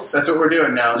seagulls? That's what we're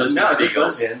doing now. Lesbian No, just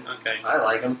seagulls? lesbians. Okay. I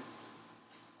like them.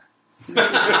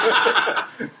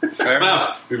 Fair Wow,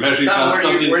 enough. we've actually Tom, found where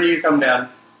something. do you come down?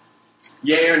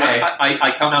 Yay or nay?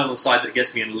 I come out on the side that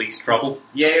gets me in least trouble.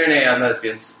 Yay or nay on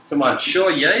lesbians? Come on.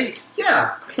 Sure, yay.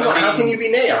 Yeah. Come I on. How mean- can you be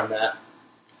nay on that?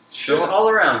 Sure. Just all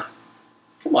around.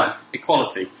 Come on.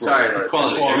 Equality. for Sorry, all. Lord.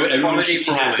 Equality. Everyone Equality should be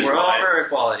for all happy. is We're all right. for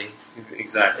equality.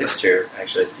 Exactly. It's true,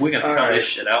 actually. We're going to All cut right. this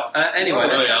shit out. Anyway, Oh,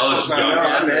 let's yeah, let's talk go.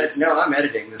 about I'm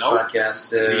editing this Nope. podcast.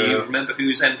 Do you So remember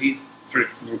who's MP3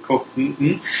 record?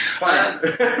 fine.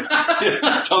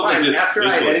 Don't Fine, think after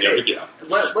this I one, edit yeah, it-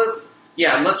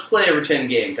 yeah. let's play a pretend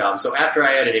game, Tom. So after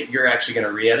I edit it, you're actually going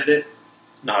to re-edit it.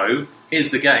 No. Here's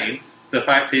the game. The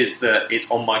fact is that it's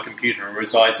on my computer and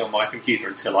resides on my computer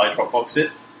until I Dropbox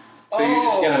it. So you're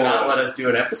just going to not Oh. let us do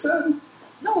an episode?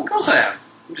 No, of course I am.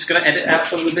 I'm just going to edit out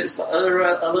some of the bits that are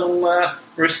a little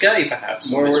risque,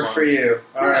 perhaps. on More this work one. for you.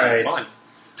 All Yeah, right. That's fine.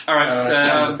 All right.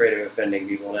 I'm afraid of offending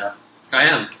people now. I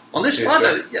am. On this one,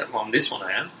 Seriously? on this one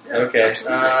I am. Yeah, Okay.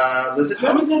 absolutely. Lizard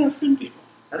How did that offend people?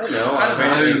 I don't know. I don't know.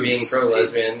 Apparently being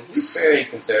pro-lesbian. He's very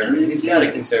conservative. He's got a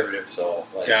conservative soul.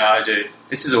 Like, Yeah, I do.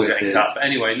 This is all With getting his- cut. But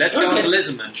anyway, let's go on Okay. to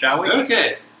Lizardman, shall we?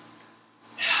 Okay.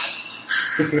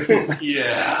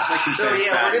 Yeah. So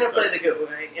yeah, we're gonna play the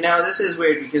good. Now this is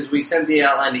weird because we sent the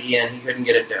outline to Ian. He couldn't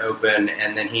get it to open,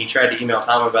 and then he tried to email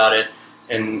Tom about it,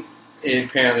 and it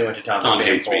apparently went to Tom's Tom spam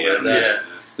hates me. folder. Yeah. That's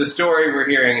the story we're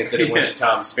hearing is that it went to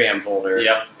Tom's spam folder.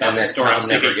 Yep, and that's the that story I'm Tom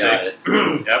never sticking got to.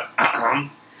 it.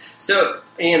 Yep. So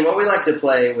Ian, what we like to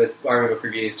play with Army Book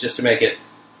reviews, just to make it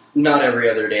not every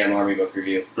other damn Army Book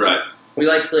review, Right. we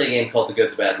like to play a game called The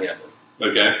Good, the Bad, and the Ugly,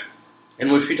 Okay.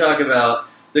 in which we talk about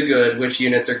the good, which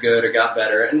units are good or got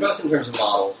better, and both in terms of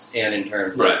models and in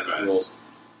terms Right, of right. rules.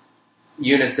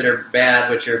 Units that are bad,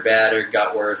 which are bad or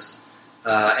got worse,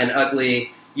 and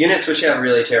ugly. Units which have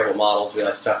really terrible models, we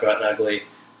like to talk about in ugly,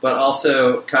 but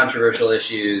also controversial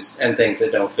issues and things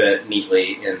that don't fit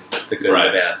neatly in the good Right.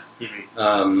 and the bad.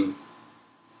 Mhm.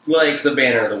 Like the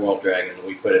Banner of the World Dragon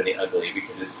we put in the ugly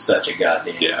because it's such a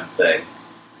goddamn Yeah. thing.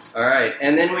 All right,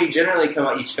 and then we generally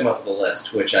each come up with a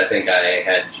list, which I think I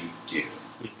had you do.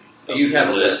 You have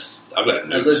a list. I've got A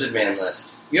notes. Lizard Man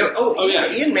list. Oh, Ian,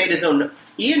 yeah. Ian made his own.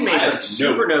 Ian made I like have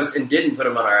super notes and didn't put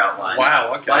them on our outline.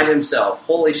 Wow, By okay. himself.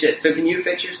 Holy shit. So can you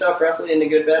fix your stuff roughly into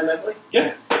good, bad, and ugly?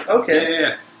 Yeah. Okay.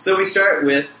 Yeah. So we start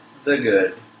with the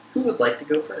good. Who would like to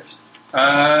go first?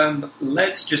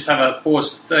 Let's just have a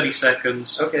pause for 30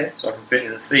 seconds Okay. so I can fit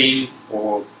in a theme,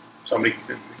 or somebody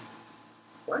can.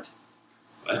 What?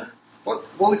 What? Well,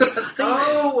 we got to put the theme in.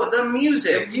 Oh, the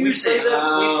music. The music. We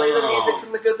play the music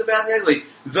from The Good, the Bad, and the Ugly.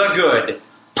 The Good.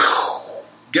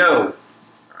 Go.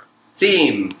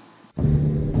 Theme.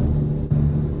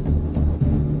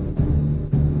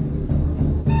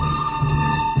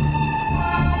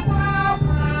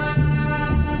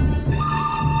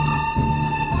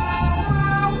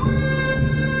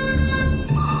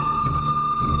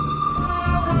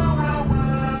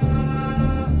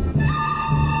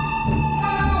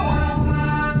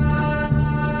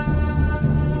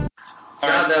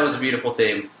 God, that was a beautiful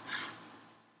theme.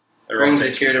 Brings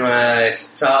a tear to my eyes.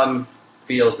 Tom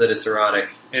feels that it's erotic.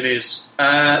 It is.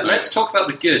 Let's talk about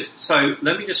the good. So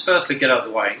let me just firstly get out of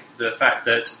the way the fact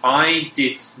that I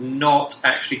did not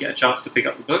actually get a chance to pick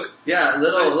up the book. Yeah, a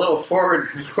little forward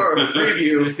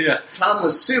preview. Yeah. Tom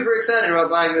was super excited about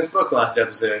buying this book last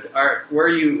episode.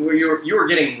 You were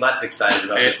getting less excited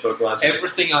about this book last week.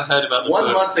 Everything I heard about the 1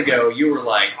 book. month ago, you were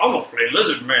like, "I'm gonna play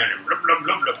Lizard Man," and blah blah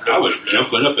blah blah. blah. I was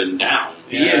jumping up and down.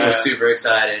 Ian Yeah. was super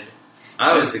excited.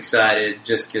 I was excited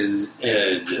just because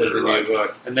it And was a new arrived.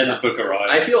 book. And then the book arrived.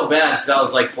 I feel bad because I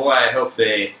was like, boy, I hope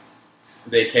they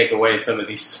take away some of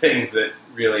these things that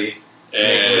really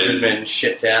make Lizardmen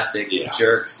shit-tastic Yeah.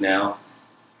 jerks now.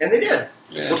 And they did.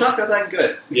 Yeah. We'll talk about that in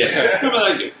good. Yeah, come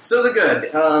on, you. So the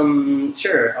good.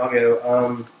 Sure, I'll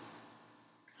go.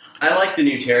 I like the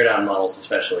new Pterodon models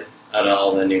especially, out of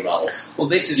all the new models. Well,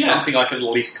 this is Yeah. something I can at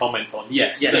least comment on.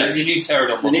 Yes, Yes. the new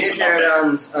Pterodon. The new models are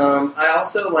lovely. Pterodons, I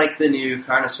also like the new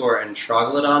Carnosaur and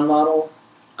Troglodon model.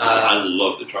 I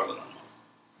love the Troglodon model.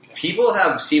 People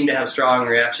seem to have strong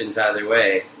reactions either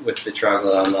way with the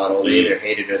Troglodon model. They either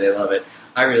hate it or they love it.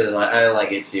 I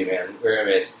like it too, man. We're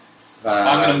amazed.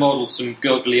 I'm going to model some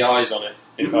googly eyes on it.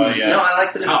 If I No, I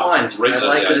like that it's Oh, blind. right, I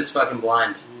like that yeah. it's fucking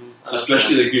blind.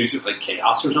 Especially if you use it like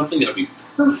Chaos or something, that would be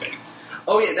perfect.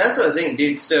 Oh yeah, that's what I was thinking,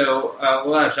 dude. So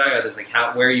we'll have to talk about this, like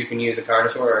where you can use a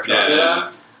Carnosaur or a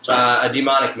Troglodon. A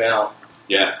demonic mount.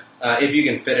 Yeah, If you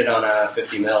can fit it on a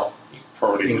 50 mil,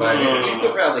 probably you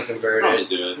could probably convert probably it.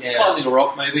 do it. Yeah, Climbing a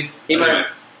rock, maybe. he Anyway,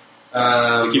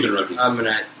 might. we keep interrupting. I'm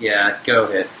gonna, go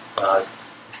ahead. Pause.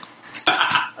 Go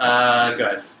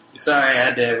ahead. Sorry,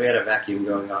 we had a vacuum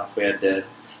going off. We had to.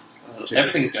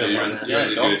 Everything's going Yeah, right. yeah, Yeah,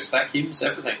 really dogs, vacuums,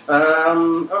 everything.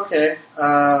 Okay.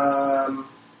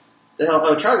 The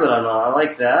hell, Troglodon model. I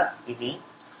like that. Mm-hmm.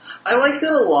 I like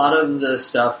that a lot of the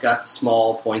stuff got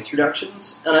small points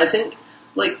reductions, and I think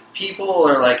like people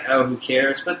are like, "Oh, who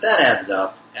cares?" But that adds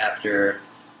up after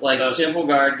like Does. Temple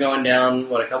Guard going down.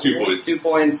 What, a couple 2 points. 2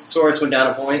 points. Saurus went down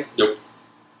a point. Yep.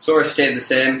 Saurus stayed the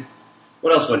same.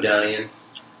 What else went down, Ian?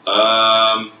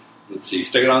 Let's see.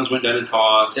 Stegodons went down in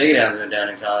cost. Stegodons went down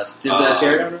in cost. Did the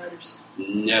Pterodon Riders?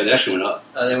 No, they actually went up,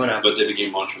 They went up. but they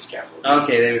became monstrous capital.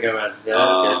 Okay, they would go out. Yeah,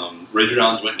 that's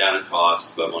Razordons went down in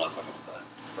cost, but we'll not talk about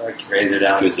that. good. Fuck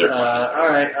Razordons. Because they're fucking All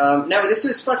right. Now this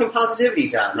is fucking positivity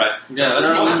time. Right. Yeah, that's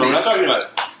No, what We're not talking about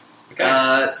it.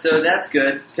 Okay. So that's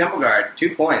good. Temple Guard,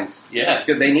 2 points. Yeah. That's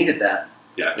good. They needed that.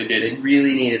 Yeah. They They did.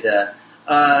 really needed that.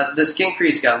 The Skink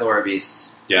Priest got Lore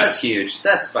Beasts. Yeah. That's huge.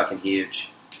 That's fucking huge.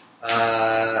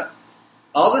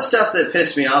 All the stuff that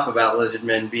pissed me off about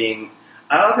Lizardmen being...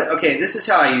 this is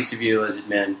how I used to view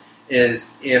Lizardmen,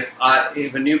 is if a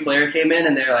new player came in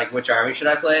and they're like, which army should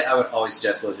I play? I would always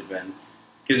suggest Lizardmen.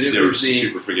 Because it They were was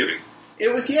super forgiving.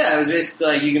 It was basically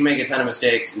like you can make a ton of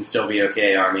mistakes and still be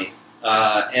okay army.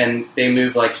 And they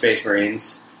move like Space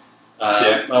Marines.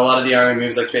 Yeah. A lot of the army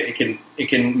moves like space. It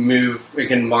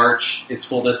can march its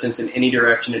full distance in any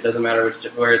direction. It doesn't matter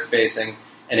where it's facing,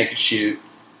 and it could shoot.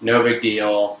 No big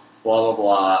deal. Blah blah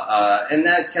blah. And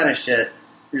that kind of shit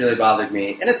really bothered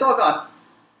me. And it's all gone.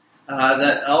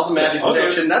 That all the magic Okay.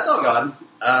 protection, that's all gone.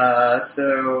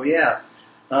 So yeah.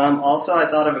 Also, I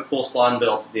thought of a cool Slon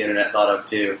build the internet thought of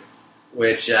too,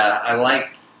 which I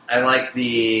like. I like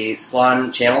the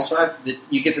Slon channel swipe.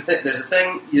 You get there's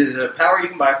a power you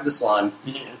can buy for the Slon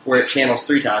where it channels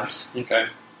 3 times. Okay.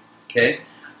 Okay,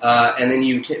 and then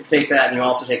you take that, and you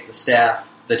also take the staff,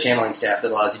 the channeling staff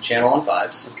that allows you to channel on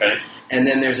 5s. Okay. And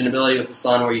then there's an ability with the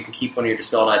Slon where you can keep one of your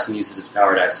dispel dice and use it as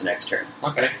power dice the next turn.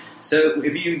 Okay. So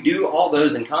if you do all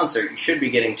those in concert, you should be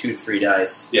getting 2 to 3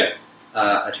 dice Yeah.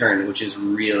 a turn, which is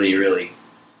really, really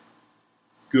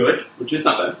good. Which is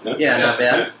not bad. Yeah, not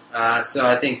bad. So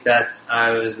I think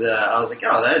I was like,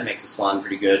 oh, that makes a Slon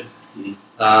pretty good.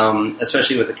 Mhm.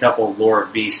 Especially with a couple Lore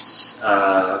of Beasts,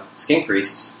 Skink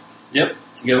Priests. Yep.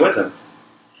 To go with them.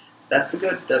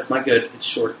 That's my good. It's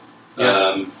short.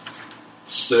 Yeah.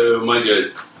 So my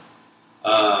good.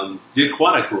 The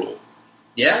aquatic rule.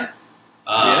 Yeah?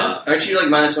 Aren't you like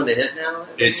 -1 to hit now?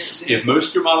 It's if most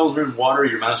of your models are in water,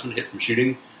 you're -1 to hit from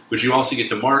shooting, but you also get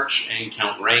to march and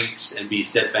count ranks and be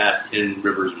steadfast in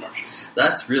rivers and marshes.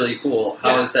 That's really cool. How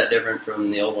Yeah. is that different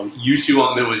from the old one? Used to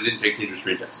element was didn't take dangerous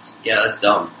terrain tests. Yeah, that's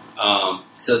dumb.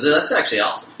 So that's actually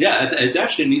awesome. Yeah, it's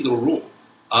actually a neat little rule.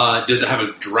 Does it have a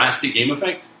drastic game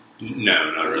effect? No,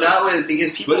 not really. Not with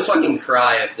because people But it's fucking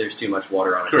cry if there's too much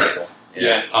water on a Correct. table.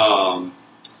 Yeah.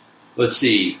 Let's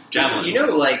see. Javelins. You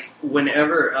know, like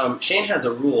whenever Shane has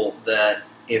a rule that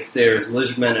if there's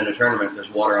lizardmen in a tournament, there's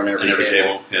water on every, on every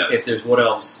table. Yeah. If there's wood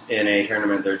elves in a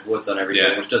tournament, there's woods on every Yeah.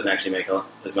 table, which doesn't actually make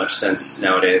as much sense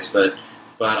nowadays. But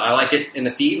I like it in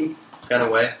a theme kind of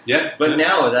way. Yeah. But yeah.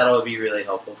 now that'll be really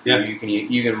helpful for Yeah. you.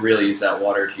 You can really use that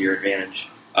water to your advantage.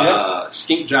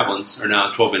 Skink javelins are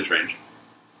now 12-inch range.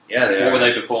 Yeah, they What are. were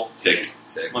they before? 6.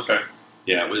 Okay.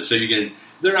 Yeah, so you can.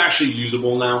 They're actually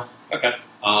usable now. Okay.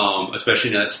 Especially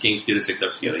now that skinks get a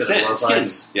 6-up skill. Instead of war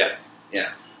Skins. Yeah. Yeah.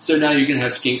 So now you can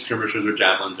have skink skirmishers with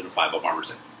javelins and a 5-up armor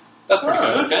set. That's pretty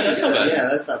good. that's Okay. not bad. Yeah,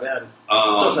 that's not bad.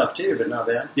 Um, tough too, but not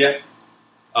bad.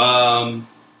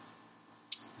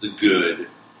 The good.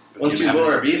 Once you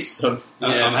lower a beast, I'm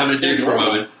having to dig for a normal.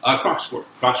 moment. Crocscore.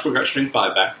 Crocscore got shrink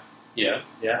 5 back. Yeah.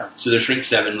 yeah, So they're shrink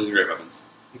 7 with great weapons.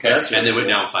 Okay. That's And they went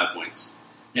cool. down 5 points.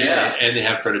 And, Yeah. and they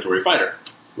have predatory fighter,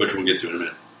 which we'll get to in a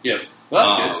minute. Well,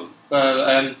 that's good. Um,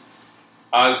 Well,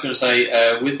 I was going to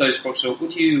say, with those Crocs,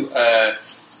 would you?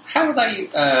 How are they?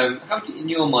 How do, in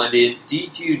your mind, Ian, do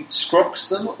you scrox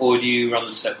them or do you run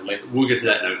them separately? We'll get to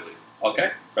that in ugly.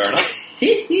 Okay, fair enough.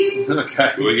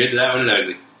 Okay, We'll get to that one in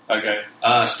ugly. okay.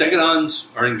 Stegodons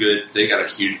are in good. They got a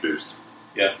huge boost.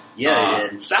 Yeah, they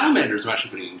did. Salamanders I'm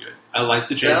actually putting in good. I like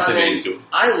the change they made into them.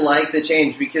 I like the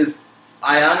change because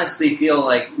I honestly feel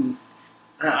like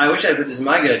I wish I put this in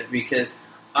my good because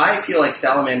I feel like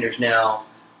salamanders now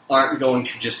aren't going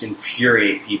to just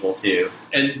infuriate people too.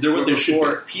 And they're what they should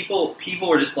Before, people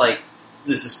were just like,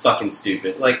 this is fucking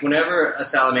stupid. Like whenever a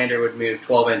salamander would move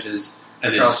 12 inches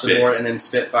And then across the spit. board and then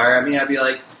spit fire at me, I'd be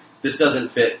like, this doesn't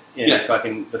fit in Yeah.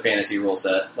 fucking the fantasy rule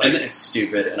set. Like And it's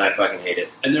stupid and I fucking hate it.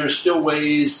 And there are still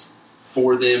ways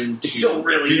for them to It's still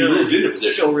really be moved into good. It's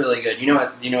position. still really good. You know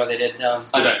what they did? I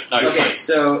don't know. Okay,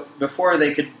 so before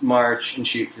they could march and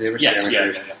shoot, because they were Yes,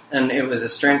 skirmishers, yeah. and it was a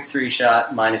strength 3 shot, -3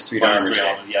 to Minus armor 3 save.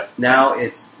 armor, yeah. Now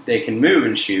they can move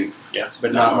and shoot, Yeah.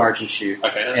 but not march and shoot.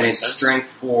 Okay, that And makes it's sense. strength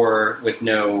 4 with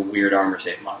no weird armor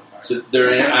save modifier. So they're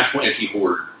an actual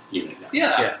anti-horde unit now. Yeah,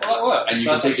 Yeah. well, that works. And you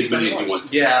That's can take actually as many as very you nice.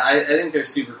 want. Yeah, I think they're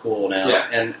super cool now, Yeah.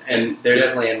 and they're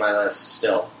definitely in my list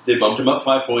still. They bumped them up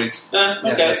 5 points. Yeah,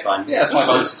 Okay. that's fine. Yeah, That's 5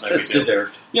 fine. minutes is no That's big deal.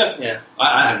 deserved. Yeah. Yeah.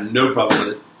 I have no problem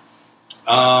with it.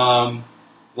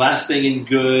 Last thing in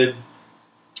good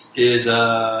is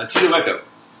Tito Echo,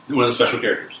 one of the special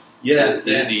characters. Yeah,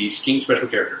 The skink special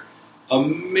character.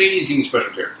 Amazing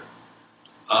special character.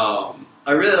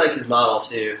 I really like his model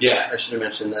too. Yeah. I should have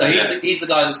mentioned that. So he's the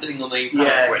guy that's sitting on the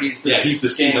yeah, PowerPoint. he's the he's the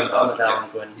skink skink on the on the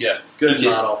palanquin. Yeah. Good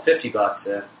Yeah. model,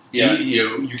 $50. Yeah.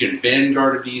 Yeah. You can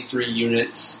Vanguard a D3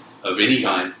 units of any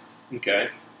kind. Okay.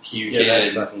 You Yeah,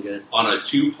 that's can, fucking good. on a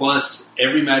 2+,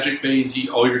 every magic phase,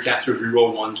 all your casters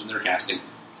reroll 1s when they're casting.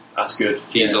 That's good.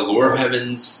 He's Yeah. a Lore of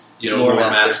Heavens, Lore Lore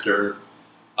Master.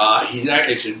 Master. He's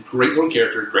it's a great little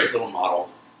character, great little model.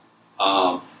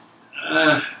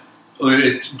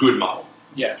 It's a good model.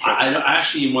 Yeah, sure. I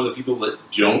actually am one of the people that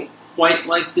don't quite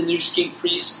like the new Skink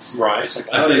Priests. Right, okay.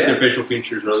 I Oh, think yeah. their facial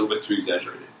features are a little bit too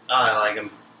exaggerated. Oh, I like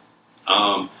him.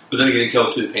 But then again, it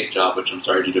kills through the paint job, which I'm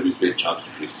sorry, GW's paint jobs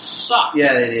usually suck.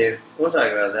 Yeah, they do. We'll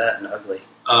talk about that in ugly.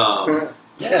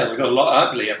 Yeah, we've got a lot of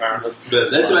ugly, apparently.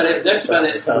 But that's about it. That's about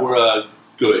it for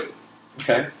good.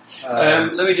 Okay.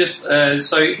 Let me just...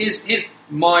 so here's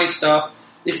my stuff.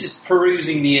 This is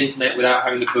perusing the internet without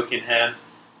having the book in hand.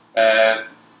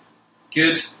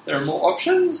 Good. There are more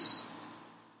options.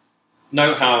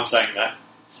 Note how I'm saying that.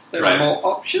 There Right. are more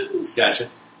options. Gotcha.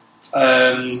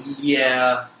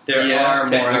 yeah, there Yeah, are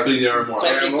more. Technically, there are more. So-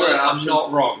 Technically, more I'm options.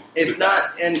 not wrong. It's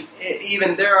not, and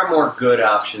even there are more good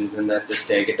options in that the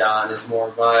Stegodon is more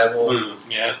viable.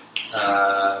 Yeah,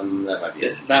 That might be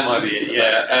it. that might be it.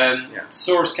 Yeah. Yeah.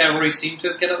 Saurus Cavalry seem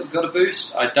to have got a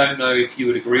boost. I don't know if you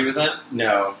would agree with that.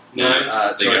 No, No.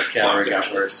 They Source got Cavalry fucked, got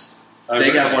actually. worse. Oh,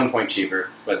 They got really? 1 point cheaper,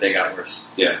 but they got worse.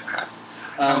 Yeah.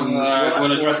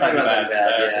 We'll address talk that about in that in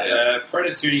bad. bad, yeah.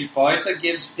 Predatory Fighter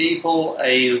gives people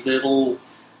a little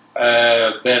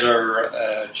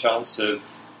better chance of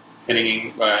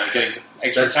getting some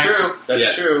extra That's attacks. true. That's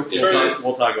Yes. true. It's We'll, true.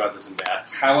 we'll talk about this in bad.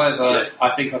 However, Yes. I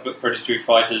think I put Predatory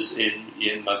Fighters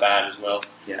in my bad as well.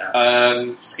 Yeah.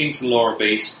 Skinks and Laura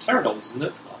Beast. Pterodons, isn't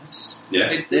it? pterodons. Yeah.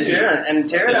 They The do.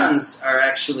 pterodons are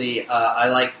actually. I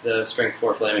like the strength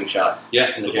 4 flaming shot.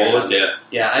 Yeah, And the the bolas, pterodons.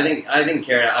 yeah. Yeah, I think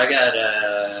pterodon. I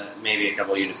got maybe a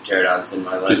couple units of pterodons in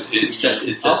my list. It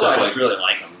sets Also, I up just like really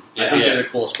like them. I Yeah. think Yeah. they're the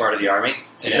coolest part of the army.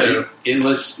 yeah, So it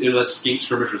lets skink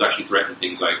skirmishers actually threaten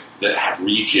things like that have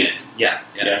regen. yeah.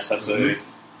 Yes, absolutely.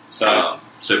 So,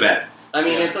 So bad. I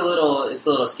mean, Yeah. it's a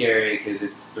little scary because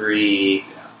it's 3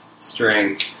 Yeah.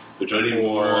 strength, But you only need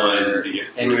 4, one to get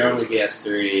and through. you're only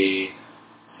BS3,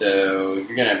 so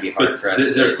you're gonna be hard But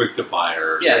pressed. they're quick to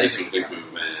fire. Yeah, so they're they can quick quick to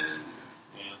movement.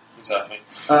 yeah, exactly.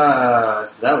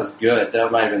 So that was good.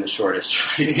 That might have been the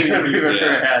shortest we've ever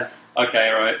Yeah. had. Okay,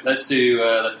 all right. Let's do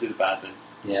the bad then.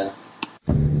 Yeah.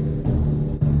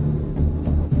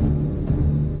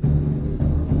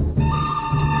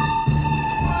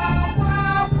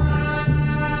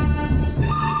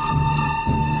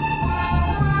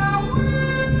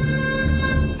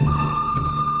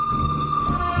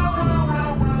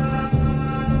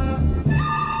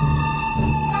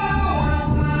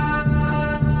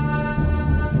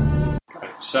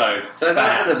 So I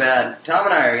thought for the bad, Tom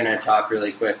and I are going to talk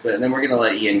really quick, but then we're going to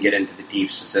let Ian get into the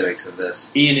deep specifics of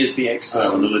this. Ian is the expert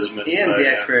on the lizardmen. Ian's so, the yeah.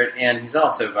 expert, and he's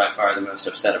also by far the most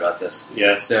upset about this.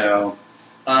 Yeah. So,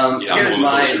 Yeah, I'm here's the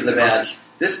one closer to the the bad. army.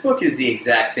 This book is the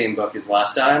exact same book as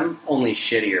last time, only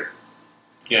shittier.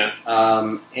 Yeah.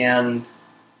 And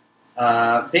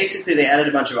basically, they added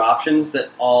a bunch of options that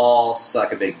all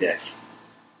suck a big dick.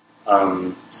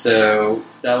 So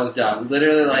that was dumb.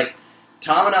 Literally, like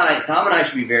Tom and I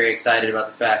should be very excited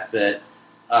about the fact that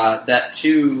that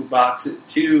two battalions,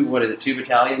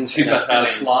 Two and a battalions.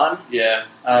 Slan Yeah.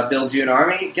 builds you an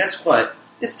army. Guess what?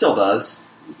 It still does.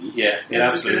 Yeah. It It's,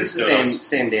 absolutely it's the still same does.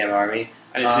 same damn army.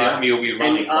 And it's the army you'll be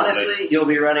running. And honestly, you'll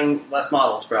be running less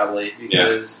models probably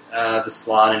because the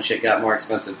Slan and shit got more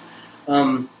expensive.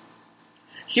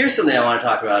 Here's something I want to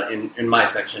talk about in my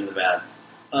section of the bad.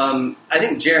 I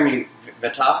think Jeremy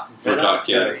Vertok,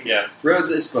 yeah. Yeah. wrote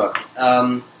this book.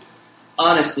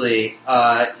 Honestly,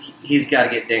 he's got to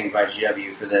get dinged by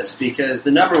GW for this because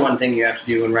the number one thing you have to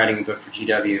do when writing a book for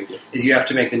GW is you have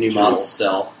to make the new models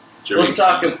sell. Let's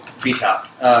talk of Vetok,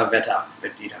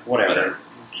 whatever. Who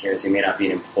cares? He may not be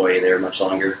an employee there much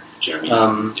longer. Jeremy.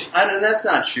 That's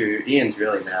not true. Ian's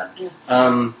really mad.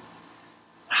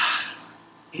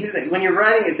 Here's the thing. When you're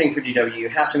writing a thing for GW, you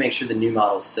have to make sure the new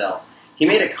models sell. He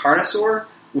made a Carnosaur,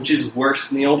 which is worse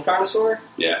than the old Carnosaur.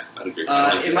 Yeah, I'd agree.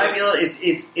 It might be.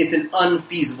 It's an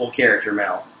unfeasible character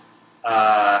mount.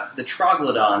 The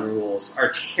Troglodon rules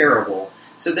are terrible.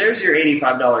 So there's your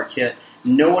 $85 kit.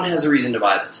 No one has a reason to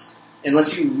buy this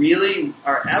unless you really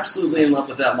are absolutely in love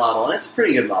with that model, and it's a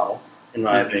pretty good model in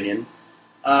my opinion.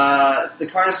 The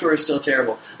Carnosaur is still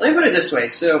terrible. Let me put it this way.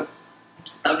 So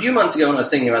a few months ago, when I was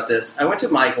thinking about this, I went to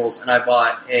Michael's and I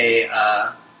bought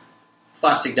a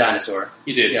plastic dinosaur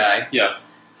You did. guy Yeah.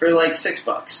 for like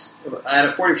 $6. I had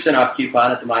a 40% off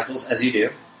coupon at the Michaels, as you do.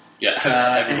 Yeah.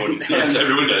 Everyone and- does. Yes,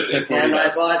 everyone does. Yeah. And I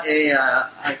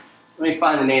bought let me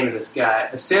find the name of this guy,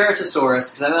 a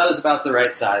Ceratosaurus, because I thought it was about the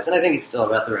right size, and I think it's still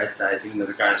about the right size, even though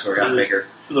the Carnosaur got bigger.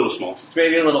 It's a little small. It's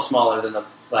maybe a little smaller than the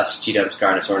last G-Dubs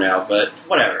Carnosaur now, but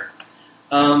whatever.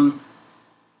 And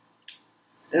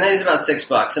then it's about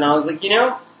 $6, and I was like,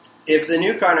 if the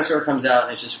new Carnosaur comes out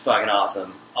and it's just fucking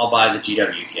awesome, I'll buy the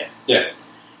GW kit. Yeah.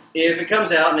 If it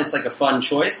comes out and it's like a fun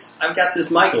choice, I've got this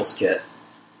Michaels kit.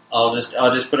 I'll just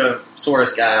put a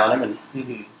Saurus guy on him, and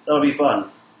Mhm. that'll be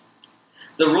fun.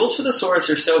 The rules for the Saurus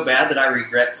are so bad that I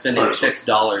regret spending Carnosaur.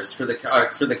 $6 for the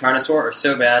Carnosaur. Are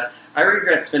so bad I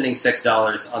regret spending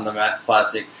 $6 on the matte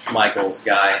plastic Michaels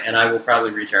guy, and I will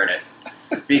probably return it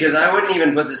because I wouldn't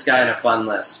even put this guy in a fun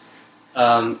list.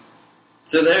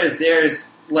 So there's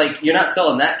like you're not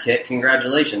selling that kit.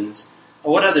 Congratulations.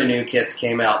 What other new kits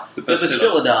came out? The The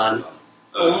Bastillodon,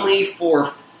 only for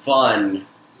fun,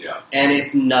 Yeah. and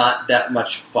it's not that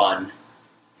much fun.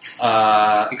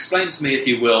 Explain to me, if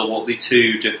you will, what the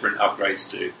two different upgrades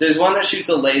do. There's one that shoots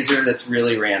a laser that's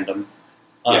really random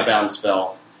on Yeah. a bound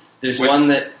spell. There's Wait. one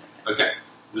that Okay.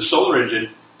 The solar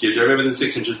engine gives everybody within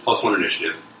 6 inches +1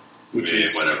 initiative. Which Yeah,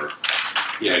 is whatever.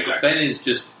 Yeah, exactly. Ben is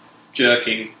just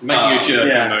jerking, making a jerking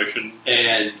yeah. motion.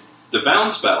 And the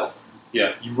bound spell,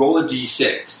 Yeah. you roll a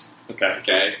d6. Okay.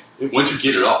 Okay. Once you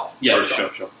get it off. Yeah. first Sure.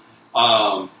 off.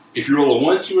 Sure. If you roll a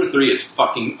 1, 2, or 3, it's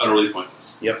fucking utterly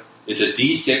pointless. Yep. It's a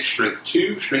d6, strength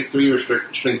 2, strength 3, or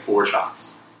strength 4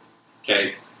 shots.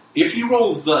 Okay. If you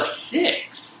roll the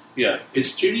 6, Yeah.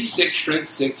 it's 2d6, strength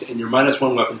 6, and your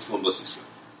 -1 weapon skill and ballistic skill.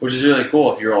 which is really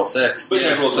cool if you roll 6. But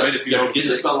Yeah, you roll right, 6. if you roll get the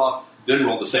 6. spell off, then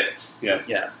roll the 6. Yeah,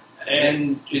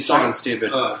 And it's fucking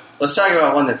stupid. the Let's talk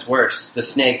about one that's worse: the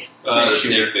snake snake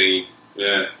shooter. thingy.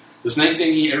 Yeah. The snake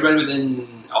thingy, everybody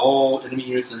within all enemy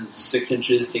units in 6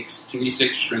 inches takes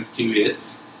 2d6, shrink 2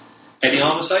 hits. Any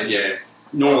armor saves? Yeah.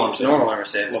 Normal armor saves. Normal armor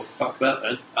saves. Well, fuck that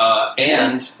then.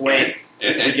 And wait,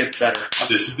 and it gets better.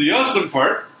 this is the awesome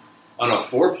part. On a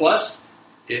 4+,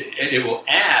 it will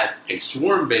add a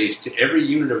swarm base to every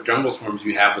unit of jungle swarms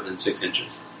you have within 6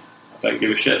 inches. I don't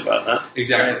give a shit about that.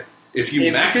 Exactly. Right. If you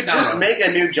If max you could out just on- make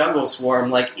a new jungle swarm,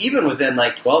 like even within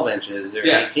like 12 inches or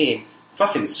Yeah. 18,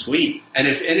 fucking sweet. and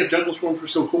if jungle swarms were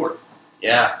still core,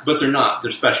 Yeah, but they're not,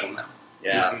 they're special now.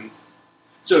 yeah. Mhm.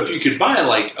 So if you could buy I'm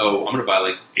going to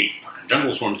buy 8 fucking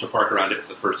jungle swarms to park around it for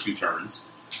the first 2 turns.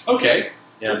 Okay,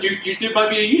 Yeah. you might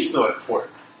be a use for it.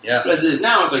 Yeah. But as it is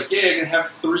now, it's like, yeah, you're gonna have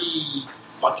 3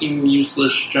 fucking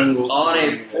useless jungle On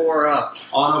a swarms 4-up.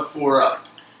 on a 4-up.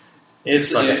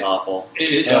 It's fucking it- awful.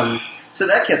 It, So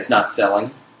that kit's not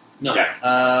selling. No.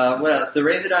 Yeah. What else? The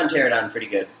Razordon Pterodon, pretty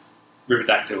good.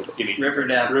 Riverdactyl, you mean?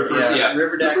 Ripperdact- Rippers, yeah.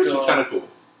 Ripperdactyl, Rippers are kind of cool.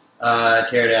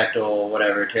 Pterodactyl,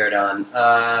 whatever, Pterodon.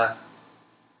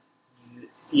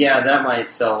 Yeah, that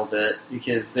might sell a bit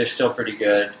because they're still pretty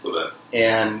good, A little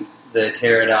and the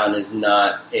Pterodon is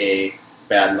not a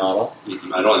bad model. bit.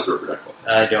 I don't like the Ripperdactyl.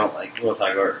 I don't like. We'll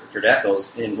talk about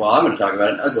Pterodactyls, and well, I'm going to talk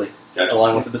about it in ugly, Gotcha.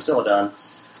 along with the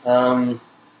Bastillodon.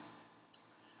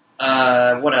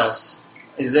 What else?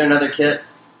 Is there another kit?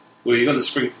 Well, you've got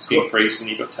the Skink Priest and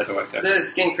you've got Tedoecho. The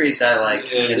Skink Priest I like.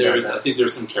 And It there's, doesn't. I think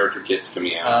there's some character kits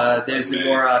coming out. There's the Okay.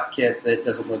 Morok kit that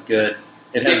doesn't look good.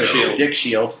 It Dick has a Shield. Dick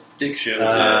Shield. Dick Shield.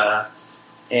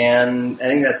 And I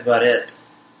think that's about it.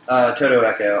 Toto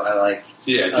Echo I like.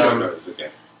 Yeah, it's okay.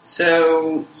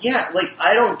 So, yeah, like,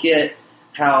 I don't get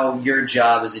how your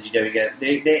job as a GW get.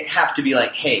 They have to be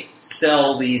like, hey,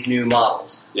 sell these new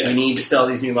models. Yeah. We need to sell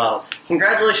these new models.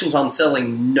 Congratulations on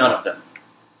selling none of them.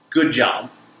 Good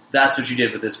job. That's what you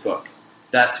did with this book.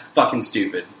 That's fucking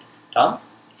stupid. Tom?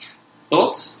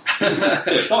 Thoughts?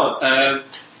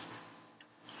 Thoughts?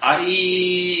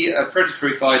 A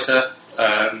predatory fighter,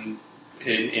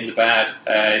 in the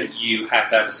bad, you have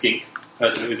to have a skink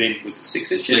person within, was it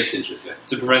 6 inches? 6 inches, yeah.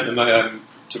 To prevent them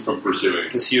From pursuing.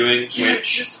 pursuing, Yeah,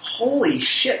 which, just holy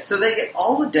shit. So they get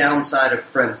all the downside of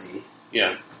Frenzy.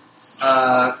 yeah.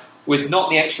 Uh, With not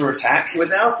the extra attack.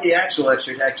 without the actual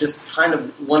extra attack, just kind of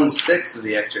 1/6 of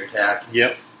the extra attack.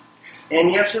 Yep. And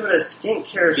you have to put a skink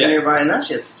character Yeah. nearby, and that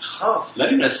shit's tough. Not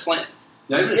even a slant.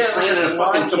 Not even Yeah, a like slant a in a slime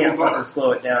fucking can't temple fucking guard.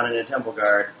 slow it down in a temple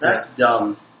guard. That's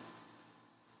dumb.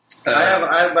 Uh, I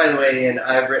have, by the way, and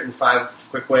I've written 5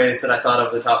 quick ways that I thought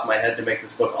of the top of my head to make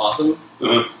this book awesome.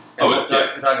 Uh-huh. And Oh, we'll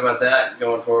talk about that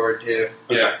going forward, too.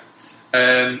 Yeah.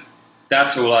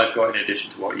 That's all I've got in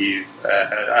addition to what you've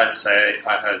heard. As I say,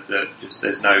 I heard that just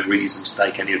there's no reason to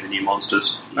take any of the new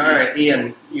monsters. Alright,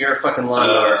 Ian, you're a fucking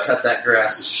lawnmower. Uh, Cut that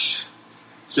grass.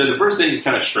 So the first thing is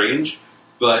kind of strange,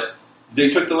 but they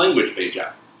took the language page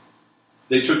out.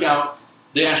 They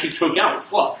actually took out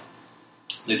fluff.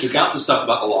 They took out the stuff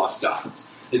about the lost gods.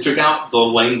 They took out the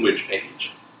language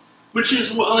page, which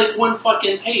is like one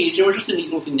fucking page. It was just a neat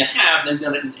little thing to have. They've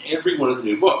done it in every one of the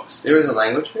new books. There was a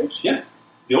language page? Yeah.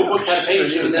 The old book had a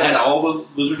page shit, I didn't that had know. all the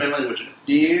Lizardman language in it.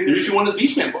 Do There used to you be one of the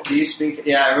Beastman books. do you speak?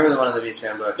 Yeah, I remember the one in the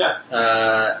Beastman book.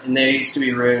 Yeah. And there used to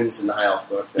be runes in the High Elf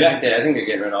book. I think they're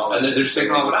getting rid of all that. And then they're just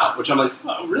taking all of it out, which I'm like,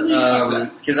 oh, really? Fuck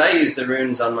that. Because I use the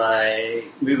runes on my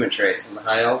movement trays in the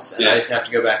High Elves, and Yeah. I just have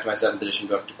to go back to my 7th edition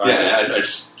book to find it. Yeah, I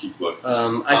just keep looking.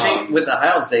 I think with the High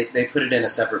Elves, they put it in a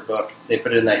separate book. They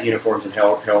put it in that Uniforms and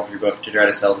Heraldry book to try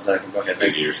to sell the second book, I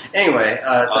think. Figures. Anyway,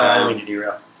 sorry, I don't mean to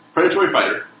derail. Predatory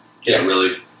Fighter. Yeah. Can't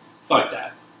really. Fuck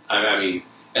that. I mean,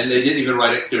 and they didn't even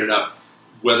write it clear enough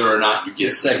whether or not you get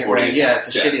Just second supporting rank. Yeah,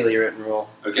 it's a attack. shittily written rule.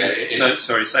 Okay. So,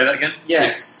 sorry, say that again?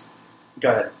 Yes. Go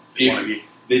ahead. One of If you.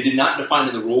 they did not define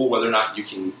in the rule whether or not you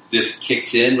can, this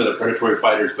kicks in whether Predatory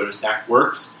Fighter's bonus attack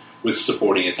works with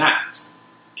supporting attacks.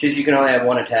 Because you can only have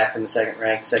one attack from the second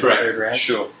rank, second, Correct. third rank.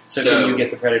 Sure. So, So- can you get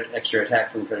the extra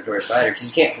attack from the Predatory Fighter? Because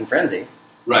you can't from Frenzy.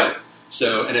 Right.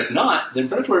 So, and if not, then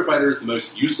Predatory Fighter is the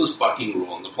most useless fucking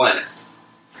rule on the planet.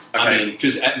 I Okay. mean,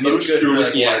 because at It's most good you're for like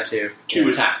looking 1 or at 2. 2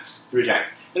 attacks, 3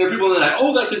 attacks. And there are people that are like,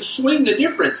 oh, that could swing the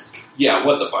difference. Yeah,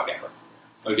 what the fuck ever.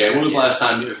 Okay, when was the last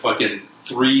time you fucking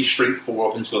 3 straight 4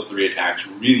 open skill 3 attacks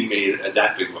really made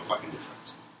that big of a fucking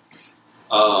difference?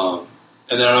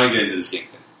 And then I'm going to get into the skink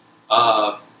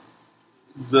thing.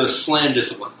 The slam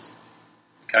disciplines.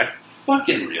 Okay.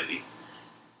 Fucking really.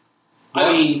 What,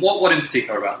 I mean, what in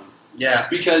particular about them? Yeah.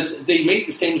 because they make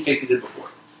the same mistake they did before.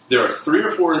 There are 3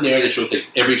 or 4 in there that you'll take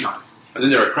every time. And then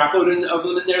there are a crap load of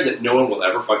them in there that no one will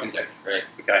ever fucking take. Right.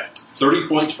 Okay. 30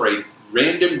 points for a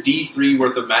random D3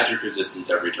 worth of magic resistance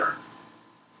every turn.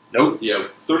 Nope.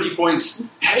 30 points.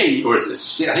 Hey, or I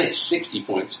think it's 60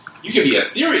 points. You can be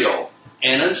ethereal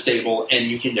and unstable, and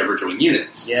you can never join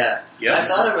units. Yeah. Yeah. I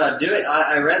thought about doing.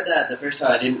 I read that the first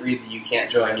time. I didn't read that you can't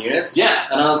join units. Yeah.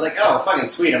 And I was like, oh, fucking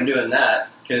sweet, I'm doing that.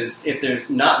 Because if there's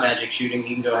not magic shooting,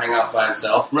 he can go hang off by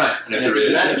himself. Right. And if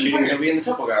there's magic shooting, he'll be in the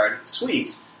Temple Guard.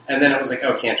 Sweet. And then it was like,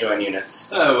 oh, can't join units.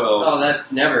 Oh, well. Oh,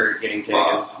 that's never getting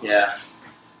taken. Yeah.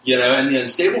 And the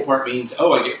unstable part means,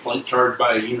 I get flank charged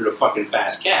by a unit of fucking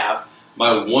fast cav.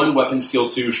 My 1 weapon skill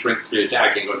 2, strength 3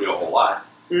 attack ain't going to do a whole lot.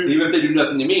 Even if they do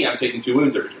nothing to me, I'm taking 2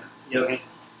 wounds every turn.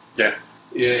 Yep.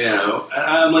 Yeah. And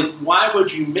I'm like, why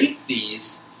would you make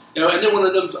these? And then one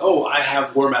of them's, I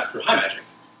have War Master High Magic.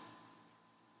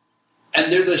 And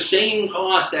they're the same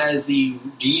cost as the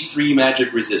D3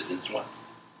 Magic Resistance one.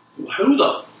 Who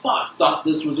the fuck thought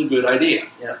this was a good idea?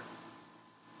 Yep.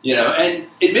 And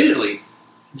admittedly,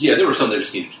 there were some that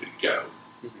just needed to go.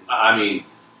 I mean,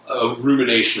 a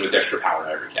rumination with extra power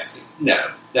ever casting.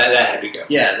 No, that had to go.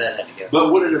 Yeah, that had to go.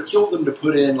 But would it have killed them to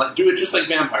put in, do it just like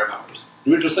vampire powers?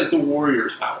 Do it just like the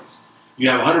warrior's powers? You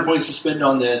have 100 points to spend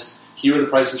on this. Here are the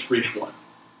prices for each one.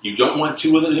 You don't want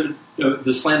 2 of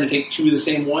the slam to take 2 of the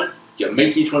same one? You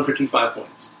make each one for 25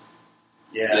 points.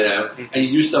 Yeah. And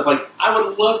you do stuff like, I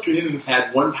would love to have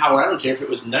had 1 power, I don't care if it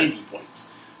was 90 points,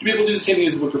 to be able to do the same thing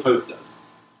as the Book of Oath does.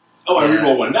 I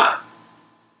reroll 1 die.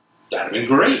 That would have been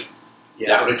great. Yeah.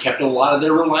 That would have kept a lot of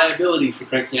their reliability for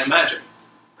cranking out magic.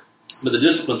 But the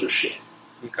disciplines are shit.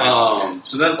 Okay.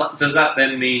 So does that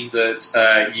then mean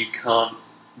that you can't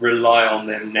rely on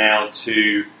them now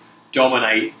to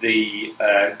dominate the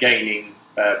gaining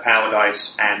power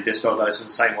dice and dispel dice in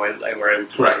the same way that they were able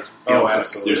to? Correct. Oh,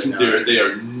 absolutely. They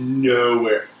are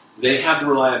nowhere. They have the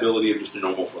reliability of just a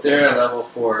normal 4th. They're a level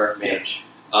 4 mage.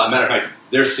 Matter of fact,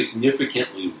 they're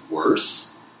significantly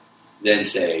worse than,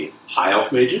 say, High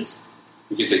Elf mages,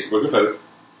 who can take the Book of Oath,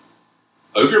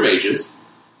 Ogre mages,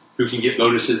 who can get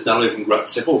bonuses not only from Grut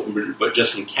Sickle, but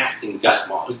just from casting gut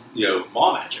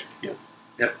maw magic.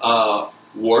 Yep.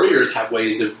 Warriors have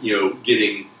ways of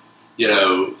getting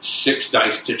 6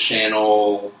 dice to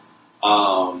channel. We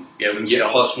can get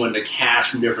 +1 to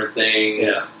cast from different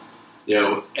things.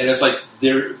 And it's like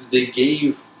they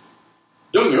gave.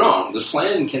 Don't get me wrong. The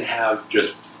Slan can have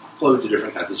just loads of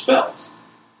different kinds of spells.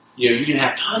 You can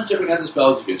have tons of different kinds of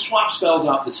spells. You can swap spells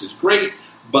out. This is great,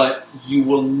 but you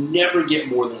will never get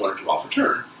more than 1 or 2 off a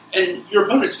turn. And your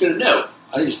opponent's going to know,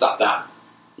 I need to stop that one.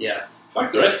 Yeah.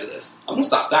 Fuck the rest of this. I'm going to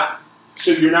stop that one.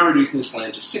 So you're now reducing the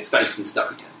Slan to 6 dice and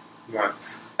stuff again. Right.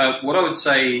 What I would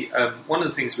say, one of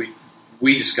the things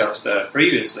we discussed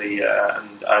previously,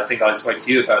 and I think I spoke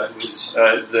to you about it, was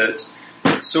that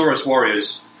Saurus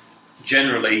warriors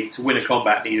generally, to win a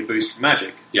combat, need a boost from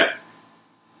magic. Yeah.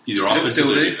 Either Still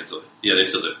offensively or do? defensively. Yeah, they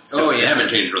still do. They Yeah. haven't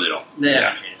changed really at all. They Yeah.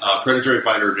 haven't changed. Predatory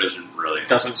Fighter doesn't really.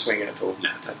 Doesn't swing it at all.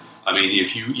 No. I mean,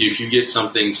 if you get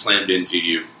something slammed into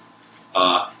you,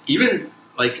 even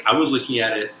like I was looking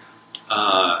at it,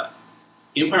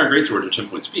 Empire Greatsword are 10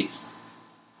 points apiece.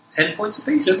 10 points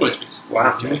apiece? 10 points apiece.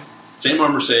 Wow. Okay. Same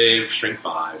armor save, strength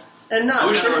 5. And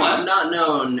sure, not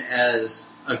known as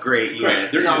a great unit.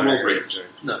 Right, they're not world greats.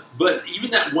 No. But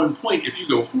even at 1 point, if you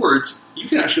go hordes, you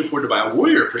can actually afford to buy a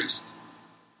warrior priest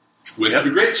with the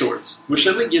great swords, which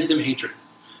suddenly gives them hatred.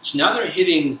 So now they're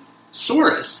hitting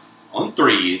Saurus on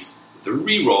 3s with a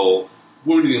reroll,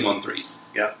 wounding them on 3s.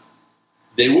 Yeah.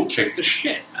 They will kick the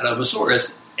shit out of a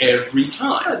Saurus every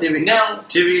time. Now,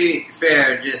 to be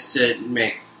fair, just to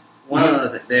make one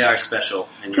of the they are special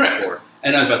in Correct. your core.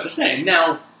 And I was about to say,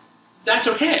 now, that's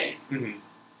okay. Mm-hmm.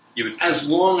 You would, As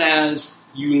long as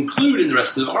you include in the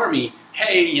rest of the army,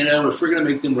 hey, if we're going to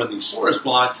make them run these Saurus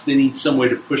blocks, they need some way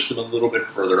to push them a little bit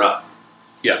further up.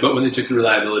 Yeah. But when they took the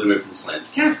reliability away from the Slan's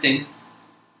casting,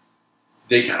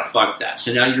 they kind of fucked that.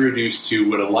 So now you're reduced to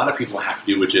what a lot of people have to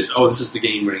do, which is, this is the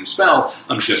game-winning spell,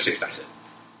 I'm just going to 6 dice it.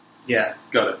 Yeah.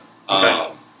 got it.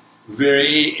 Okay.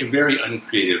 Very, very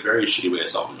uncreative, very shitty way of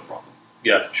solving the problem.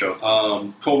 Yeah, sure.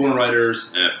 Cold War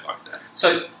Riders, fuck that.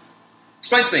 So,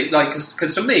 explain to me,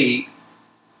 because to me,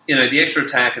 the extra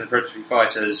attack and the predatory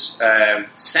fighters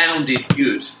sounded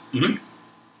good. Mm-hmm.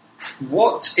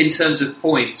 What, in terms of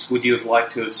points, would you have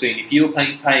liked to have seen if you were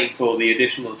paying for the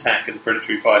additional attack and the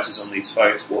predatory fighters on these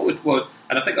folks? What?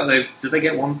 And I think did they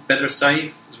get one better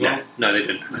save as well? No, they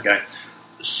didn't. Okay.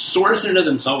 Saurus in and of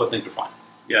themselves, I think, are fine.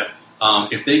 Yeah.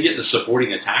 If they get the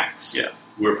supporting attacks,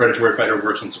 where Predatory Fighter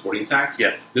works on supporting attacks,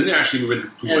 then they're actually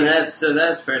moving to And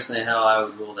that's personally how I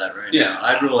would rule that right now.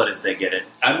 I'd rule it as they get it.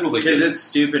 I'd rule because it's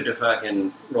stupid to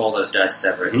fucking roll those dice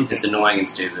separate. Mm-hmm. It's annoying and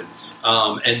stupid.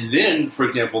 And then, for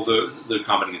example, the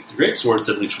combat against the Great Sword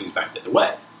suddenly swings back the other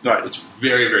way. Right. It's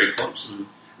very, very close. Mm-hmm.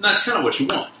 And that's kind of what you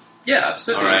want. Yeah,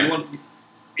 absolutely. All right. You want,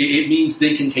 It means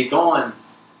they can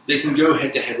go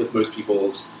head to head with most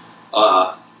people's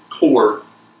core,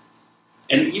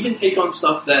 and even take on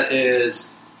stuff that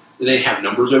they have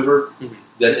numbers over Mhm.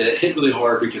 that hit really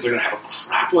hard because they're going to have a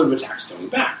crap load of attacks coming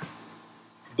back.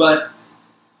 But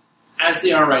as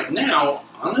they are right now,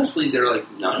 honestly, they're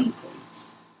like 9 points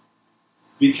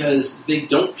because they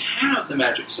don't have the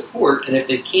magic support, and if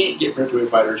they can't get Red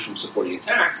Fighters from supporting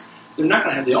attacks, they're not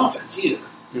going to have the offense either.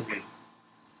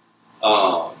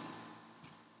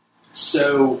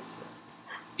 So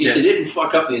if they didn't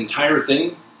fuck up the entire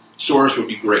thing, Saurus would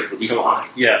be great. Would be fine.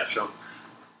 yeah, sure.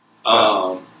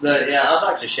 But yeah, I'll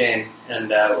talk to Shane, and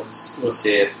we'll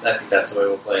see if I think that's the way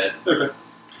we'll play it. Okay.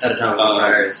 Atomic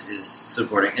Fire is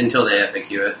supporting until they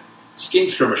FAQ it. Skink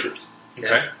skirmishers.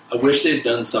 Okay. I wish they'd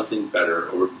done something better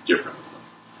or different with them.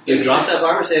 Give They me dropped 6-up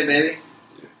armor save, baby.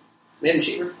 Yeah. Made them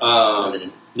cheaper. No, they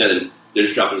didn't. No, they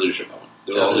just dropped their leadership on.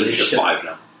 They're all leadership leadership. 5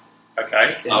 now.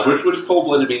 Okay. Yeah. Which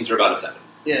cold-blooded means they're about a 7.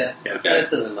 Yeah, Okay. that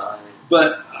doesn't bother me.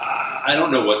 But I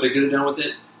don't know what they could have done with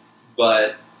it,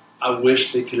 but I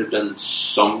wish they could have done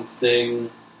something.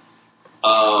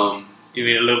 You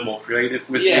mean a little more creative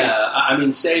with I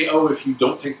mean, say, if you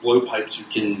don't take blowpipes, you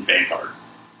can Vanguard.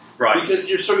 Right. Because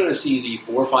you're still going to see the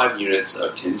 4 or 5 units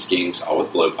of 10 skinks, all with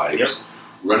blowpipes,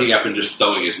 running up and just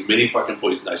throwing as many fucking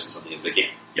poison dice at something as they can.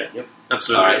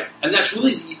 Absolutely. All right, and that's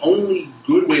really the only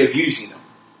good way of using them.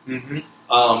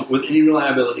 Mm-hmm. With any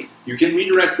reliability, you can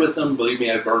redirect with them. Believe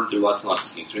me, I've burned through lots and lots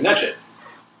of skinks doing that shit.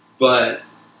 But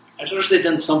I just wish they'd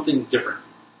done something different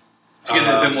To give it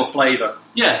a bit more flavour.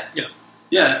 Yeah.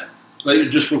 Like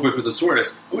just real quick with the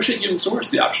Saurus, I wish they'd given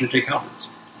Saurus the option to take halberds.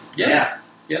 Yeah,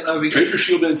 that would be Trade good. your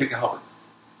shield in and take a halberd.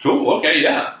 Cool. Okay.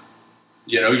 Yeah.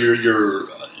 Your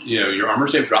armor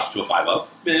save drops to a 5-up.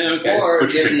 Yeah, okay. Or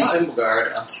Put your give the trade 5. Temple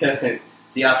Guard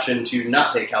the option to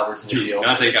not take halberds and the Do shield.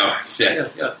 not take halberds. Yeah.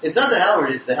 Yeah. It's not the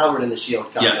halberd; it's the halberd and the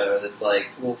shield combo. That's like,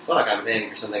 well, fuck, I'm paying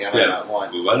for something I might not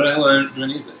want. Why the hell do I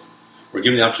need this? We're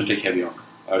given the option to take heavy armor.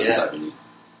 I was glad we need.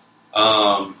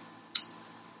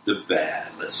 The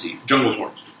bad. Let's see. Jungle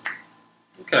Swarms.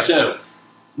 Okay. So,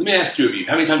 let me ask 2 of you.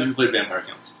 How many times have you played Vampire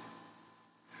Counts?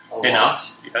 A lot.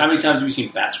 Enough. How many times have you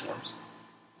seen Bat Swarms?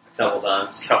 A couple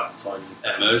times. Couple times.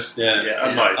 At most? Yeah. Yeah,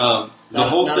 at most. The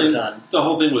whole Not a thing. ton. The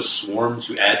whole thing with swarms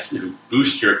who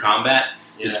boost your combat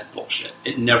is Yeah. bullshit.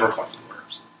 It never fucking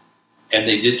works. And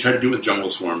they did try to do it with jungle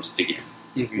swarms again,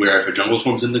 Mhm. where if a jungle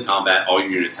swarm's in the combat, all your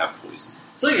units have poison.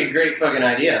 It's like a great fucking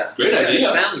idea. Great It idea,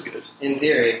 sounds good. In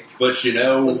theory. but Let's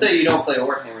say you don't play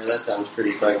Warhammer, that sounds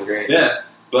pretty fucking great. yeah.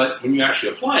 But when you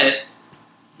actually apply it,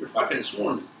 your fucking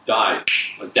swarms die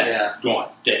like that, Yeah. gone,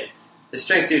 dead. The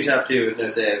strength 2 tough too with no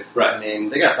save. Right. I mean,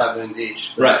 they got 5 wounds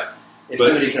each. But Right. If But-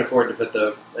 somebody can afford to put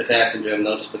the attacks into him,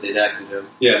 they'll just put the attacks into him.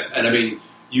 Yeah, and I mean,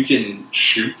 you can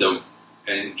shoot them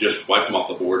and just wipe them off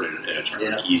the board in a turn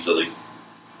easily.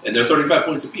 And they're 35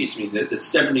 points apiece. I mean, that's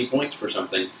 70 points for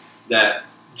something that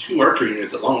 2 archer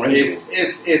units at long range.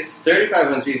 It's 35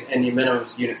 wounds piece, and you minimum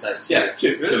unit size 2. Yeah,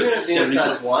 2. If So it it's was unit 70 size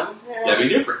points. 1, That'd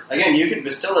be different. again, you could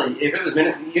Bastilla, if it was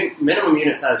minimum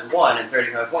unit size 1 and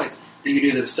 35 points, you could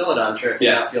do the Bastillodon trick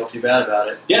and not feel too bad about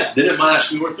it. Yeah, then it might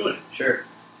actually be worth doing it. Sure.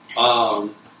 Also,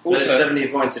 But at 70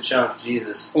 points a chunk,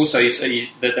 Jesus. Also,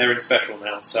 that they're in special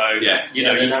now, so Yeah.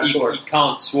 they're not core. you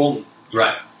can't swarm.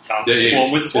 Right. Can't There swarm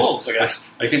is. with the swarms, I guess.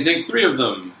 I can take 3 of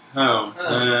them.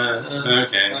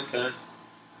 Okay. Okay.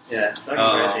 Yeah,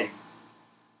 fucking crazy.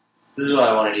 This is why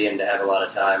I wanted Ian to have a lot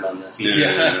of time on this.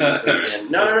 Yeah.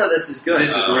 No, this is good.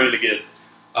 This is really good.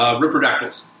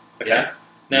 Ripperdactyls. Okay.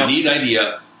 Now, Neat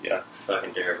idea,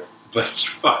 Fucking terrible. but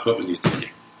fuck, what were you thinking?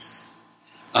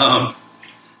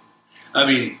 I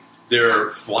mean,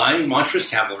 they're flying monstrous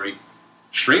cavalry,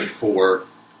 strength 4,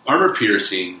 armor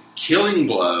piercing, killing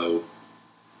blow.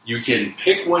 You can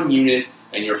pick one unit,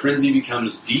 and your frenzy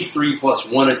becomes D3 plus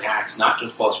 1 attacks, not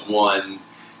just plus 1.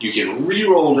 You can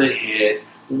reroll to hit.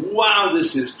 Wow,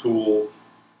 this is cool.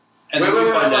 And then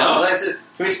you find out. Can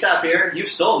we stop here? You've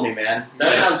sold me, man.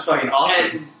 That Yeah. sounds fucking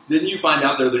awesome. And then you find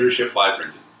out their leadership 5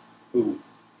 frenzy.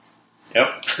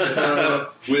 Yep.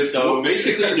 With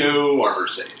basically no armor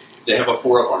save. They have a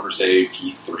 4-up armor save,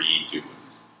 T3, 2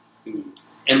 wounds.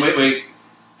 And wait,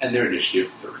 and they're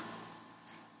initiative 3.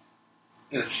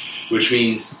 Which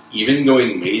means even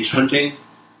going mage hunting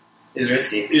Is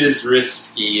risky. is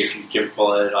risky if you can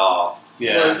pull it off.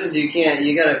 Yeah. Well, this is you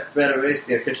got a better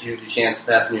basically a 50-50 chance of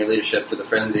passing your leadership to the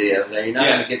frenzy. You're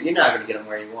not going to get them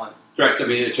where you want. Correct. I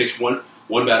mean, it takes one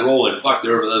bad roll, and fuck,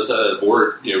 they're over the other side of the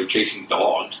board, chasing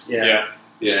dogs. Yeah.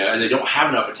 Yeah, and they don't have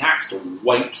enough attacks to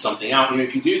wipe something out. And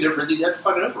if you do, they're frenzied, they have to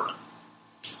fucking overrun.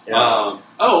 Yeah.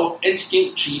 And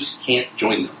skink chiefs can't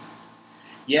join them.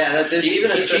 Yeah, there's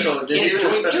even a special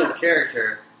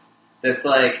character that's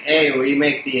like, hey, we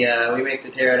make the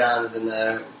pterodons and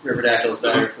the riperdactyls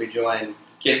better if we join.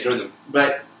 Can't join them.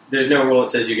 But there's no rule that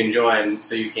says you can join,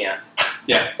 so you can't.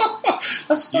 Yeah.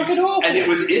 That's fucking awful. And it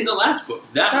was in the last book.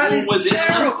 That That one is was in the last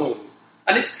terrible. book.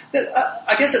 And it's,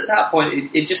 I guess at that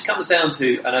point, it just comes down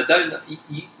to, and I don't,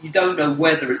 you don't know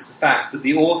whether it's the fact that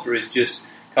the author is just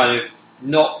kind of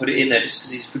not put it in there just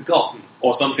because he's forgotten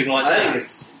or something like I that. think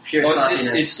it's pure Or it's sloppiness.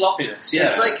 just it's sloppiness. Yeah,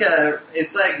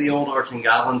 It's like the old Orcs and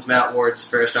Goblins Matt Ward's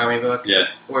first army book, Yeah.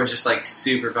 where it's just like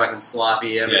super fucking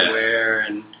sloppy everywhere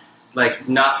and like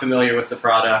not familiar with the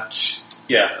product.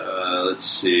 yeah. Let's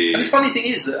see. And the funny thing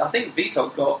is that I think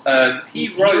Vitok got he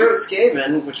He wrote wrote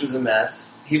Skaven, which was a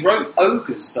mess.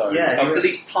 Ogres though. Yeah, he Or wrote- at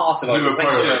least part of He Ogres. wrote I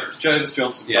part of think Ogres. Jones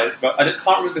Johnson Yeah. wrote, but I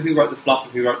can't remember who wrote the fluff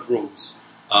and who wrote the rules.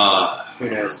 Who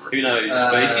knows? Who knows?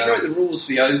 But if he wrote the rules for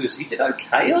the Ogres, he did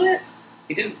okay on it.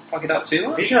 He didn't fuck it up too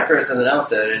much. Vitok wrote something else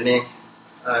though, didn't he?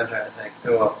 I'm trying to think.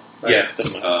 Oh well. Yeah,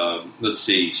 doesn't matter. Let's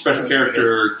see. Special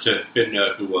character to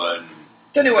who won.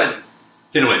 Anyway,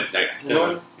 Tinwin, that guy.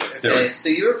 Tinwin. Okay, so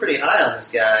you were pretty high on this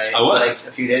guy. I was.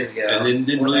 like a few days ago, And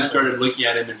then What really happened? started looking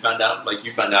at him and found out, like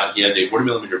you found out, he has a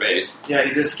 40mm base, Yeah,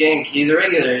 he's a skink. He's a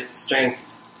regular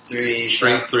strength 3,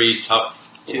 strength 3,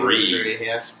 tough 2, 3,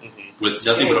 yeah. with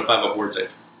nothing but a 5-up ward save.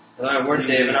 Word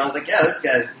save, and I was like, yeah, this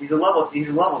guy's he's a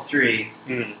level 3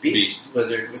 beast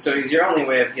wizard. So he's your only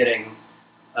way of getting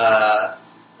a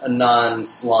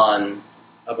non-slon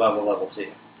above a level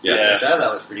 2, Yeah. which I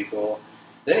thought was pretty cool.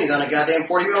 Then he's on a goddamn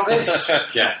 40mm base.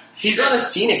 Yeah, He's on a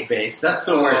scenic base. That's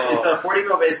the worst. It's a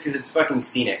 40mm base because it's fucking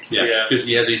scenic. Yeah. because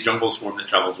he has a jungle swarm that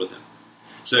travels with him.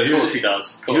 So Of course here's he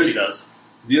does. Of course he does.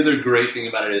 the other great thing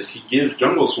about it is he gives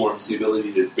jungle swarms the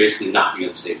ability to basically not be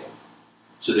unstable.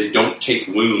 So they don't take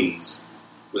wounds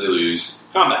when they lose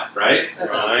combat, right?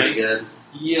 That's Right. pretty good.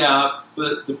 Yeah,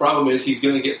 but the problem is he's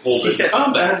going to get pulled into Yeah,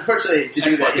 combat. unfortunately, to do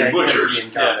And that, fucking he has to butchers. be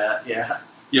in combat. Yeah.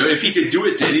 You know, if he could do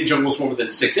it to any jungle swarm within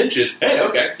 6 inches, hey,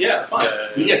 okay, yeah, fine. Yeah.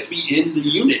 He has to be in the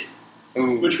unit,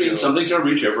 Ooh, which means something's going to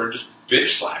reach over and just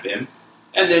bitch slap him,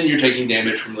 and then you're taking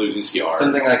damage from losing CR.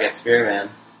 Something like a spearman.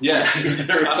 Yeah,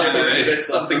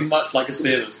 something much like a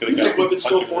spear that's going He's to go. like weapon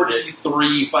skill punch him 4, in the dick.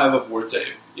 T3, 5-up ward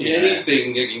save. Yeah.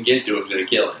 Anything that can get to him is going to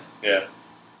kill him. Yeah.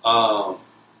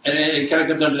 And then it kind of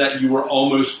comes down to that you were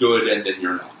almost good and then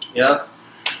you're not. Yep.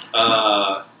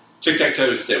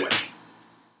 Tic-tac-toe is stay away.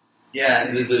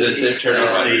 Yeah, This is the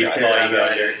Pterodon the rider. Pterodon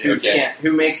rider who Okay.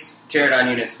 who makes Pterodon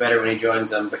units better when he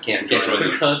joins them, but can't join Can't join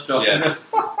them. Can't talk. Yeah.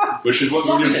 Which is what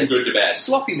we're doing from good to bad.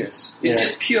 Sloppiness. Yeah. It's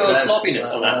just pure That's-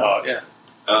 sloppiness on that part. Yeah.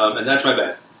 And that's my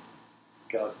bad.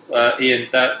 God, Ian,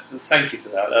 thank you for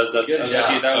that. That was Good actually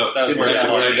job. that was good very job.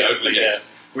 polite. We're ugly, Yeah. yes.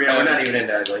 We're not even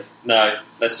into ugly. No,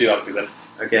 let's do ugly then.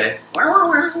 Okay.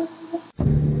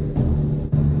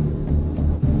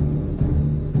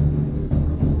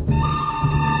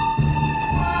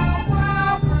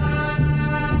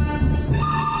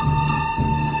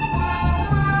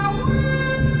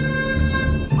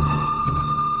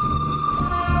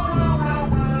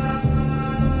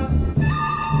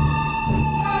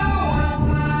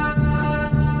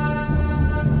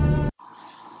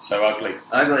 So ugly.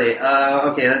 Ugly.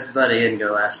 Okay, let's let Ian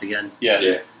go last again. Yeah.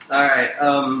 Yeah. Alright,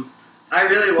 I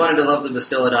really wanted to love the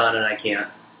Bastillodon and I can't.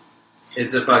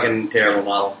 It's a fucking terrible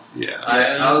model. Yeah.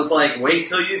 I was like, wait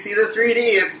till you see the 3D,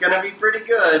 it's gonna be pretty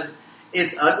good.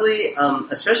 It's ugly,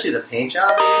 especially the paint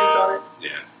job they used on it.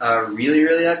 Yeah. Really,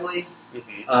 really ugly.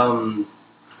 Mm-hmm.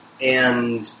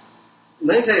 And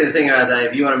let me tell you the thing about that.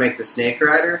 If you want to make the Snake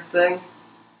Rider thing,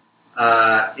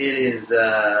 it is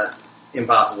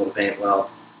impossible to paint well.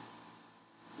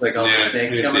 Like all the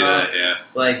snakes you can coming see off. that, yeah.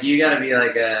 Like you got to be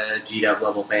like a G-Dub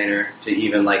level painter to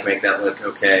even like make that look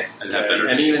okay. And have better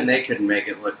And views. even they couldn't make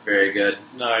it look very good.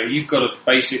 No, you've got to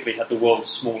basically have the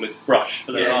world's smallest brush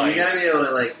for their Yeah, eyes. you got to be able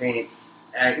to like paint.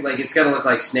 Like it's got to look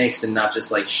like snakes and not just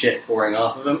like shit pouring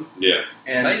off of them. Yeah.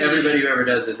 And Maybe everybody you who ever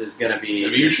does this is going to be. I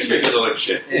mean, you should make it look like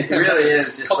shit. It really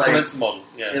is just like. Compliments the model.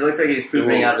 Yeah. It looks like he's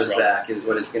pooping The out of his rules, right. back, is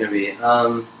what it's going to be.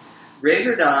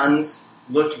 Razordons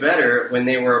looked better when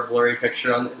they were a blurry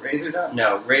picture on the Razordon.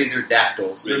 No,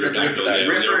 Razordactyls. Ripper-dactyl, yeah, when they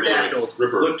were blurry. Ripper-dactyls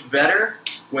Ripper. looked better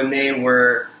when they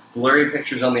were blurry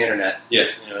pictures on the internet.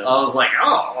 Yes. Yeah. I was like,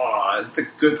 oh, it's a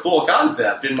good, cool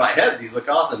concept. In my head, these look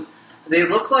awesome. They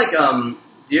look like, do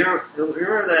you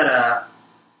remember that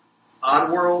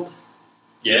Oddworld?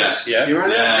 Yes. Do Yeah. you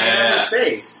remember that? Yeah, They had yeah. his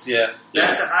face. Yeah.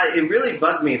 That's it. Really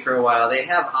bugged me for a while. They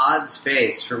have Odd's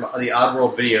face from the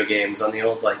Oddworld video games on the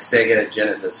old like Sega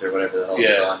Genesis or whatever the hell it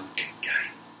was Yeah.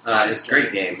 on. It was a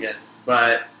great game, Yeah.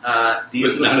 but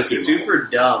these But not look a good super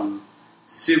dumb,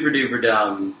 super duper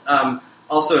dumb.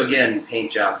 Also, again, paint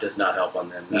job does not help on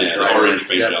them. Yeah, the orange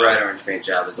paint that job. bright orange paint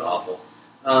job is awful.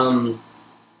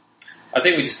 I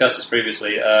think we discussed this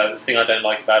previously. The thing I don't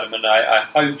like about them, and I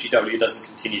hope GW doesn't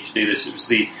continue to do this, it's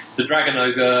the Dragon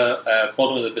Ogre,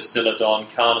 bottom of the Bastiladon,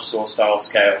 Carnosaur style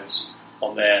scales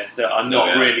on there that are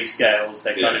not really scales.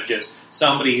 They're kind of just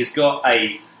somebody who's got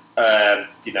a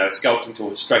sculpting tool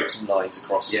that scrapes some lines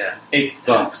across. Yeah, It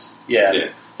bumps. Yeah,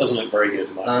 doesn't look very good.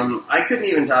 In my opinion. I couldn't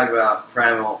even talk about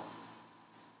Primal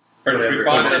Predatory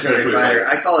whatever, Fighter. Predatory Fighter.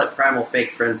 I call it Primal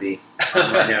Fake Frenzy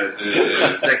on my notes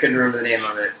because I couldn't remember the name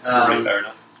of it. It's probably fair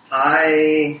enough.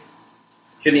 I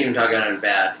couldn't even talk about it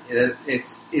bad.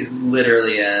 It's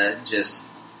literally a just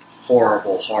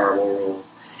horrible rule.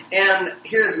 And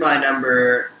here's my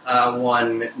number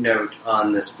one note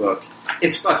on this book.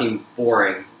 It's fucking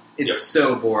boring. It's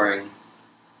so boring.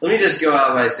 Let me just go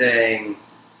out by saying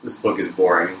this book is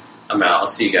boring. I'm out. I'll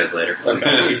see you guys later.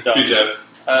 Okay, he's done. Peace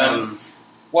out.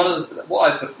 What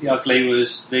I put ugly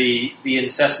was the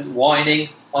incessant whining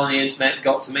on the internet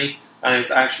got to me, and it's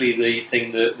actually the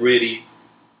thing that really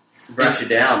Rush you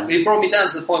down. It brought me down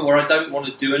to the point where I don't want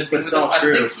to do anything But it's with all it.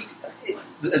 true. I think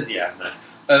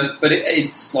but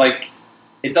it's like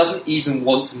it doesn't even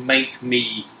want to make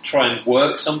me try and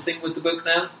work something with the book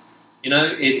now. You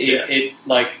know, it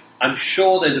like I'm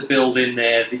sure there's a build in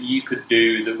there that you could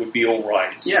do that would be all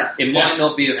right. Yeah. It might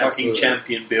not be a fucking Absolutely.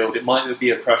 champion build. It might not be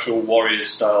a Crush All Warriors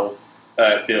style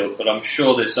build, but I'm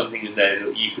sure there's something in there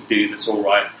that you could do that's all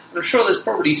right. And I'm sure there's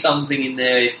probably something in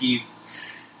there if you,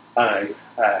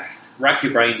 rack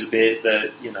your brains a bit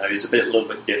that is a little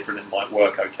bit different and might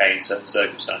work okay in certain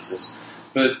circumstances.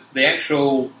 But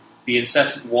the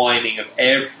incessant whining of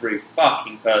every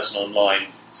fucking person online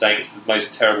saying it's the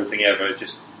most terrible thing ever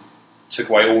just took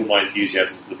away all my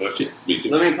enthusiasm for the book. Yeah, me too.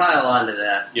 Let me pile on to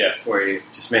that Yeah. for you.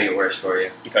 Just make it worse for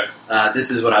you. Okay. This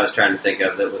is what I was trying to think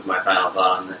of that was my final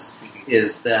thought on this,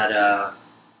 is that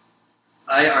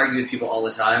I argue with people all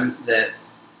the time that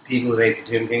people who hate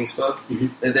the Tomb Kings book,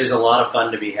 that there's a lot of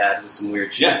fun to be had with some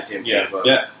weird shit in the Tomb King book.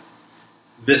 Yeah.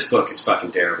 This book is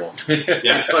fucking terrible.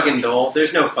 Yeah. It's fucking dull.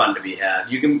 There's no fun to be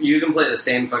had. You can play the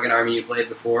same fucking army you played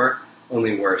before,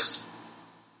 only worse.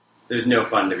 There's no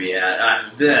fun to be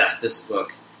had. This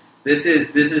book. This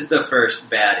is the first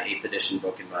bad 8th edition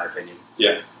book in my opinion.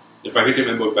 Yeah. If I could take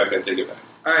my book back, I'd take it back.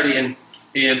 All right,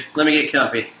 Ian, let me get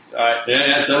comfy. All right.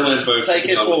 Yeah, settle in, folks. Take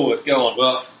it forward. Go on.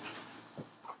 Well,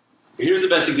 here's the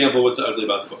best example of what's ugly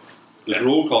about the book. There's a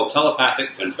rule called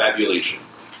telepathic confabulation.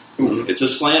 It's a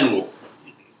slan rule.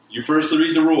 You first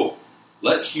read the rule.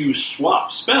 Lets you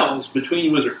swap spells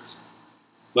between wizards.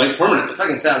 Like permanently. It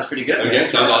fucking sounds pretty good. Okay,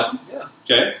 sounds awesome. Yeah.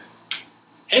 Okay.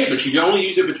 Hey, but you can only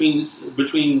use it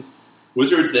between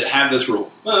wizards that have this rule.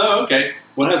 Oh, okay.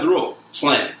 What has the rule?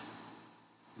 Slans.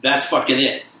 That's fucking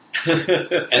it.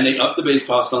 And they up the base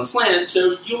cost on slan,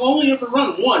 so you'll only ever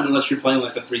run one unless you're playing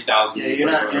like a 3,000. Yeah,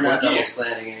 you're not double Yeah.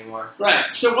 slanting anymore.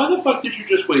 Right. So why the fuck did you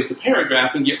just waste a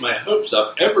paragraph and get my hopes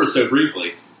up ever so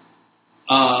briefly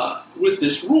with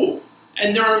this rule?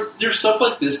 And there's stuff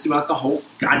like this throughout the whole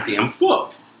goddamn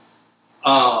book.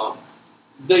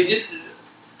 They did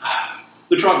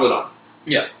the Troglodon.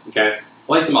 Yeah. Okay.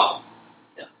 Like the model.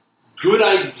 Yeah. Good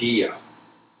idea.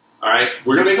 All right.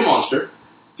 We're gonna make a monster,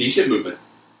 decent movement,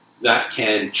 that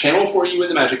can channel for you in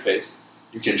the magic phase.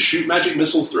 You can shoot magic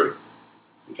missiles through.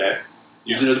 Okay.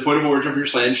 Use it as a point of origin for your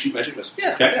slan. Shoot magic missiles.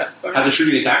 Yeah. Okay. Yeah. Fair Has a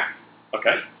shooting attack.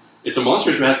 Okay. It's a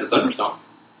monster who has a thunderstorm.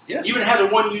 Yeah. Even has a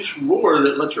one-use roar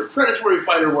that lets your predatory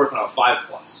fighter work on a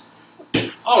 5+.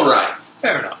 All right.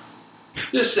 Fair enough.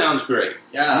 This sounds great.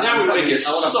 Yeah. Now we make it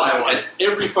I want to suck buy one. at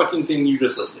every fucking thing you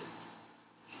just listed.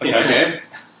 Okay. Okay?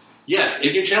 Yes,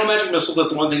 it can channel magic missiles.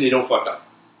 That's the one thing they don't fuck up.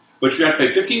 But you have to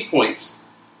pay 15 points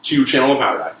to channel a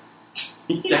power die.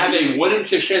 To have a 1 in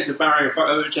 6 chance of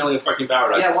channeling a fucking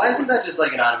power die. Yeah, why isn't that just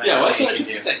like an automatic? Yeah, why isn't thing that you just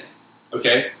a do? thing?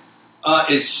 Okay?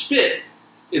 It's spit.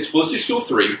 It's ballistic skill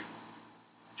 3.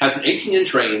 Has an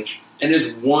 18-inch range. And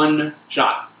is one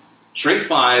shot. Strength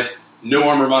 5. No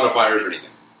armor modifiers or anything.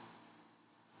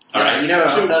 All right. You know what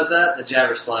else So- does that? The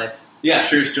Jabberslife. Yeah.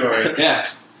 True story. Yeah.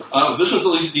 This one's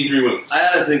at least a D3 wounds. I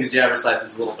honestly think the Jabberslife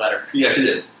is a little better. Yes, it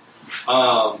is.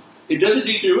 It does a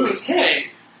D3 wounds,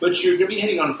 hey, but you're going to be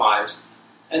hitting on 5s.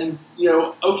 And,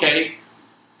 okay,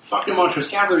 fucking Monstrous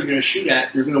Cavalry you're going to shoot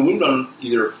at, you're going to wound on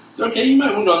either, okay, you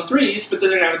might wound on 3s, but then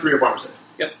they're going to have a 3 or armor save.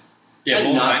 Yeah. And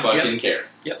more not fine. fucking care.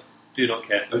 Yep. Do not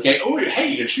care. Okay, or hey,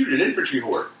 you can shoot an infantry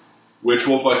horde, which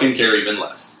will fucking care even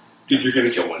less. Because you're going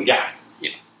to kill one guy.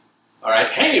 Yeah.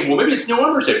 Alright, hey, well maybe it's no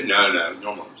armor save. No,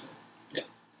 normal armor save. Yeah.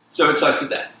 So it sucks at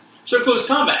that. So close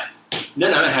combat. No,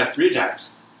 it has 3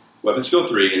 attacks. Weapon skill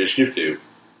 3, initiative 2,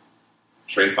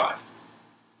 strength 5.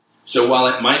 So while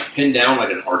it might pin down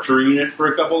like an archer unit for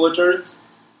a couple of turns,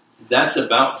 that's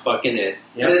about fucking it.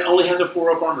 Yep. And it only has a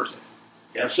 4-up armor save.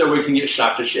 Yep. So it can get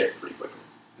shot to shit pretty quickly.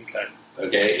 Okay.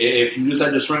 Okay, if you just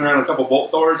had to swing around a couple bolt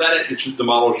throwers at it, the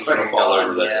model is just going to Fucking fall gone,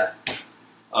 over. That's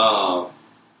it.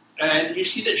 And you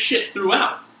see that shit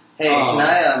throughout. Hey, can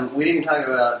I? We didn't talk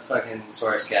about fucking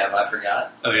Saurus Cav. I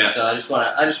forgot. Oh yeah. So I just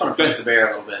want to poke the bear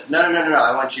a little bit. No.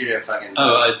 I want you to fucking.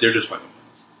 They're just fucking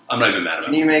puns. I'm not even mad about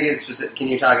Can you make it specific? Can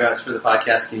you talk about it for the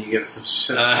podcast? Can you give us some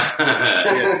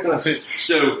specifics? it.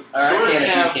 So All right, Saurus you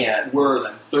Cav can't. were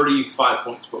 35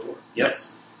 points before. Yep.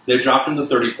 They dropped him to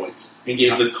 30 points and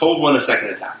gave the cold one a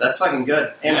second attack. That's fucking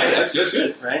good. And Yeah, that's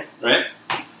good. right? Right?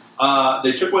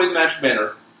 They took away the magic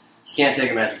banner. You can't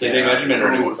take a magic Can't banner. take a magic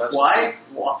banner anymore. Why?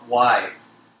 Why?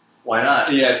 Why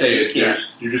not? Yeah, I say You just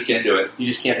can't. you just can't do it. You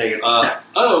just can't take it.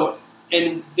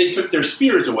 And they took their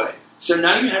spears away. So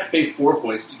now you have to pay 4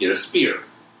 points to get a spear.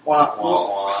 Wah,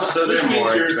 wah, wah. So Which they're means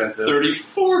more you're expensive.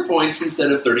 34 points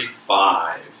instead of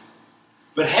 35.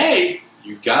 But hey,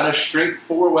 you got a strength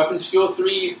 4, weapon skill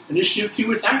 3, initiative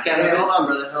 2 attack out of Hey, it. hold on,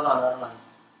 brother. Hold on.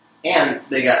 And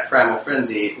they got Primal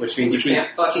Frenzy, which means you can't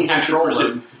fucking control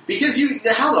them. Because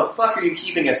how the fuck are you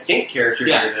keeping a skink character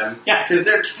near them? Yeah. Because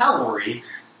they're cavalry.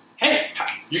 Hey,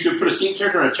 you could put a scheme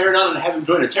character on a Pterodon and have him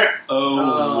join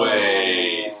a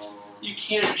wait. You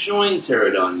can't join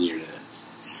Pterodon units.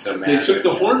 So They mad. took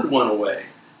the horned one away.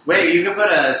 Wait, you can put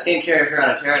a skink character on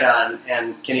a Pterodon,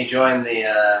 and can he join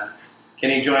the? Can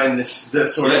he join the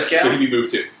Saurus Yes, but Cav? he can move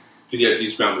too. Because he has to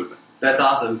use ground movement. That's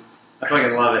awesome. I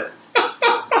fucking love it.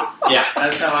 Yeah.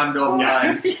 That's how I'm building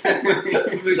mine. So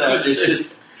it's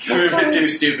just, We're a bit too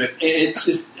stupid. it's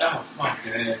just, oh my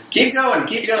god. Keep going.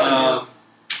 You're an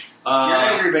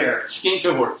angry bear. Skink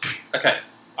cohorts Okay.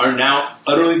 are now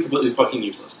utterly, completely fucking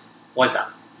useless. Why's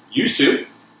that? Used to,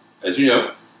 as you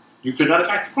know, you could not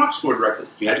attack the Croc score directly.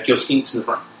 You had to kill skinks in the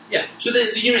front. Yeah. So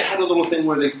the unit had a little thing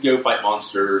where they could go fight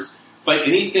monsters, fight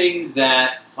anything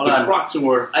that Hold the on. Crocs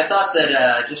were. I thought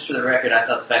that, just for the record, I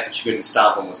thought the fact that you couldn't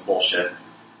stop them was bullshit. I'm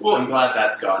Well, glad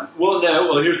that's gone. no.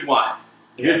 Well, here's why.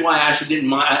 Here's why I actually didn't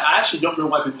mind. I actually don't know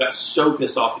why people got so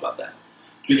pissed off about that.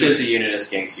 Because it's a unit of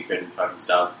skinks you couldn't fucking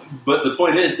stop. But the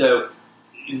point is, though,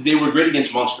 they were great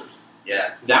against monsters.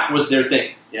 Yeah. That was their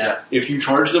thing. Yeah. If you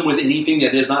charge them with anything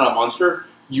that is not a monster,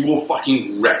 you will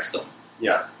fucking wreck them.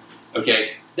 Yeah.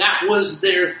 Okay? That was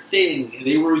their thing.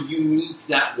 They were unique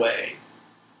that way.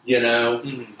 You know?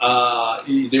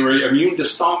 They were immune to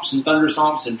stomps and thunder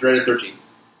stomps and dreaded 13.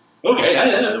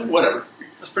 Okay, whatever.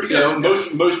 That's pretty You good. know,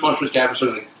 most monstrous caps are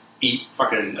going to eat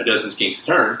fucking a dozen skinks a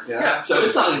turn. Yeah. So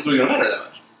it's not like it's really going to matter that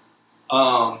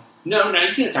much. No, now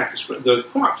you can attack the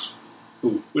Crocs.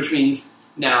 Which means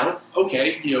now,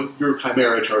 okay, you know, your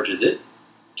Chimera charges it,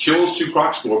 kills 2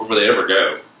 Croc score before they ever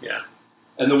go. Yeah.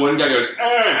 And the one guy goes,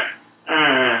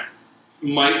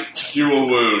 might do a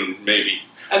wound, maybe.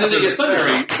 And then they get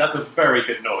Thunderstorm. That's a very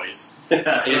good noise.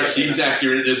 It seems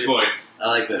accurate at this point. I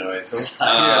like the noise. Both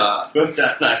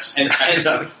Dad and I just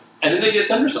And then they get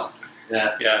Thunderstorm.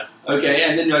 Yeah. Yeah. Okay,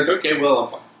 and then you're like, okay, well,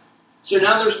 I'm fine. So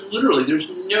now there's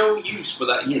no use for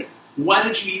that unit. Why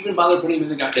did you even bother putting him in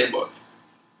the goddamn book?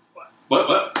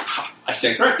 What? I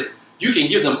stand corrected. You can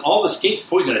give them all the skinks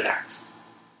poison attacks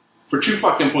for 2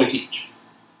 fucking points each.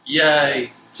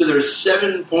 Yay. So there's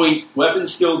 7-point weapon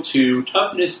skill 2,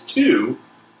 toughness 2,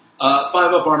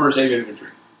 5-up armor, save infantry.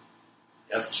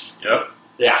 Yep. Yep.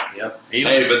 Yeah. Yep.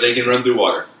 Hey, but they can run through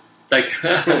water. They can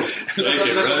They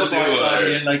can run through water.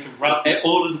 and they can run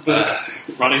all of the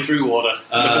book running through water.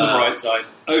 Look on the bright side.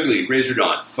 Ugly, Razor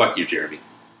Dawn. Fuck you, Jeremy.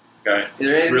 Okay.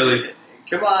 Really?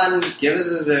 Come on, give us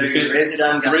a big Razor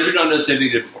Dawn guy. Razor Dawn does the same thing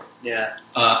it did before. Yeah.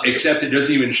 Except it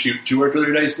doesn't even shoot 2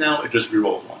 artillery dice now, it just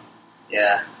rerolls 1.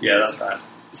 Yeah. Yeah, that's bad.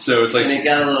 So it's like, And it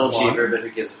got a little one. cheaper, but who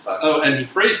gives a fuck? Oh, and he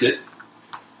phrased it.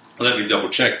 Let me double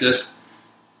check this.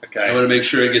 I Okay. want to make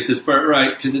sure I get this part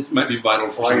right because it might be vital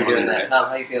for While you're someone doing on the that, internet. Tom,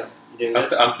 how you feeling? You doing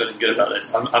good? I'm feeling good about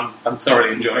this. I'm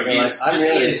thoroughly enjoying it. It's, I'm just,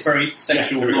 really- it's very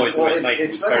sensual Yeah, noise. Well, that it's making.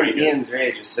 it's very fucking good. Ian's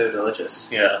Rage is so delicious.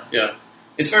 Yeah, yeah.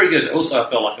 It's very good. Also, I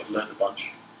feel like I've learned a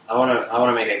bunch. I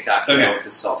wanna make a cocktail Okay. with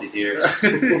the salty tears.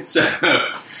 So,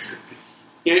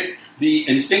 the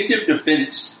instinctive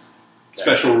defense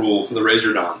special rule for the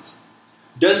Razor Dons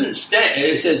doesn't stand.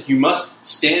 It says you must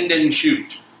stand and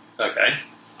shoot Okay.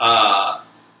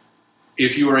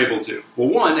 if you are able to. Well,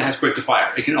 one, it has quick to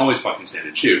fire. It can always fucking stand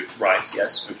and shoot. Right.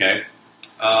 Yes. Okay.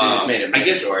 So you just made it I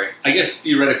guess. mandatory. I guess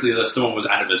theoretically, if someone was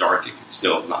out of his arc, it could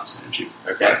still not stand and shoot.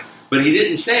 Okay. But he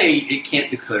didn't say it can't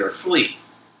declare a flee.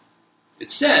 It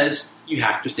says you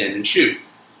have to stand and shoot,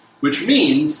 which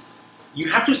means you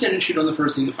have to stand and shoot on the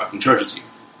first thing that fucking charges you.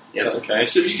 Yep. Okay.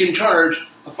 So you can charge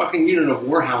a fucking unit of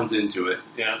warhounds into it.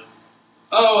 Yeah.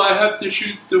 Oh, I have to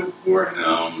shoot the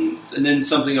warhounds, and then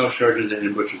something else charges in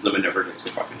and butchers them and never takes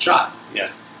a fucking shot. Yeah.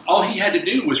 All he had to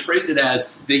do was phrase it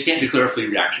as, they can't declare a fleet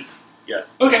reaction. Yeah.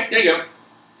 Okay, there you go.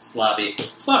 Sloppy.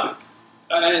 Stop it.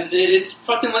 And it's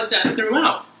fucking like that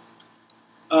throughout.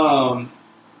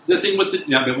 The thing with the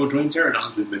Bible join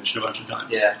pterodons we've mentioned a bunch of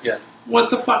times. Yeah. What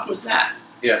the fuck was that?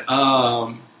 Yeah.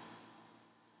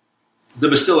 The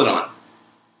Bastillodon.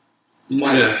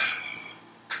 Pointless.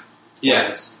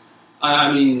 Yes.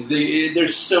 I mean,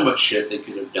 there's so much shit they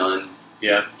could have done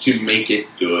Yeah. to make it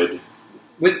good.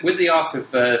 With the arc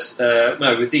of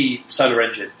with the solar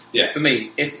engine. Yeah. For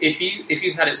me, if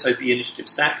you had it so the initiative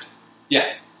stacked.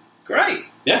 Yeah. Great.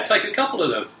 Yeah. Take a couple of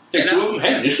them. Take You two know? of them.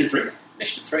 Hey, initiative 3.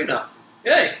 Initiative 3 now.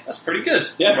 Yay, that's pretty good.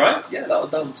 Yeah. Right? Yeah,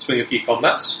 that'll swing a few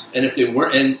combats. And if they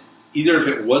weren't, and either if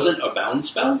it wasn't a bound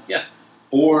spell, Yeah.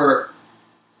 or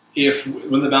if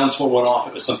when the bound spell went off,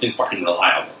 it was something fucking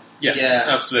reliable. Yeah, Yeah.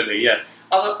 absolutely. Yeah,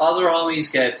 other armies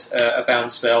get a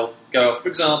bound spell go off. For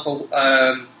example,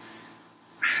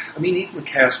 even the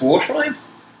Chaos War Shrine.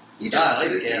 You just, I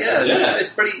like the Chaos yeah, War Shrine. it's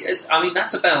pretty.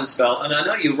 That's a bound spell, and I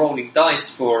know you're rolling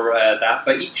dice for that,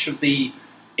 but each of the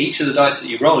dice that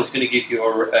you roll is going to give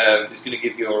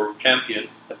your champion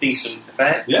a decent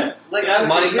effect. Yeah. Like, I was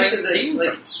Might saying, here's make the thing. demon Like,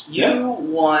 runs. you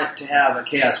want to have a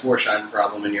Chaos Warshine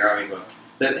problem in your army book.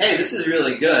 That, hey, this is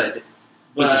really good,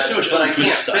 But but, there's so much but other I good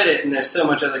can't stuff. fit it, and there's so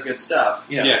much other good stuff.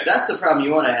 Yeah. Yeah. That's the problem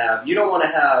you want to have. You don't want to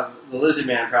have the Lizard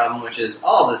Man problem, which is,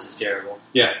 all this is terrible.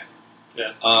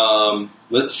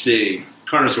 Let's see.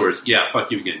 Carnosaurs. Yeah,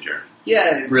 fuck you again, Jeremy.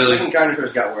 Yeah, Really? fucking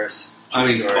Carnosaurs got worse. I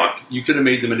mean, Story. fuck. You could have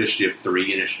made them initiative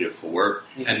 3, initiative 4,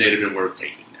 and they'd have been worth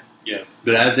taking them. Yeah.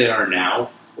 But as they are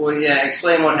now, Well, yeah,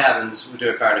 explain what happens to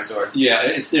a Carnosaur. yeah,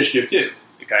 it's initiative 2.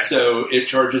 Okay. So it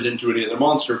charges into any other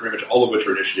monster, pretty much all of which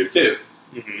are initiative 2.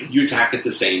 Mm-hmm. You attack at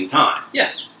the same time,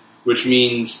 Yes. which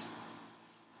means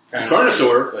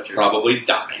Carnosaur probably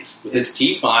dies with its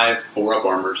T5 4-up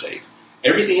armor save.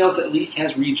 Everything else at least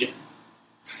has regen.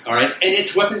 Alright? And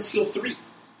it's weapon skill 3.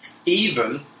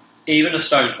 Even a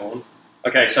Stonehorn.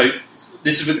 Okay, so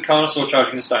this is with the Carnosaur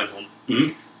charging the Stonehorn.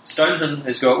 Mhm. Stonehorn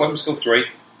has got weapon skill 3.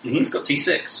 Mhm. It's got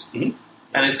T6, Mhm.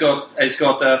 and it's got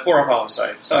 4-up armor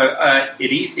save. So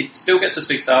it still gets a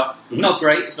 6-up. Mhm. Not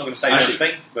great. It's not going to save Actually,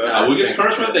 anything. But now, we'll get the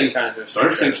Carnosaur thing. Carnosaur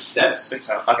Starter thing's 7.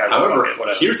 6-up. Okay. well, However, fuck it,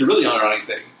 whatever. here's the really ironic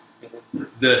thing.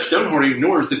 The Stonehorn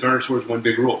ignores the Carnosaur's one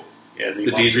big rule. Yeah,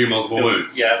 The D3 multiple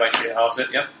wounds. Yeah, basically it halves it.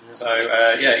 Yep. So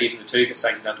even the 2 gets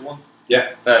taken down to 1.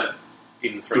 Yeah.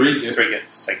 Even the 3 Three, yeah. 3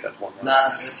 gets taken down to 1. Right? Nah,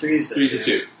 the 3 is 3 to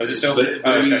 2. Oh, is it still? But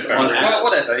I mean, okay, fair on enough. Well,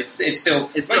 whatever. It's still It's still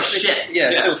basically- shit. Yeah,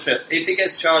 it's Yeah. still shit. If it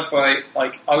gets charged by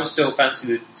I would still fancy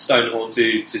the Stonehorn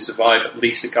to survive at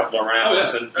least a couple of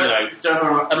rounds, Oh, and you know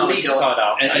Stonehorn at least tied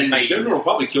up. And the maybe. Stonehorn will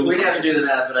probably kill the We'd have to Carnosaur. do the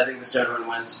math, but I think the Stonehorn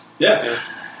wins. Yeah.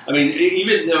 I mean,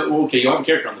 even though, okay, you have a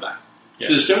character on the back. Yeah.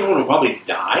 So the Stonehorn will probably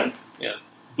die. Yeah.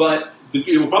 But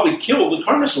it will probably kill the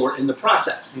Carnosaur in the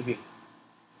process.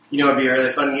 You know what would be a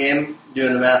really fun game?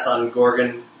 Doing the math on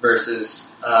Gorgon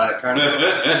versus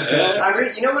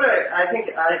Carnosaur. You know what I think?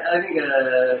 I think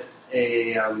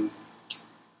a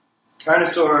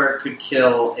Carnosaur could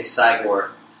kill a Cygor,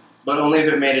 but only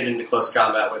if it made it into close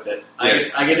combat with it. Yes.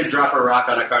 I get to drop a rock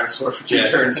on a Carnosaur for 2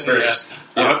 Yes. turns first.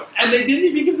 Yeah. And they didn't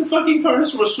even give the fucking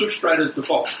Carnosaur Swift Stride as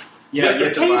default. Yeah, you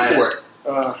have to pay buy for it.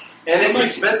 it. And it's Like-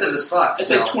 expensive as fuck. It's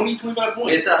still. like 20, 25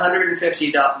 points. It's a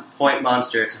 $150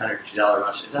 monster. It's a $150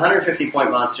 monster. It's a $150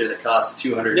 monster that costs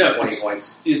 220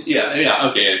 points. Yeah,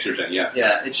 okay, I see what you're saying, yeah.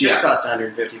 Yeah, it should Yeah. cost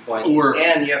 150 points. Or-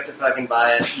 and you have to fucking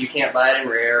buy it. You can't buy it in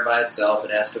rare by itself.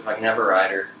 It has to fucking have a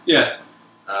rider. Yeah.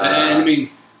 And I Uh, mean,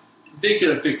 they could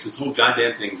have fixed this whole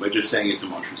goddamn thing by just saying it's a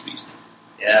monstrous beast.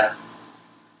 yeah.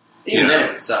 Even Yeah. then, it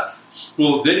would suck.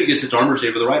 Well, then it gets its armor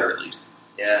save for the rider, at least.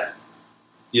 Yeah.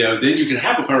 You know, then you can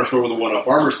have a Carnosaur with a 1-up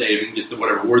armor save and get the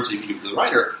whatever word save you give to the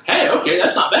rider. Hey, okay,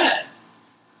 that's not bad.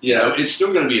 You know, it's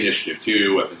still going to be initiative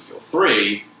 2, weapon skill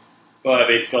 3. Well, I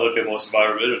mean, it's got a bit more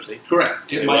survivability.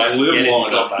 Correct. It might live long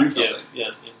enough to do something.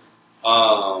 Yeah.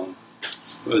 What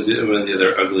was it? One of the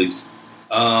other uglies.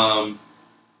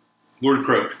 Lord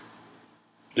Croak.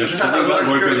 There's something about Lord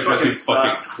Lord Croak Croak that's fucking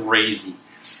fucking sucks. crazy.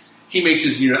 He makes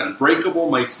his unit unbreakable,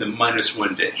 makes them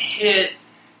 -1 to hit.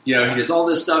 You know, he does all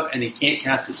this stuff, and he can't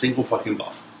cast a single fucking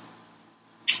buff.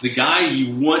 The guy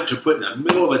you want to put in the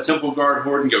middle of a Temple Guard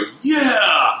horde and go,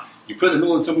 yeah! You put in the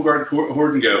middle of the Temple Guard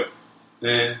horde and go,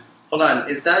 eh. Hold on.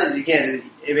 It's not. You can't.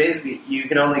 It basically, you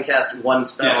can only cast one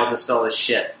spell, Yeah. and the spell is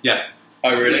shit. Yeah. Oh,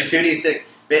 really? It's 2d6.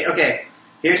 Okay.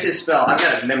 Here's his spell. I've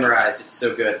got it memorized. It's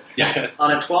so good. Yeah.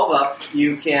 On a 12 up,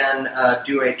 you can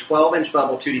do a 12-inch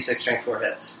bubble, 2d6 strength 4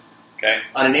 hits. Okay.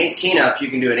 On an 18 up, you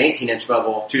can do an 18-inch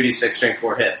bubble, 2d6 strength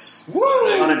 4 hits. Woo!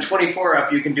 On a 24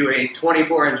 up, you can do a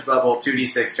 24-inch bubble,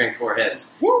 2d6 strength 4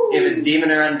 hits. Woo! If it's demon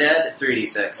or undead,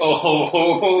 3d6.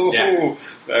 Oh, Yeah.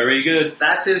 very good.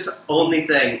 That's his only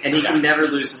thing, and he can never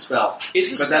lose a spell.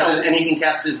 Is the But that's spell, it, and he can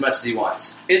cast it as much as he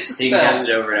wants. is the He can cast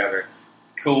spell it over and over.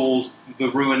 called the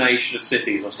Ruination of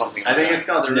Cities or something? I like think that? it's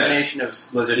called the No. Ruination of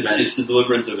Lizard It's, Men. it's the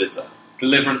Deliverance of Itza.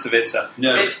 Deliverance of Itza.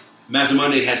 No, It's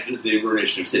Masamune had the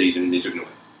Ruination of Cities, and they took it away.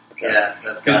 Yeah,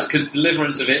 that's good. because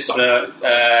Deliverance of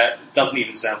Itza doesn't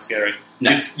even sound scary.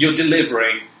 No. You're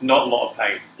delivering not a lot of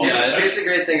pain. Yeah, honestly. Here's the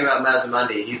great thing about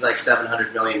Mazamundi. He's like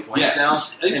 700 million points Yeah. now, I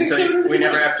think and so 700 we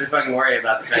never million. have to fucking worry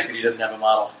about the fact that he doesn't have a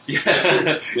model.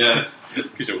 Yeah. Yeah.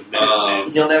 Because you're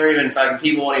menacing. He'll never even fucking.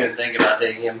 People won't even think about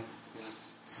taking him.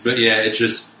 But yeah, it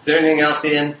just... Is there anything else,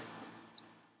 Ian?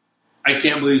 I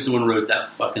can't believe someone wrote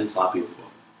that fucking sloppy book.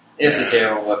 It's a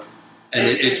terrible book. And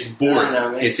it's I don't boring.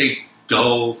 know, man. It's a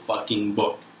dull fucking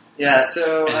book. Yeah,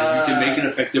 so And you can make an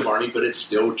effective army, but it's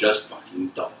still just fucking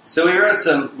dull. So we wrote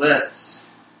some lists.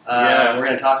 Yeah. We're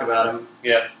going to talk about them.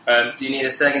 Yeah. Do you need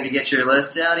a second to get your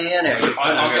list out, Ian? Or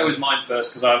I'll go with mine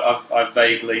first because I've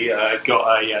vaguely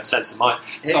got a sense of mine.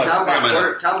 Hey, So, Tom wait a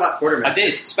minute. bought Quartermaster. I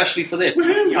did, especially for this.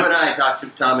 You and I talked to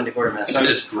Tom into Quartermaster.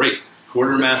 It's great.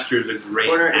 Quartermaster is a great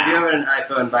If you app. have an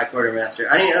iPhone, buy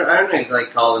Quartermaster. I don't think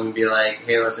like call them and be like,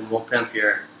 "Hey, listen, we'll pimp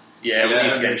your Yeah, we Yeah.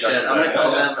 need to get in touch shit." with I'm gonna that.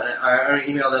 call them. I'm gonna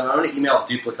email them. I'm gonna email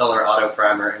Duplicolor Auto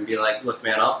Primer and be like, "Look,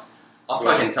 man, I'll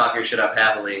fucking talk your shit up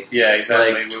happily, Yeah,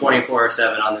 exactly. like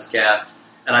 24/7 on this cast,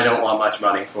 and I don't want much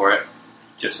money for it.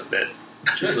 Just a bit.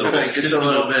 Just a little Like, bit. just a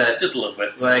little bit. Just a little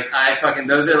bit. Like I fucking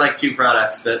those are like two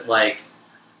products that like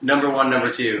number one,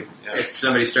 number two. Yeah. If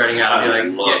somebody's starting out, I'd I be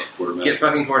like, love Quartermaster. get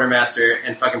fucking Quartermaster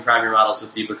and fucking prime your models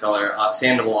with Duplicolor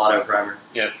Sandable Auto Primer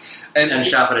and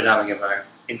shop at Atomic Empire.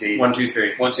 Indeed. 1, 2,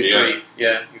 3. 1, 2, Yeah. 3.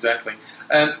 Yeah, exactly.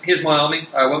 Here's my army.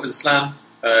 I went with Slam.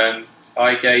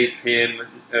 I gave him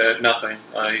nothing.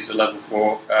 He's a level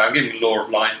 4. I'm giving him Law of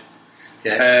Life.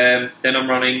 Okay. Then I'm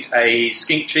running a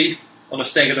Skink Chief on a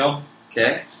Stegodon.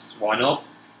 Okay. Why not?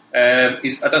 I don't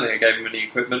think I gave him any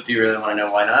equipment. Do you really want to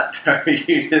know why not? Or are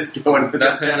you just going with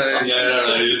No, that? no, Yeah,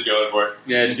 no, you're just going for it.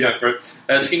 Yeah, just go for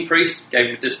it. Skink Priest gave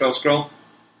him a Dispel Scroll.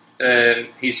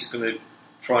 He's just going to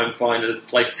try and find a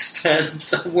place to stand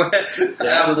somewhere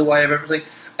out of the way of everything.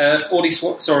 40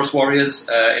 Saurus Warriors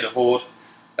in a Horde,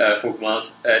 full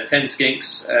command. 10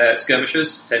 Skinks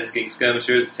Skirmishers, 10 Skink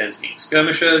Skirmishers, 10 Skink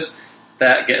Skirmishers.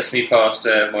 That gets me past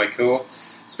my core.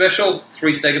 Special,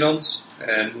 3 Stegodons,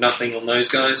 nothing on those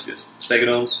guys, just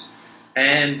Stegodons.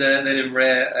 And then in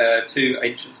rare, 2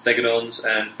 Ancient Stegodons,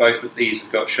 and both of these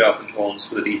have got sharpened horns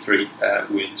for the D3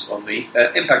 wounds on the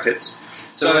impact hits.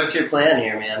 So what's your plan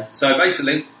here, man? So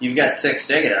basically, You've got 6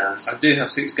 Stegodons. I do have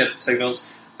 6 Stegodons.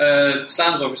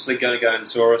 Slam's obviously going to go in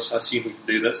Saurus. I assume we can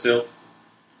do that still.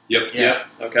 Yep. Yeah.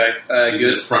 Okay. Good.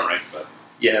 It's front rank, but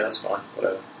Yeah, that's fine.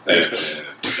 Whatever. yeah,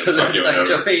 For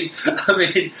that stage, I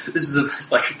mean, this is the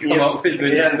best I could come up with.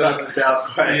 We hadn't thought this out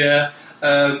quite. Yeah,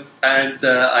 and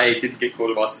I didn't get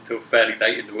Quartermaster until fairly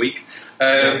late in the week.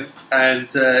 You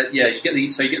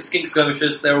get Skink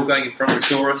Skirmishers. They're all going in front of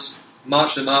the Saurus.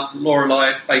 March them up. Law of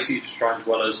Life, basically just trying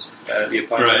Dwellers, the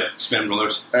opponent. right. Spam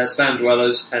dwellers. Spam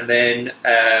Dwellers, and then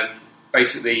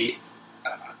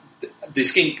the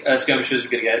Skink Skirmishers are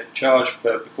going to get charged,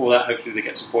 but before that, hopefully they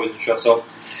get some poison shots off.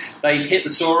 They hit the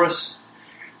Saurus,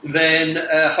 then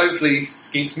hopefully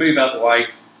Skinks move out the way,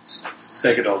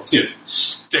 Stegodons, Yeah.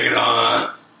 Stick it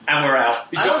on. and we're out.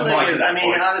 He's I got don't the think mic at it's, I that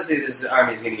mean, point. obviously this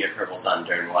army's going to get Purple Sun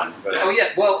turn 1. But, Oh yeah,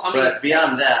 well, I mean, but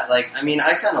beyond that, like, I mean,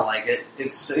 I kind of like it.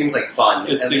 It seems like fun.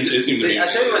 It seems to be- I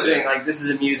tell you one thing, like, this is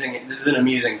amusing. This is an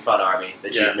amusing, fun army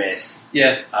that Yeah. you've made.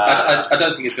 yeah, I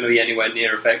don't think it's going to be anywhere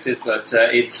near effective, but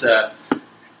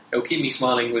it'll keep me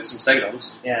smiling with some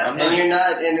Stegodons. Yeah, I'm and you're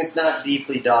not, and it's not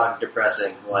deeply dog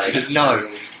depressing. Like No.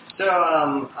 So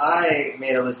I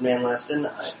made a Lizardman list, and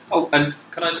Oh, and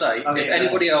can I say, Okay, if go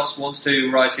anybody else wants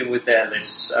to write in with their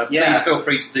lists, Yeah. please feel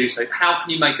free to do so. How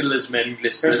can you make a Lizardmen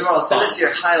list? first of all, send that's us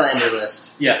your Highlander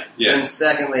list. Yeah, And Yes.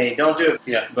 secondly, don't do it.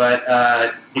 Yeah. But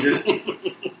just,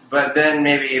 but then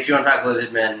maybe if you want to talk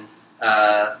Lizardmen,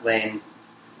 Lane,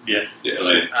 Yeah,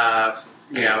 like,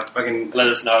 fucking. let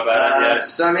us know about it.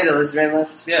 So I made a Lizardman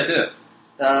list. Yeah, do it.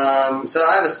 So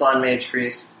I have a Slon Mage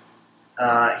Priest.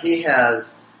 He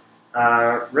has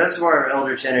Reservoir of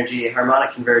Eldritch Energy,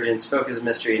 Harmonic Convergence, Focus of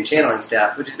Mystery, and Channeling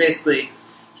Staff, which is basically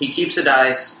he keeps a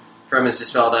dice from his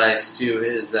Dispel dice to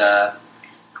his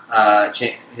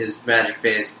his magic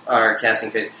phase or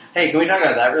casting phase. Hey, can we talk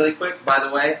about that really quick? By the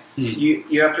way,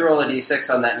 you have to roll a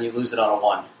d6 on that, and you lose it on a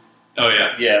 1. Oh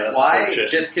yeah. Yeah, that's Why? bullshit.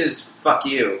 Just because fuck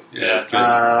you. Yeah.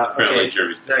 'Cause apparently Okay.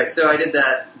 Jeremy. Sorry, so I did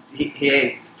that.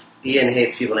 Ian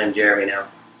hates people named Jeremy now.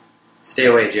 Stay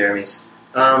away, Jeremys.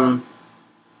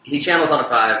 He channels on a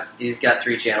 5. He's got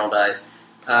 3 channel dice,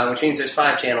 which means there's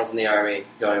 5 channels in the army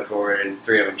going forward, and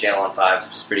 3 of them channel on 5s,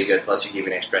 which is pretty good. Plus, you keep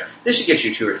an extra. This should get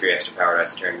you 2 or 3 extra power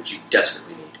dice a turn, which you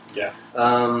desperately need. Yeah.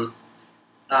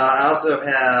 I also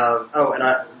have.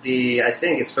 I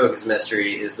think it's Focus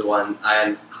Mystery is the one.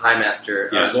 I'm High Master,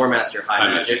 Yeah. Lore Master High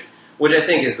High Magic, which I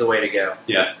think is the way to go.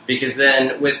 Yeah. Because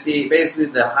then with basically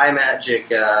the High Magic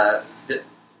the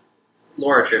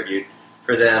lore attribute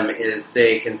for them is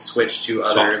they can switch to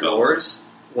Soft other spells. lores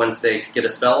once they get a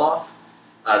spell off.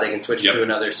 They can switch Yep. to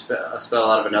another a spell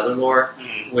out of another lore,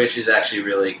 which is actually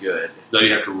really good. Though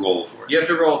you have to roll for it. You have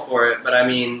to roll for it, but I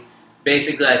mean,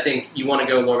 basically, I think you want to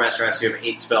go Lore Master Master. You have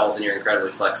 8 spells and you're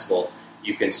incredibly flexible.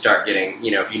 You can start getting,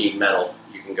 if you need metal,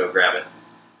 you can go grab it.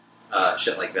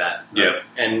 Shit like that. Yeah.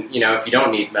 And, if you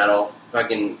don't need metal,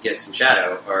 fucking get some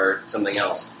shadow or something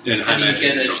else. And high Can you magic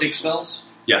get control. 6 spells?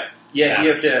 Yeah, Yeah. you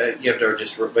have to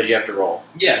just, but you have to roll.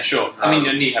 Yeah, sure. I mean,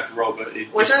 you have to roll, but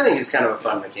Which I think is kind of a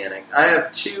fun mechanic. I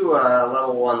have 2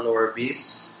 level 1 Lore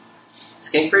Beasts,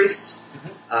 Skink Priests.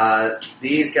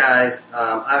 These guys,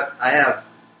 I have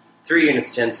 3 units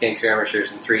of 10 Skink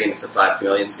Skirmishers and 3 units of 5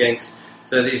 Chameleon Skinks.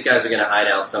 So these guys are going to hide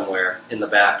out somewhere in the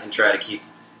back and try to keep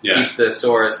the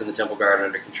Saurus and the Temple Guard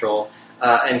under control.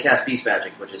 And cast Beast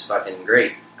Magic, which is fucking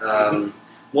great.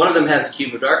 One of them has a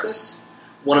Cube of Darkness.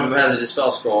 One of them has a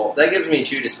Dispel Scroll. That gives me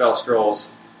 2 Dispel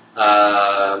Scrolls.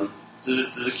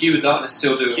 Does the Cube of Darkness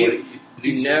still do Cube- what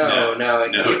you No. No,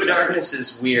 Cube it of doesn't. Darkness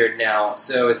is weird now,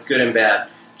 so it's good and bad.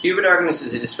 Cube of Darkness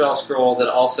is a Dispel Scroll that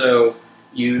also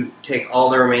you take all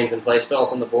the remains and play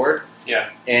spells on the board. Yeah.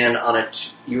 And on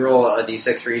you roll a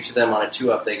d6 for each of them. On a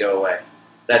 2-up, they go away.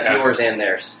 That's Okay. yours and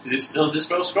theirs. Is it still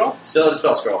Dispel Scroll? Still a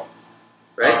Dispel Scroll,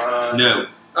 right? No.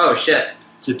 Oh shit!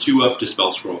 It's a 2-up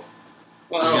Dispel Scroll.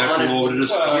 Well, you have to on a- roll to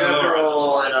Dispel. well, You have to alright,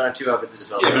 roll, that's and on a 2-up, it's a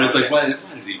Dispel Yeah, Scroll. but it's like, Okay. why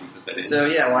did you even put that in? So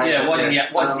yeah, why? Yeah, is why it didn't there? you-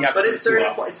 why didn't you have But to it's do 30.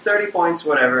 2-up? It's 30 points,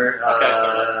 whatever.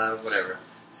 Whatever.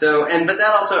 So but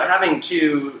that also having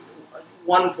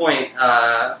 1 point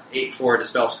 8-4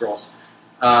 Dispel Scrolls.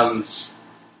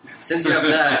 Since you have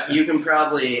that, you can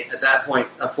probably at that point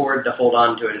afford to hold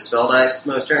on to a Dispel dice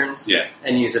most turns. Yeah.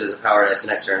 And use it as a power dice the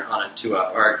next turn on a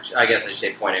 2-up, or I guess I should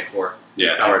say 0.84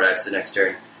 Yeah. power dice the next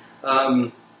turn.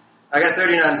 I got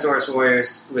 39 Saurus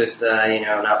Warriors with,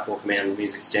 not full command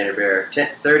music standard bearer.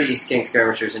 30 Skink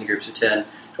Skirmishers in groups of 10.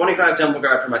 25 Temple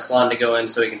Guard for my Slan to go in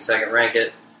so he can second rank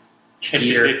it.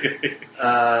 Peter. 3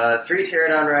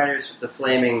 Pterodon Riders with the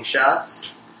flaming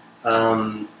shots.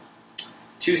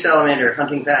 2 Salamander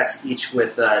hunting packs, each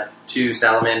with 2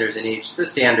 Salamanders in each. The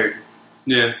standard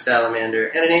Yeah. Salamander.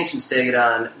 And an Ancient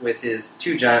Stegodon with his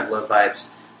 2 Giant Blowpipes.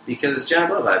 Because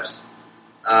Giant Blowpipes,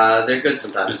 they're good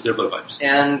sometimes. Just their blowpipes.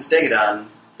 And Stegodon,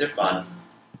 they're fun.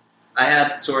 I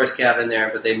had Saurus Cav in there,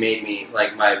 but they made me,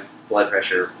 my blood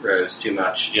pressure rose too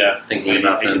much Yeah. thinking Maybe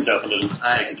about hit them. yourself a little.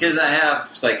 Because I have,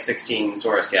 16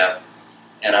 Saurus Cav.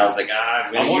 And I was like,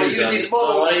 I'm going I want to to use use them. these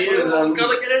balls. I want to use them.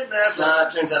 Gotta get in there. Nah,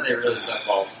 it turns out they really suck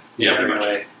balls. Yeah, pretty much.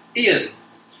 Anyway. Ian,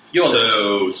 yours.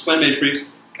 So, Slam Mage Priest.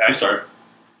 Okay. I'll start.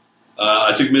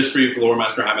 I took Mystery for Lore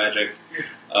Master High Magic,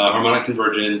 Harmonic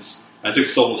Convergence. I took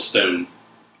Soul of Stone,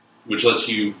 which lets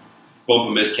you bump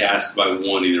a miscast by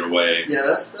 1 either way. Yeah,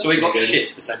 that's So we got pretty good.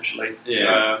 shit, essentially.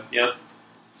 Yeah. Yeah.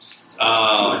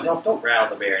 Don't rattle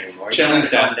the bear anymore. Challenge Calm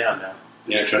staff. down now.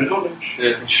 Yeah, trying to calm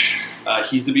down.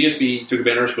 He's the BSB, took a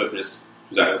Banner of Swiftness,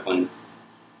 because I have a plan.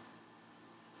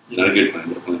 Not a good plan,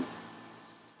 but a plan.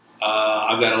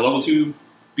 I've got a level 2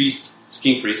 Beast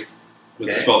Skink Priest with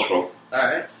the Okay. Spell Scroll.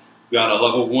 Alright. We got a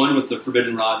level 1 with the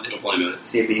Forbidden Rod and Opal Amulet.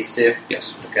 See a beast too?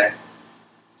 Yes. Okay.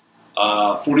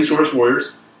 40 Saurus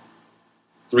Warriors.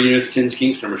 3 units of 10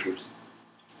 Skink Skirmishers.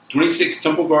 26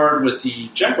 Temple Guard with the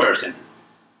Jaguar Standard,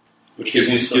 which gives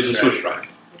Gives you you a Switch Switch Strike.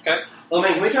 Well,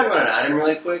 man, can we talk about an item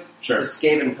really quick? Sure. The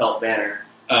Skaven Pelt Banner.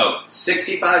 Oh,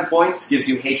 65 points gives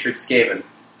you Hatred Skaven.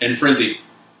 and Frenzy.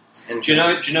 And Do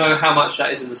you know how much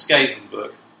that is in the Skaven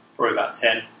book? Probably about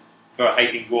 10 for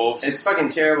hating dwarves. It's fucking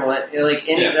terrible.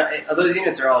 Those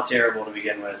units are all terrible to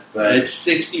begin with, but It's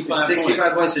 65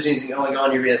 65 points, which means you can only go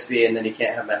on your BSB and then you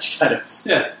can't have matched items.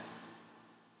 Yeah.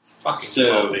 fucking So-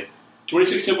 slowly.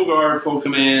 26 Temple Guard, full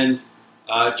command,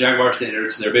 Jaguar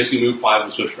Standards. They're basically move 5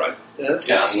 with Swift Strike. Yeah, that's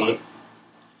Yeah, kind that's of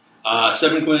neat.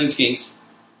 7 Quillian Skinks.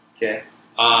 Okay.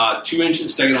 2 Ancient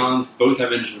Stegodons. Both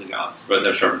have Engine of the Gods. Both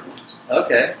have Sharpened Ones.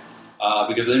 Okay.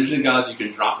 Because in Engine of Gods, you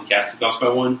can drop the casting cost by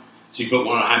 1. So you put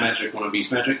one on High Magic, one on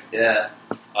Beast Magic. Yeah.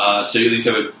 So you at least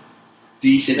have a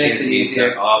decent Makes chance it of getting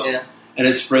easier. stuff off. Yeah. And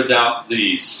it spreads out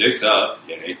the 6 up,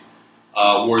 yay.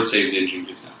 Ward save the engine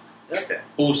gives out. Okay.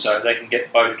 Also, they can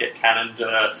both get cannoned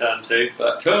turn 2,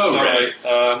 but Correct.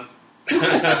 sorry.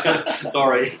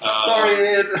 Sorry.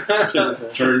 Sorry,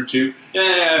 Ian. Turn 2.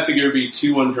 Yeah, I figure it'd be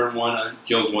 2-1 turn 1,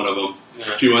 kills one of them. Yeah.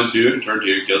 2-1-2, and turn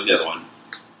 2 kills the other one.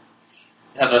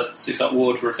 Have a 6-up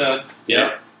ward for a turn.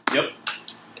 Yeah. Yep.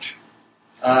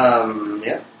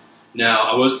 Yeah. Now,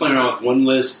 I was playing around with one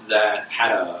list that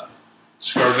had a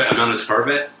mounted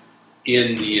Scarvet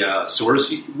in the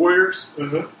Saurus Warriors,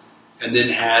 and then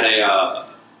had a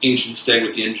Ancient Stag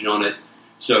with the engine on it.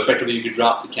 So effectively, you could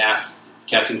drop the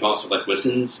casting cost of like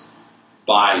Wissons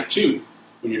by 2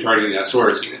 when you're targeting that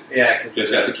Saurus unit. Yeah, because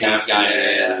Because it's got the cast guy in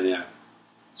it. Yeah.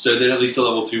 So then at least a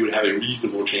level 2 would have a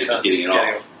reasonable chance of getting it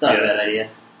off. It's not a bad idea.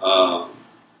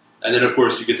 And then, of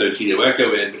course, you get the Tito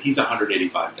Echo in, but he's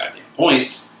 185 goddamn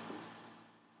points.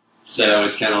 So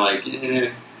it's kind of like,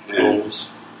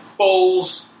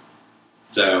 Balls.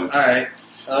 So, All right.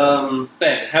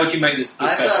 Ben, how would you make this book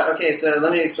I better? thought, okay, so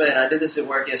let me explain. I did this at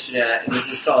work yesterday, and this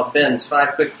is called Ben's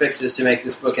 5 Quick Fixes to Make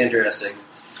This Book Interesting.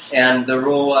 And the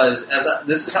rule was,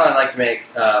 this is how I like to make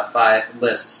 5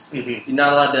 lists. Mhm. You're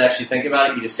not allowed to actually think about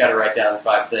it. You just got to write down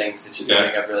 5 things that you can Okay.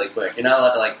 make up really quick. You're not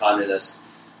allowed to like ponder this.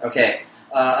 Okay,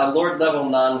 a Lord level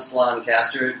non-Slon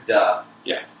caster. Duh.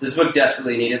 Yeah. This book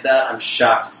desperately needed that. I'm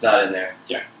shocked it's not in there.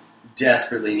 Yeah.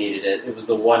 Desperately needed it. It was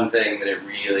the one thing that it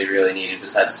really, really needed,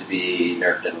 besides to be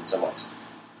nerfed in some ways,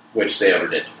 which they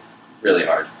overdid really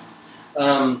hard.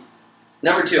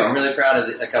 Number 2, I'm really proud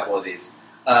of a couple of these.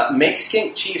 Make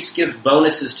Skink Chiefs give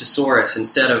bonuses to Saurus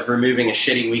instead of removing a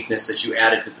shitty weakness that you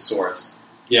added to the Saurus.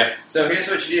 yeah. So here's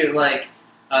what you do.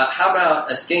 How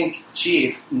about a Skink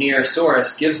Chief near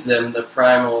Saurus gives them the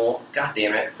primal,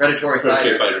 predatory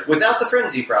fighter without the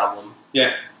frenzy problem.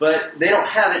 Yeah. But they don't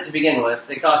have it to begin with.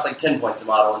 They cost like 10 points a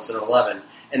model instead of 11.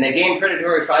 And they gain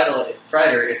predatory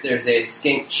fighter if there's a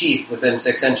Skink Chief within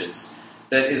 6 inches.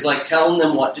 That is like telling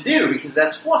them what to do because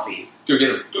that's fluffy. Go get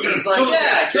him. Go get him. He's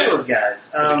like, kill those guys.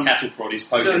 The cattle prod is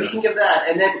poking So he them. can give that,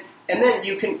 and then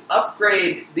you can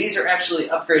upgrade. These are actually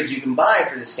upgrades you can buy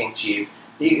for the Skink Chief.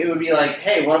 It would be like,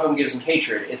 hey, one of them gives him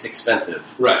hatred. It's expensive.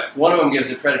 Right. One of them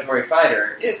gives a predatory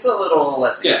fighter. It's a little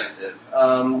less Yeah. expensive.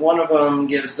 One of them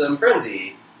gives them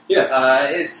frenzy. Yeah.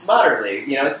 It's moderately.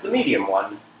 It's the medium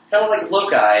one. Kind of like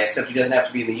Loki, except he doesn't have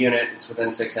to be in the unit. It's within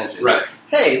 6 inches. Right.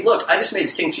 Hey, look, I just made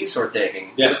Skink Chief sword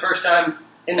taking Yeah. for the first time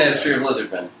in the history of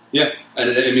Lizardmen. Yeah. And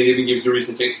it even gives you a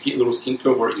reason to take little skink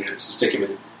cohort units to stick him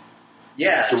in.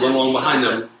 Yeah, To run along behind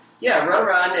them. Yeah, run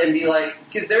around and be like,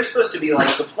 because they're supposed to be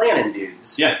like the planning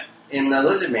dudes. Yeah. In the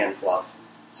Lizardman fluff.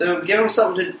 So give them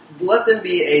something to let them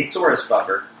be a Saurus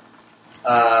buffer.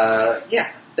 I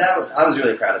was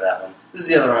really proud of that one. This is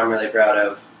the other one I'm really proud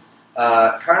of.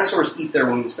 Carnosaurs eat their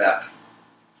wounds back.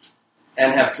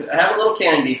 And have a little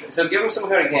cannon defense. So give them some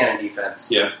kind of cannon defense.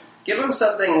 Yeah. Give them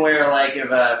something where, like, if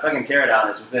a fucking pterodon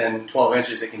is within 12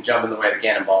 inches, it can jump in the way of the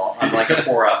cannonball on, like, a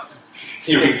 4-up.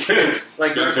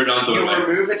 Like, Go pterodon to the you way.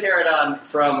 remove a pterodon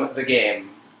from the game,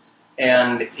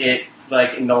 and it,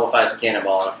 like, nullifies the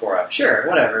cannonball on a 4-up. Sure,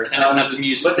 whatever. Can it have the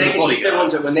music But from they the can eat their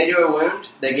bodyguard? wounds. When they do a wound,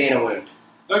 they gain a wound.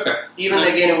 Okay. Even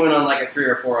they gain a wound on, like, a 3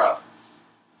 or 4-up.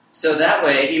 So that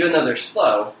way, even though they're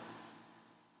slow,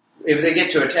 if they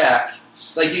get to attack,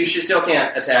 like, you still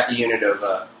can't attack a unit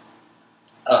of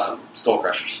Skull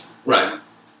Crushers. Right.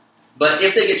 But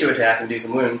if they get to attack and do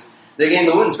some wounds, they gain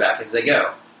the wounds back as they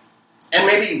go. And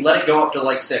maybe let it go up to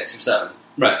like 6 or 7.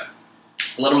 Right.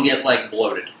 Let them get like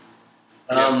bloated.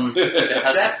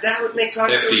 That would make Carnosaurs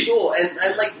Hefty. cool.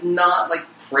 And like not like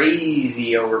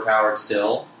crazy overpowered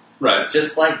still. Right.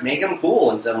 Just like make them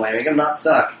cool in some way. Make them not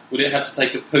suck. Would it have to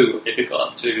take a poo if it got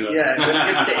up to... Yeah, when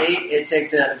it gets to 8, it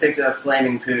takes a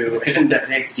flaming poo and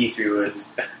takes D3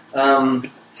 wounds.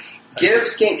 Give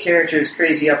skink characters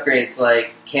crazy upgrades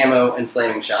like camo and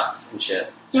flaming shots and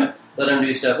shit. Yeah. Let them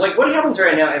do stuff. Like, what happens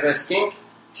right now if a skink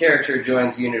character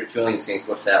joins a unit of killing skink?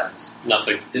 What happens?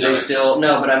 Nothing. Do No. they still...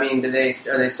 No, but I mean, are they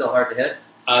still hard to hit?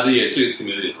 So it's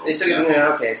community. They still get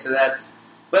them... Okay, so that's...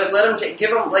 But let them give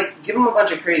them a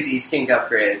bunch of crazy skink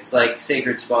upgrades, like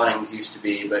Sacred Spawnings used to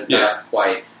be, but not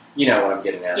quite. You know what I'm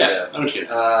getting at. Yeah, I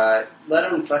understand.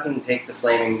 Let them fucking take the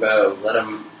flaming bow. Let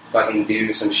them fucking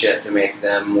do some shit to make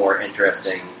them more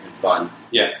interesting and fun.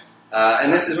 Yeah.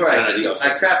 And this is where An idea.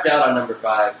 I crapped out on number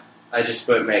 5. I just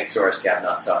put make Saurus Cap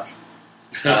not suck.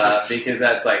 Because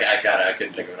that's like, I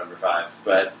couldn't think of number 5.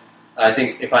 But I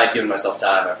think if I had given myself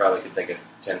time, I probably could think of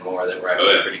 10 more that were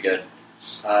actually pretty good.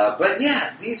 But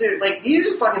yeah, these are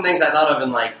fucking things I thought of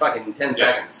in like fucking 10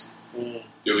 seconds. Mm.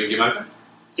 Do we get my pick?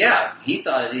 Yeah, he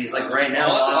thought of these like right now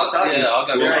while I was I'll- talking. yeah, I'll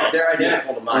go with last. They're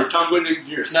identical to Or mine. Tom, go to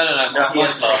yours. No. No, he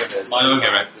has Mine's to think of last. his. Mine- Okay,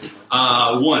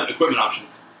 right. One, equipment options.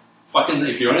 Fucking,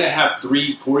 if you're going to have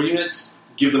 3 core units,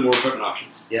 give them more equipment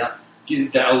options. Yeah.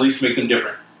 That'll at least make them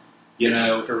different. You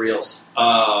know, For reals.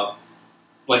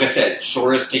 like I said,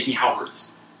 Saurus taking halberds.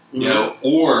 You know,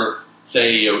 or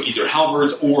say either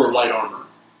halberds or light armor.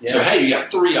 Yeah. So hey, you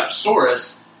got 3 up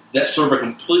Saurus that serve a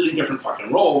completely different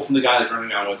fucking role from the guy that's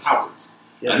running around with halberds.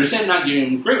 I Yeah. understand not giving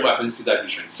him great weapons because that'd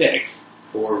be strength 6.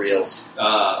 For reals.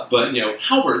 But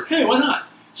halberds, hey, why not?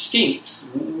 Skinks,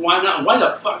 why not? Why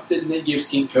the fuck didn't they give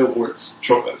skink cohorts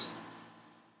short bows?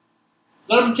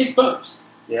 Let them take bows.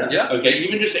 Yeah. Yeah. Okay,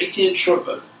 even just 18-inch short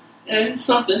bows. And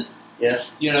something. Yeah.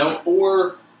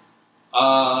 Or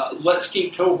let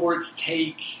skink cohorts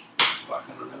take, I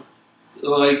don't know,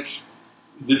 like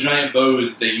the giant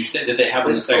bows they used that they have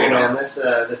in the It's cool, second man. arm. This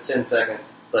 10-second,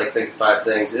 think of 5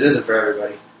 things. It isn't for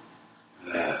everybody.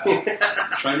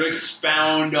 Trying to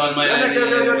expound on my No, idea.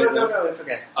 no, it's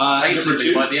okay. Number Basically,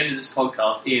 2. by the end of this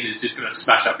podcast, Ian is just going to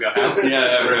smash up your house.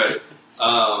 Yeah, right.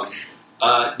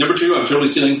 Number 2, I'm totally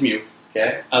stealing from you.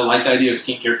 Okay? I like the idea of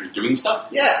skink characters doing stuff.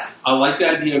 Yeah. I like the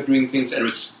idea of doing things that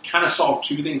would kind of solve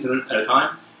 2 things at a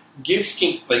time. Give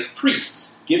skink,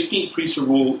 priests. Give skink priests a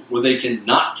rule where they can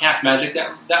not cast magic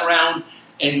that round,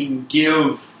 and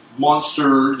give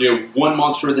monster, one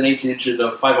monster within 18 inches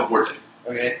of 5 upwards,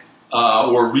 Okay.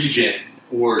 or regen,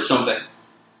 or something.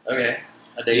 Okay.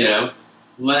 I dig it.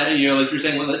 Like you're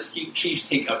saying, let skink chiefs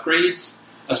take upgrades,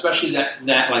 especially that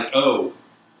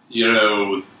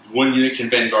one unit can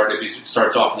vanguard if he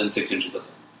starts off within 6 inches of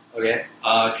them. Okay.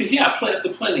 Because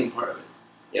the planning part of it.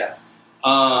 Yeah.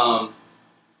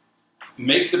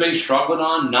 Make the base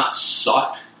Troglodon not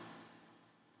suck,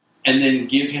 and then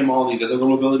give him all these other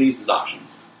little abilities as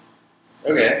options.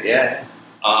 Okay. Yeah.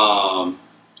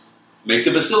 Make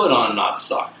the Bastiladon not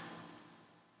suck.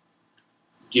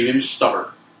 Give him Stubborn.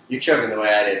 You're choking the way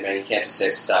I did, man. You can't just say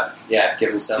suck. Yeah,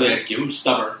 give him stuff. Yeah, give him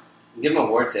Stubborn. Give him a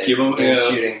ward save. Give him,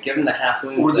 shooting. Give him the half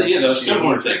wounds. Or the- thing. yeah, the Shooting. stun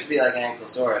ward He's supposed thing. to be like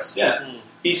Ankylosaurus.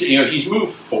 Yeah, he's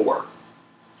moved 4.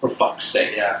 For fuck's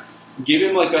sake. Yeah. Give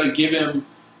him T5,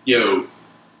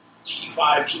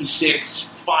 T6,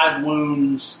 5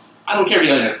 wounds. I don't care if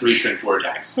he only has 3 strength 4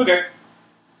 attacks. Okay.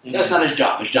 That's not his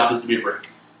job. His job is to be a brick.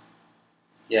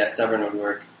 Yeah, stubborn would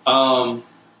work.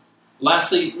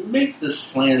 Lastly, make the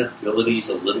slant abilities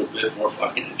a little bit more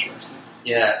fucking interesting.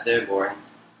 Yeah, they're boring.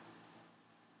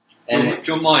 Do And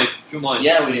you want mine?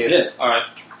 yeah, we do. Yes. Alright.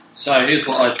 So here's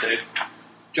what I do.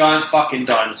 Giant fucking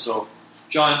dinosaur.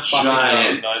 Giant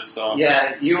fucking dinosaur.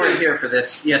 Yeah, you So- were here for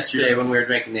this yesterday when we were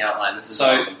making the outline. This is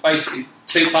So awesome. basically,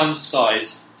 2 times the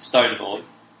size, Stonehorn.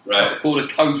 Right. Called a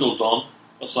Cotildon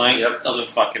or something. Yep. Doesn't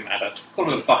fucking matter. Call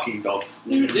him a fucking dog.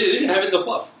 They didn't have it in the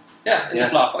fluff. Yeah, in Yeah. the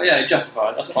fluff. Yeah,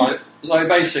 justified. That's fine. So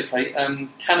basically,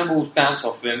 cannibals bounce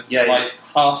off him Yeah, yeah. like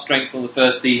half strength on the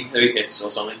first D who he hits or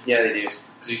something Yeah, they do.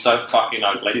 because he's so fucking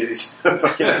ugly.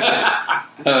 Fucking-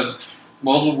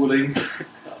 Model will I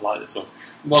like this one.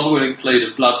 Model will include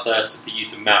a bloodthirster for you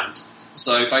to mount.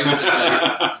 So basically,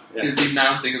 you'll be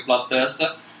mounting a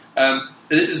bloodthirster.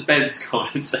 This is Ben's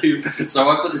comment. So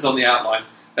I put this on the outline.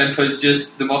 Ben put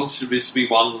just the model should just be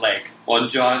 1 leg, 1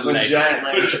 giant With leg. giant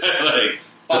legs.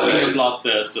 Fucking a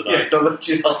bloodthirster though. Yeah, the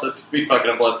legit also has to be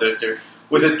fucking a bloodthirster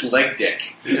with its leg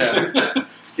dick. Yeah.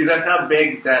 Because that's how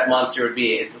big that monster would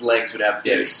be. Its legs would have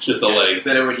dicks. Just a leg.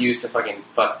 That it would use to fucking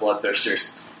fuck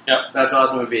bloodthirsters. Yep. That's how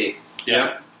awesome it would be.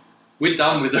 Yeah. We're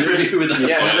done with the review with that.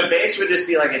 Yeah, the base would just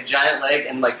be like a giant leg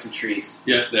and like some trees.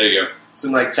 There you go.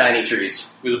 Some like tiny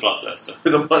trees. With a bloodthirster.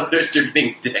 With a bloodthirster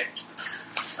being dicked.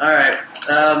 Alright,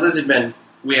 Lizardmen,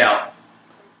 we out.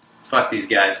 Fuck these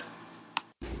guys.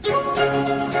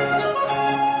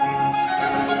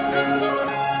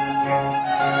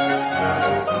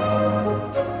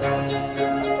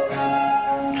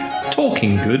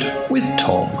 Talking Good with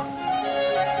Tom.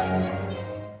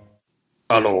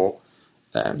 Hello.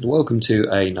 And welcome to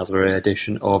another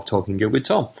edition of Talking Good with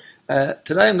Tom.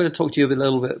 Today I'm going to talk to you a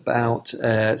little bit about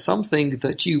something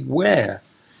that you wear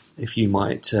if you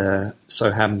might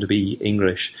so happen to be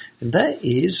English, and that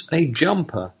is a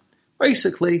jumper.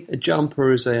 Basically, a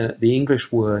jumper is the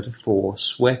English word for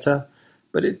sweater,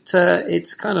 but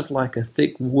it's kind of like a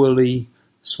thick woolly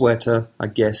sweater, I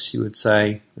guess you would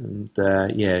say, and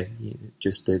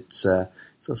it's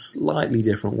a slightly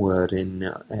different word in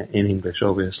English,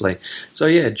 obviously. So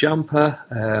yeah, jumper.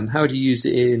 How do you use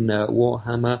it in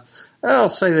Warhammer? I'll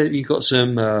say that you've got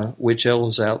some witch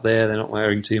elves out there, they're not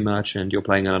wearing too much, and you're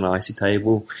playing on an icy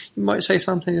table. You might say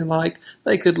something like,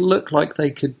 they could look like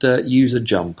they could use a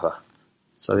jumper.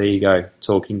 So there you go,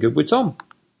 Talking Good with Tom.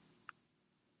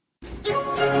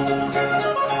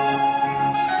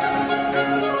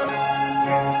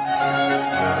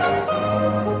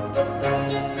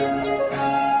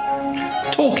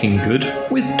 Talking Good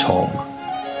with Tom.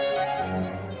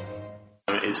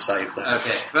 It is saved there.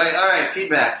 Okay. Right, all right,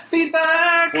 feedback.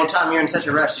 Feedback! Well, Tom, you're in such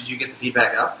a rush. Did you get the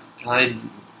feedback up? I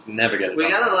never get it. We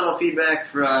up. got a little feedback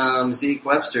from Zeke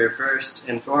Webster, first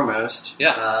and foremost.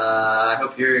 Yeah. I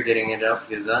hope you're getting it up,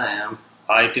 because I am.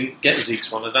 I didn't get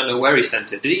Zeke's one. I don't know where he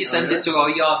sent it. Did he send Okay. it to our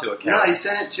Yahoo account? No, he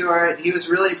sent it to our... He was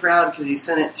really proud because he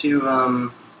sent it to...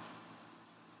 Oh,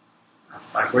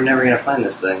 fuck, we're never going to find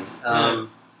this thing.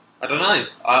 I don't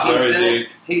know.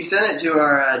 He sent it to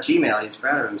our Gmail. He's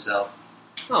proud of himself.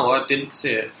 Oh, I didn't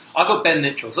see it. I got Ben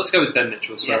Mitchell's. Let's go with Ben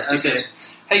Mitchell's Yeah, first. He okay. says,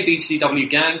 "Hey BTCW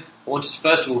gang, I wanted to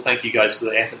first of all thank you guys for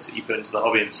the efforts that you put into the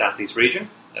hobby in the Southeast region.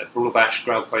 Brawl Bash,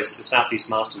 Grail Quest, the Southeast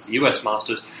Masters, the US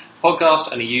Masters,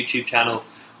 podcast and a YouTube channel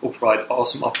all provide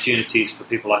awesome opportunities for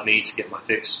people like me to get my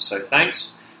fix, so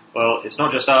thanks." Well, it's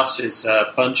not just us, it's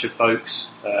a bunch of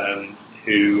folks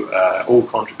who all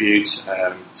contribute,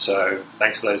 so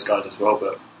thanks to those guys as well,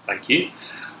 but thank you.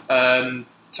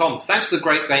 Tom, thanks to the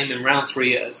great game in round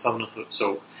 3 at Southern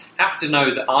Assault. Happy to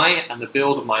know that I and the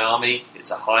build of my army, it's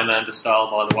a Highlander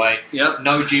style by the way, Yep.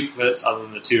 no duplicates other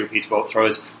than the 2 repeater bolt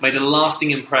throwers, made a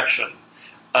lasting impression.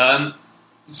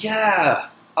 Yeah,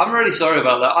 I'm really sorry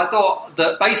about that. I thought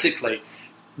that basically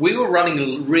we were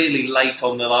running really late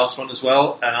on the last one as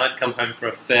well, and I'd come home for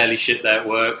a fairly shit day at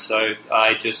work, so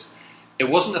it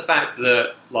wasn't the fact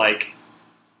that, like,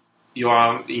 you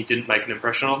didn't make an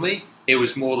impression on me. It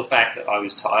was more the fact that I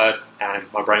was tired and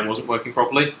my brain wasn't working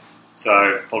properly. So,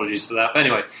 apologies for that. But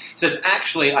anyway, it says,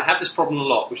 actually, I have this problem a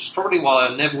lot, which is probably why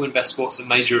I never win Best Sports at a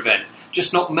major event.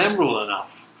 Just not memorable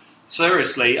enough.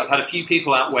 Seriously, I've had a few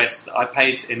people out west that I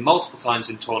paid in multiple times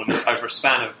in tournaments over a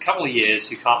span of a couple of years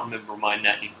who can't remember my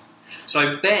name.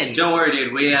 So, Ben Don't worry,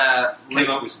 dude. We came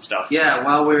up with some stuff. Yeah,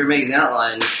 while we were making the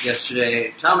outline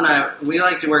yesterday, Tom and I, we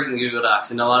like to work in the Google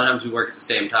Docs, and a lot of times we work at the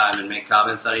same time and make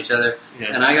comments on each other.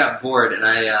 Yeah. And I got bored, and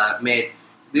I made...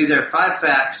 These are 5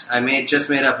 facts I just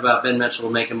made up about Ben Mitchell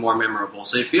to make him more memorable.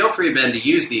 So feel free, Ben, to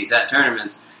use these at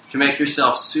tournaments to make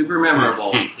yourself super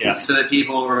memorable Yeah. so that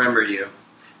people remember you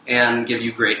and give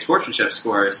you great sportsmanship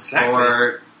scores Exactly.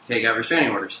 or take out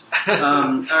restraining orders. All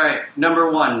right, number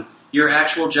 1. Your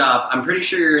actual job. I'm pretty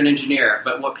sure you're an engineer,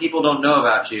 but what people don't know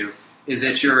about you is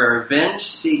that you're a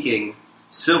revenge-seeking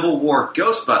Civil War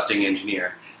ghost-busting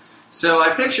engineer. So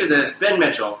I picture this, Ben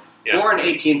Mitchell, Yeah. born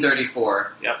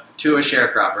 1834 Yep. to a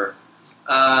sharecropper.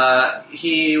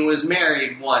 He was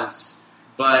married once,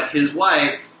 but his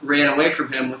wife ran away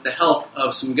from him with the help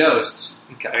of some ghosts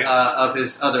Okay. of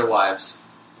his other wives.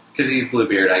 Because he's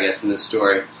Bluebeard, I guess, in this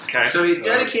story. Okay. So he's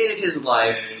dedicated his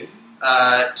life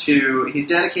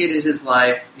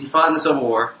he fought in the Civil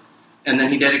War, and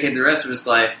then he dedicated the rest of his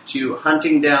life to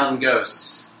hunting down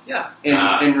ghosts Yeah.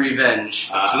 in revenge,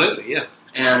 Absolutely, yeah.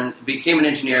 and became an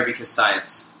engineer because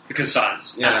science. Because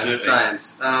science. Yeah, Absolutely.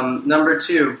 science. Number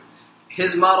 2,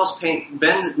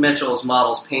 Ben Mitchell's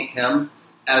models paint him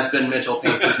as Ben Mitchell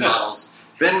paints his models.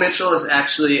 Ben Mitchell is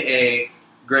actually a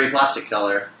gray plastic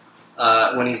color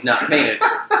when he's not painted.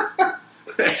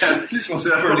 This one's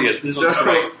brilliant. This one's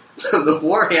great. The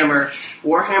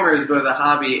Warhammer is both a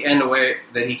hobby and a way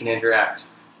that he can interact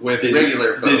with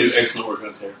regular folks. They do excellent work on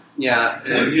his hair. Yeah,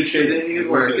 Yeah, good shading. they do good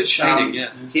work. Good shading, yeah.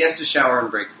 He has to shower and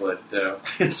break fluid, though,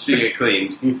 to get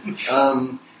cleaned.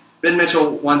 Ben Mitchell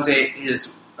once ate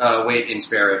his weight in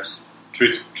spare ribs.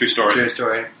 True story. True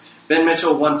story. Ben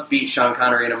Mitchell once beat Sean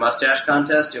Connery in a mustache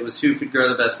contest. It was who could grow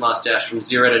the best mustache from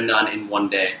 0 to none in one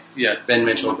day. Yeah. Ben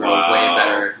Mitchell grew a Wow. way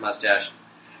better mustache.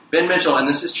 Ben Mitchell, and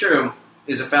this is true,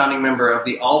 is a founding member of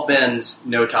the All Ben's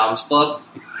No Toms Club.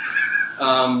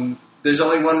 There's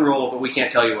only one rule, but we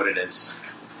can't tell you what it is.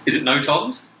 Is it no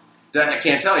Toms? I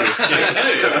can't tell you.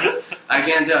 I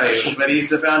can't tell you. But he's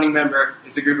the founding member.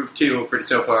 It's a group of 2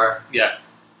 so far. Yeah.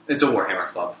 It's a Warhammer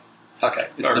club. Okay.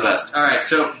 It's fair the enough. best. All right,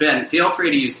 so Ben, feel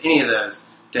free to use any of those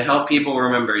to help people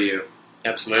remember you.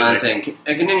 Absolutely. I think.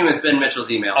 And continue with Ben Mitchell's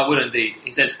email. I would indeed.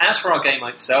 He says, as for our game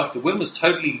itself, the win was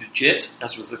totally legit,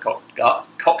 as was the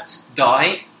cocked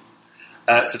die,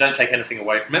 so don't take anything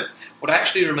away from it. What I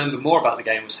actually remember more about the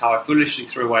game was how I foolishly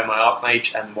threw away my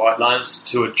Archmage and White Lions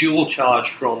to a dual charge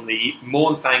from the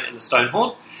Mournfang and the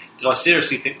Stonehorn. Did I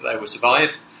seriously think that they would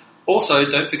survive? Also,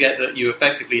 don't forget that you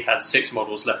effectively had 6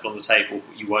 models left on the table,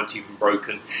 but you weren't even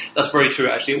broken. That's very true,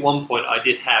 actually. At one point, I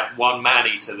did have one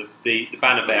man-eater, the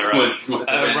banner bearer,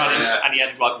 running, and he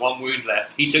had like 1 wound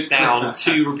left. He took down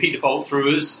 2 repeater bolt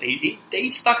throwers. He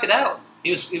stuck it out.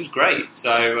 He was great.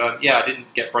 So, I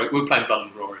didn't get broke. We were playing Blood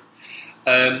and Glory.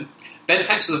 Ben,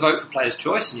 thanks for the vote for Player's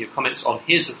Choice and your comments on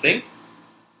Here's the Thing.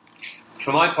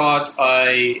 For my part,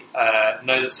 I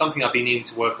know that something I've been needing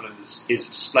to work on is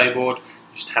a display board.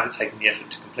 Just haven't taken the effort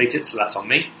to complete it, so that's on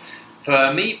me.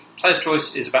 For me, Player's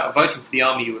Choice is about voting for the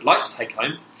army you would like to take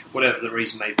home, whatever the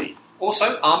reason may be.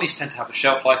 Also, armies tend to have a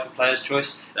shelf life for Player's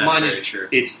Choice. That's very true.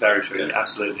 It's very true,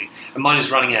 absolutely. And mine is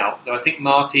running out, though I think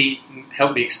Marty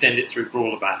helped me extend it through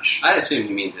Brawler Bash. I assume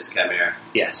he means his Chimera.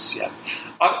 Yes, yeah.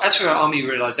 As for army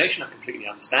realisation, I completely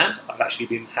understand. I've actually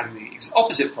been having the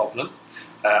opposite problem.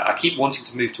 I keep wanting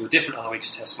to move to a different army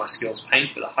to test my skills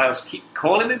paint, but the Hiles keep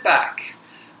calling me back.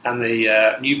 And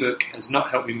the new book has not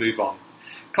helped me move on.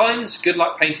 Collins, good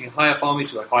luck painting a higher army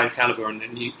to a high caliber in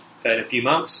a few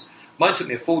months. Mine took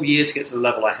me a full year to get to the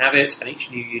level I have it, and each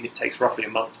new unit takes roughly a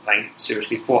month to paint.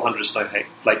 Seriously, 400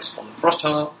 snowflakes on the frost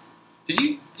art. Did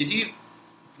you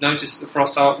notice the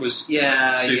frost art was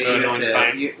super annoying to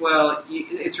paint?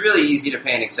 It's really easy to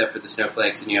paint except for the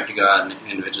snowflakes, and you have to go out and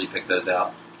individually pick those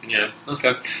out. Yeah,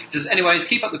 okay. Anyways,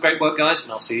 keep up the great work, guys,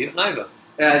 and I'll see you at Nova.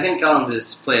 Yeah, I think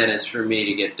Collins' plan is for me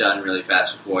to get done really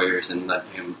fast with Warriors and let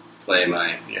him play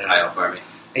my High Elf army.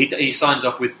 He signs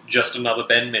off with just another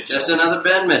Ben Mitchell. Just another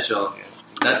Ben Mitchell. Yeah.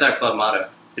 That's our club motto.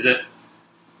 Is it?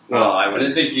 Well, I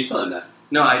didn't think you told him that.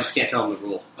 No, I just can't tell him the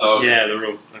rule. Oh, okay. Yeah, the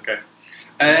rule. Okay.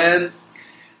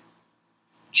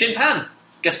 Chin Pan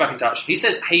gets back in touch. He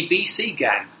says, "Hey, BC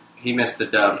gang." He missed the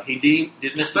dub. He did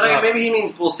miss the dub. But maybe he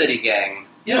means Bull City gang.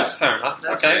 Yeah, that's fair enough.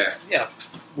 That's okay. fair. Yeah.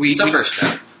 It's our first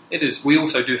time. It is. We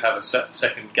also do have a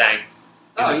second gang.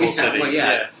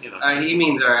 He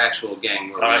means our actual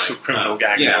gang. Our actual criminal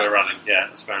gang that we're running. Yeah,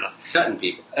 that's fair enough. Cutting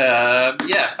people.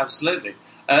 Yeah, absolutely.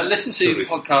 Listen to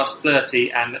podcast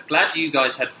 30, and glad you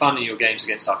guys had fun in your games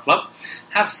against our club.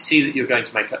 Happy to see that you're going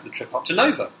to make up the trip up to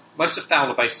Nova. Most of Fowl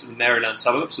are based in the Maryland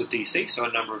suburbs of DC, so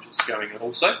a number of us are going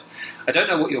also. I don't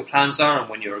know what your plans are and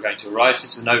when you're going to arrive,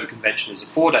 since the Nova convention is a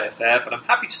 4-day affair, but I'm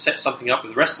happy to set something up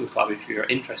with the rest of the club if you're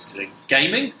interested in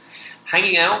gaming,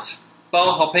 hanging out,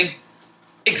 bar hopping,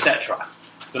 etc.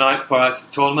 The night prior to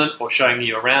the tournament, or showing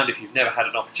you around if you've never had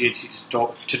an opportunity to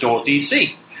door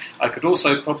DC. I could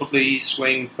also probably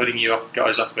swing putting you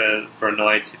guys up for a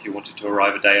night if you wanted to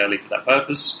arrive a day early for that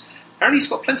purpose. Apparently he's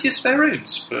got plenty of spare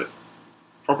rooms, but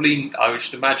probably I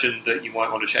should imagine that you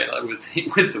might want to share that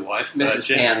with the wife. Mrs.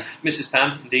 Pan. Mrs.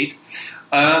 Pan, indeed.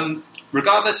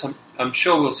 Regardless, I'm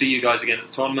sure we'll see you guys again at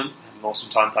the tournament. Have an awesome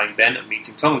time playing Ben and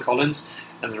meeting Tom and Collins,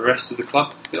 and the rest of the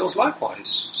club feels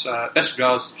likewise. So, best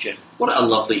regards, Jim. What a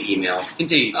lovely email.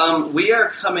 Indeed. We are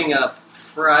coming up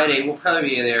Friday. We'll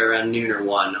probably be there around noon or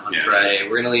 1 on Friday.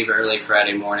 We're going to leave early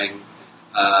Friday morning,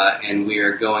 and we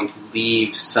are going to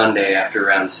leave Sunday after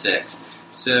around 6.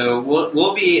 So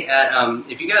we'll be at,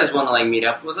 if you guys want to meet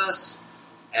up with us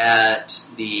at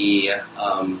the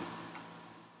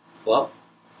club?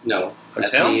 No.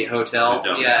 Hotel? At the hotel.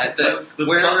 Yeah, at the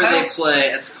wherever clubhouse? They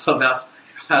play, at the clubhouse.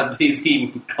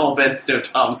 The All Benstow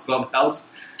Tom's Clubhouse.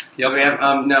 Yep. We have,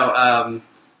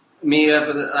 meet up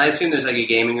with, I assume there's a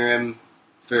gaming room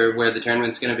for where the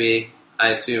tournament's going to be.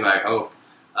 I hope,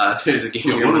 there's a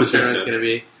gaming room where the tournament's going to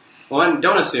be. Well,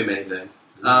 don't assume anything.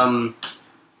 We'll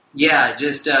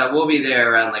be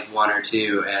there around 1 or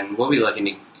 2, and we'll be looking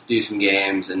to do some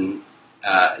games and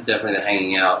definitely the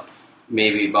hanging out,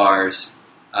 maybe bars.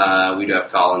 We do have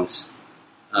Collins.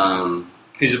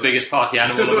 Who's the biggest party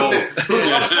animal of all? Who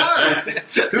loves bars?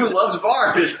 Who loves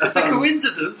bars? It's a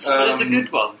coincidence, but it's a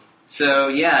good one. So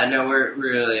we're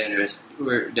really interested.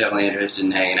 We're definitely interested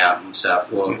in hanging out and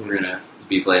stuff. We're gonna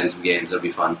be playing some games. It'll be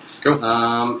fun. Cool.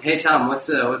 Hey Tom, what's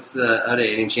the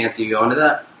update? Any chance of you going to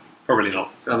that? Probably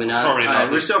not. Probably not. Probably not.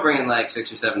 We're still bringing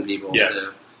 6 or 7 people. Yeah.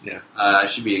 So yeah.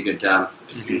 It should be a good time.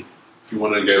 If you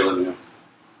want to go, let me know.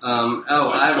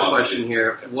 I have a question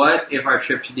here. What if our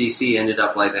trip to DC ended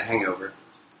up like The Hangover?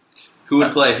 Who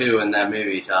would play who in that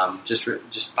movie, Tom? Just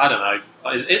I don't know.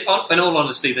 In all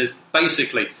honesty, there's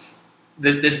Bradley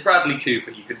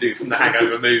Cooper you could do from the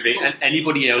Hangover movie, and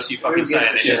anybody else you fucking say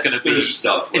it, it's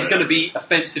going to be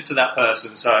offensive to that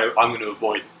person. So I'm going to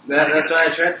avoid. That's why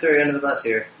I tried to throw you under the bus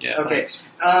here. Yeah. Okay.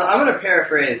 I'm going to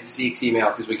paraphrase Zeke's email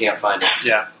because we can't find it.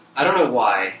 Yeah. I don't know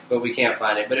why, but we can't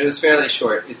find it. But it was fairly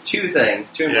short. It's 2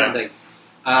 important things.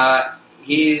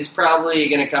 He's probably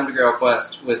going to come to Girl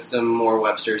Quest with some more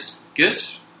Websters. Good.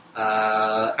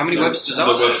 How many Websters The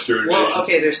are there? Webster Well, edition.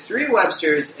 okay, there's 3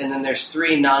 Websters, and then there's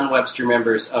 3 non-Webster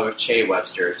members of Che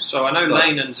Webster. So I know Look.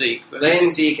 Lane and Zeke. But Lane,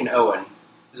 Zeke, and Owen.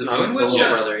 is it Owen The Webster?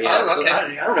 little brother, yeah. Oh, okay.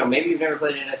 I don't know, maybe you've never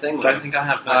played anything with Don't him. think I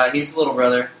have. He's the little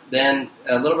brother. Then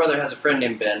little brother has a friend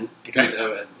named Ben, Okay. who's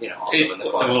also in the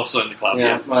club. Also in the club.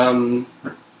 Yeah. Yeah.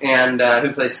 And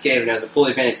who plays Skaven, has a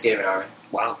fully painted Skaven army.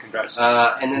 Wow. Congrats.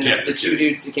 And then Yes, there's the 2 kidding.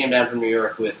 dudes that came down from New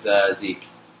York with Zeke.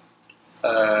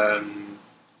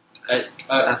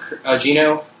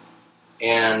 Gino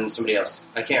and somebody else.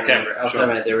 I can't Okay, remember. Outside sure.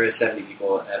 my head, there were 70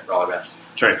 people at Brawler Bash.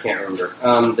 True. I can't remember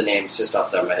the names just off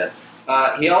the top of my head.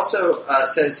 He also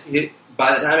says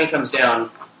by the time he comes down,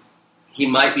 he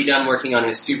might be done working on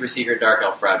his super secret Dark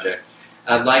Elf project.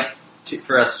 I'd like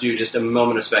for us to do just a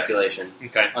moment of speculation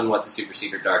Okay. on what the super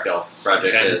secret Dark Elf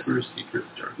project Okay. is. Super secret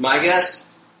dark. My guess,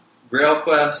 Grail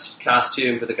Quest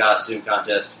costume for the costume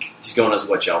contest. He's going as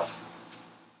Witch Elf.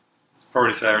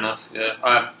 Probably fair enough.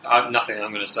 Yeah. Nothing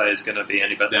I'm going to say is going to be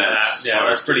any better than that. That's Yeah,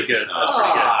 that's pretty good. That's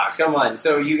pretty good. Ah, come on.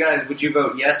 So you guys, would you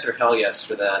vote yes or hell yes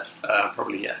for that?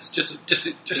 Probably yes. Just a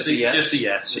yes? Just a yes. Just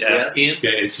Yeah. a yes? Ian. Okay,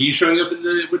 is he showing up in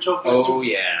the Witch Elf costume? Oh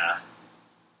yeah.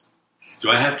 Do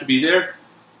I have to be there?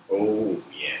 Oh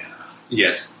yeah.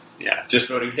 Yes. Yeah. Just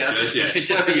voting yes. Yes, yes.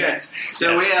 Just a yes.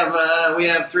 So Yeah. we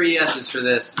have 3 yeses for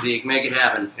this. Zeke, make it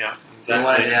happen. Yeah. We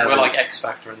wanted Exactly. to have We're it. like X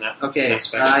Factor in that. Okay. That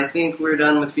spectrum. I think we're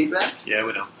done with feedback. Yeah,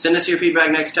 we're done. Send us your feedback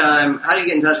next time. How do you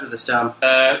get in touch with us, Tom?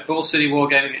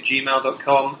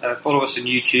 BallCityWargaming@gmail.com. Follow us on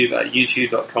YouTube at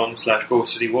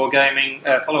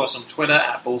youtube.com/BallCityWargaming. Follow us on Twitter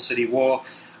at BallCityWar.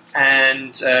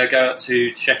 And go out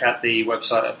to check out the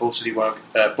website at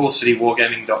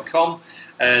ballcitywargaming.com.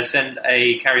 Send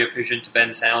a carrier pigeon to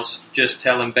Ben's house. Just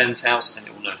tell them Ben's house and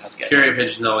it will know how to get it. Carrier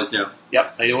pigeons always know.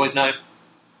 Yep, they always know.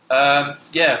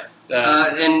 Yeah.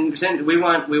 And we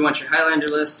want your Highlander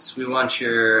lists. We want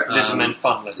your Lizardman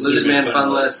fun list. Lizardman fun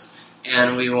list,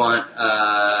 and we want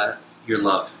your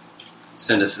love.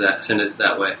 Send us that. Send it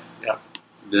that way. Yep.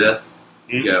 Yeah.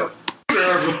 Hmm? Go.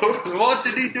 What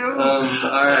did he do? All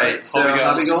right. So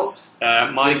hobby goals.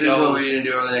 My This is goal, what we're going to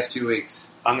do over the next 2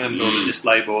 weeks. I'm going to build a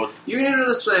display board. You're going to do a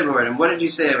display board, and what did you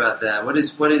say about that? What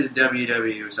is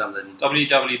WW or something?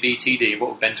 WWBTD, what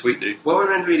would Ben Tweet do? What would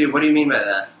meant to do? What do you mean by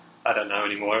that? I don't know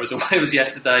anymore. It was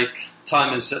yesterday.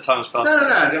 Time has passed.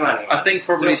 No, come on. I think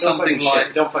probably Don't something fucking like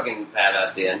shit. Don't fucking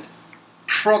badass the end.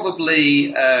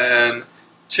 probably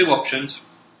 2 options.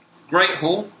 Great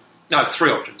Hall. No,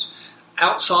 3 options.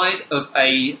 Outside of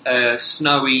a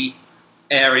snowy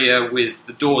area with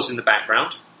the doors in the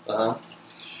background. Uh-huh.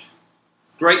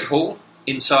 Great Hall.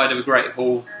 Inside of a Great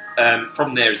Hall.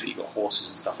 Problem there is that you've got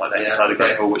horses and stuff like that Yeah, inside a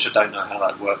Great okay. Hall, which I don't know how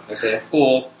that would work. Okay.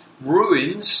 Or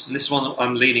ruins, and this is one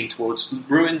I'm leaning towards,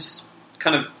 ruins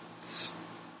kind of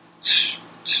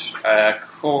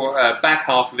back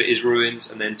half of it is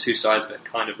ruins, and then 2 sides of it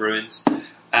kind of ruins,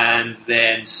 and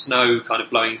then snow kind of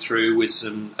blowing through with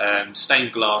some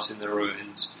stained glass in the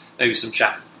ruins, maybe some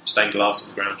shattered stained glass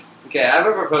on the ground. Okay, I have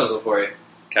a proposal for you.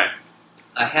 Okay.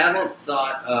 I haven't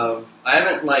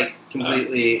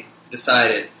completely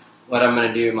decided what I'm going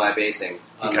to do my basing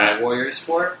on Okay. my warriors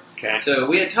for. Okay. So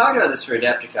we had talked about this for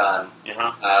Adepticon,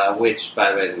 Uh-huh. which,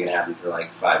 by the way, isn't going to happen for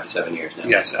like 5 to 7 years now.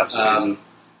 Yes, absolutely.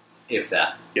 If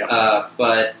that. Yeah.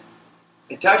 But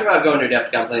we talked about going to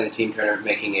Adepticon, playing the team tournament,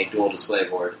 making a dual display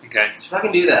board. Okay. Let's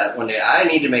fucking do that one day. I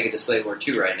need to make a display board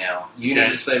too right now. You need Okay.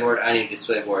 a display board, I need a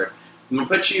display board. I'm going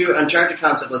to put you on Charge of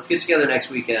Concept. Let's get together next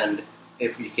weekend,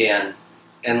 if you can,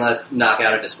 and let's knock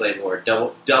out a display board.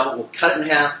 Double, we'll cut it in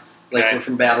half, like Okay. we're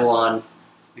from Babylon,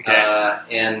 Okay.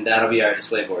 and that'll be our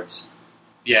display boards.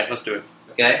 Yeah, let's do it.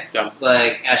 Okay? Done.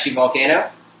 Like Ashy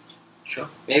Volcano? Sure.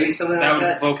 Maybe something That like would,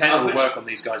 that? Volcano I'll will put- work on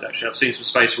these guys, actually. I've seen some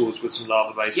space walls with some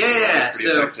lava bases. Yeah, Pretty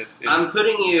so effective. I'm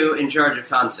putting you in charge of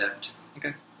concept.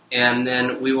 Okay. And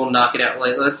then we will knock it out.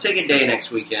 Like, let's take a day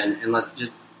next weekend and let's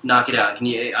just knock it out. Can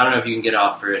you? I don't know if you can get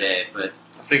off for a day, but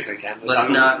I think I can. let's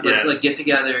Yeah. like get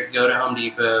together, go to Home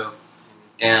Depot,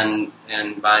 and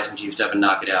buy some cheap stuff and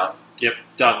knock it out. Yep,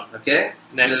 done. Okay.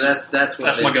 Next. So that's what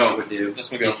That's I my goal. would do.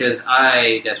 That's my goal. Because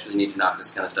I desperately need to knock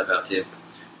this kind of stuff out too,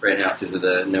 right now because of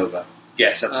the Nova.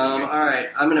 Yes, absolutely. All right,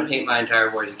 I'm going to paint my entire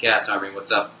Warriors of Chaos army.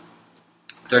 What's up?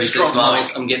 36 Strong models.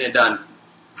 mind. I'm getting it done.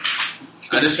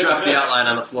 I just dropped the outline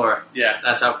on the floor. Yeah.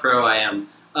 That's how pro I am.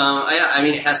 I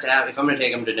mean, it has to happen. If I'm going to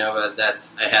take them to Nova, it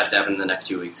has to happen in the next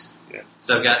 2 weeks. Yeah.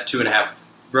 So I've got 2.5,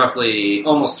 roughly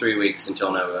almost 3 weeks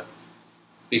until Nova.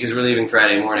 Because we're leaving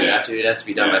Friday morning. Yeah. It has to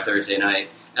be done by Thursday night.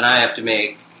 And I have to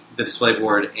make the display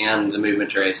board and the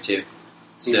movement trays too.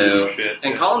 So, Ooh, shit.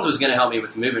 and Collins was going to help me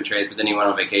with the movement trays, but then he went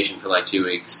on vacation for like 2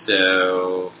 weeks.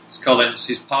 So It's Collins.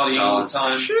 He's partying all the Collins,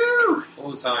 time. Shoo!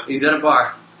 All the time. He's at a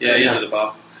bar. Yeah, he is at the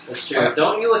bar. That's true.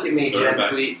 Don't you look at me, Jen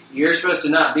Back. Tweet. You're supposed to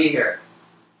not be here.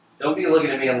 Don't be looking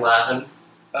at me and laughing.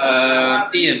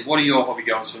 Ian, what are your hobby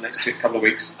goals for the next couple of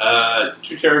weeks? 2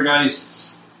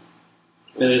 Terrorgeists.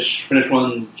 Finish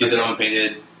one, get that one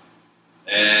painted,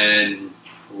 and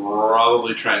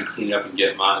probably try and clean up and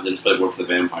get the display board for the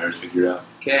vampires figured out.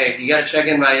 Okay, you got to check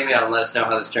in by email and let us know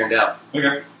how this turned out.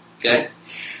 Okay. Okay.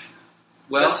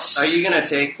 Well, what are you gonna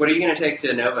take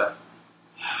to Nova?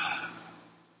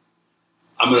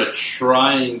 I'm going to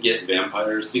try and get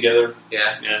vampires together,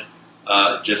 Yeah.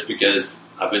 just because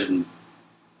I've been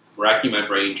racking my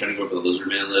brain trying to go over the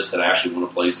Lizardman list that I actually want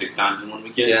to play 6 times in one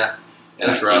weekend. Yeah.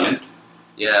 And That's I rough. can't.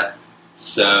 Yeah.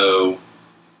 So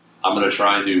I'm going to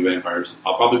try and do vampires.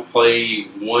 I'll probably play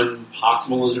one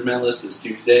possible Lizardman list this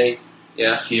Tuesday.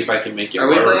 Yeah. See if I can make it Are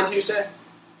we work. playing Tuesday?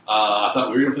 I thought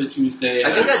we were going to play Tuesday.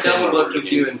 I think I double Sandler booked with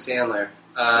again. you and Sandler.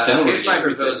 Sandler Here's my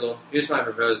again,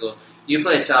 proposal. You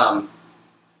play Tom.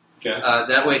 Okay.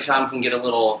 That way Tom can get a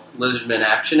little Lizardman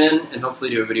action in and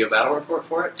hopefully do a video battle report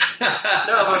for it.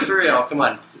 No, but for real, come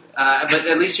on. But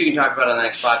at least you can talk about it on the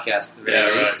next podcast at the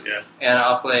very least. yeah. And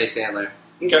I'll play Sandler.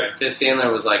 Okay. Because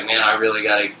Sandler was like, man, I really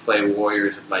got to play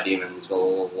Warriors with my demons, blah,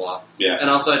 blah, blah, blah. Yeah. And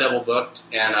also I double booked,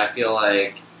 and I feel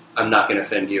like I'm not going to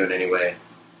offend you in any way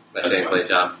by That's saying fine. play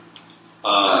Tom.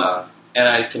 And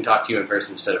I can talk to you in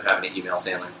person instead of having to email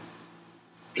Sandler.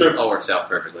 Sure. This all works out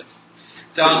perfectly.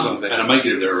 Tom, And I might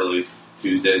get there early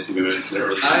Tuesday, so maybe it's there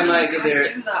early. I might get there.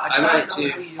 do that. I might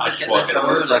too. I just walk Some in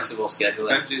more early. flexible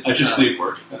scheduling. I should sleep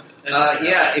work.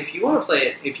 Yeah, if you want to play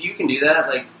it, if you can do that,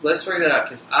 like, let's figure that out,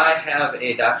 because I have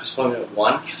a doctor's appointment at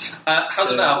 1. How's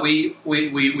So- about we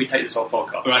take this whole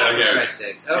podcast? Right, For okay. Christ's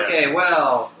sakes. Okay,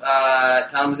 well,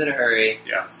 Tom's in a hurry.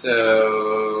 Yeah.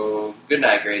 So, good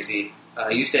night, Gracie.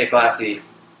 You stay classy,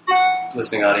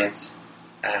 listening audience.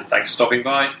 And thanks for stopping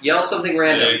by. Yell something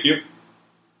random. Thank you.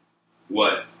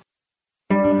 What?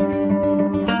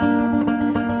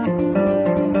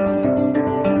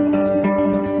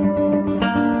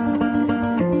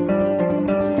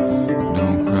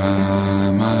 Don't cry,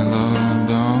 my love,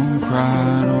 don't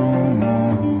cry no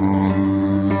more.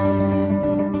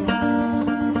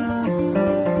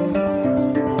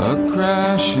 A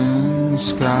crashing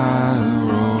sky, a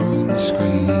roaring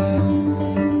scream.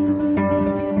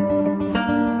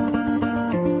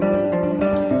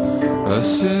 A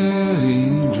city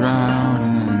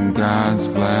drowning in God's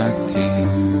black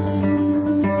tears.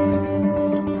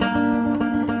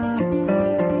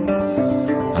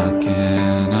 I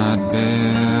cannot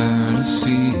bear to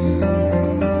see you.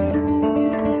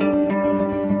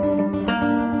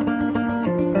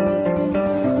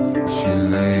 She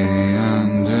lay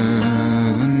under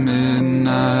the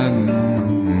midnight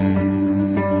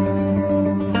moon.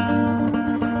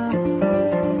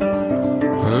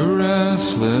 Her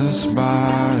restless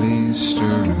body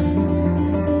stirring.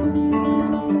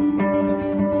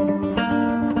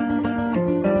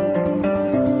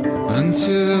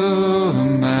 Until the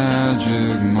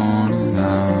magic morning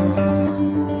hour.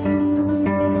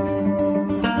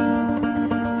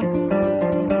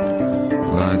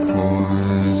 Like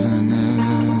poison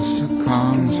it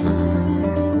succumbs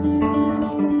her.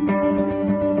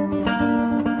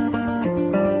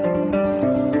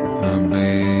 Her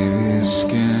baby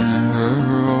skin,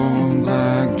 her old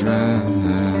black dress.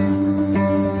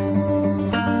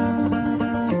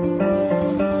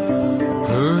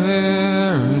 Her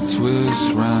hair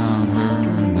twists round her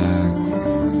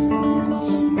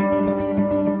necklace,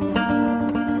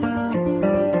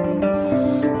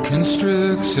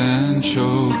 constricts and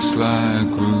chokes like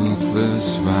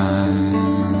ruthless vines.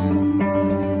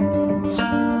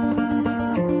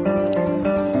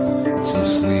 So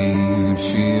sleep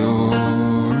she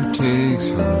overtakes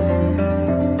her.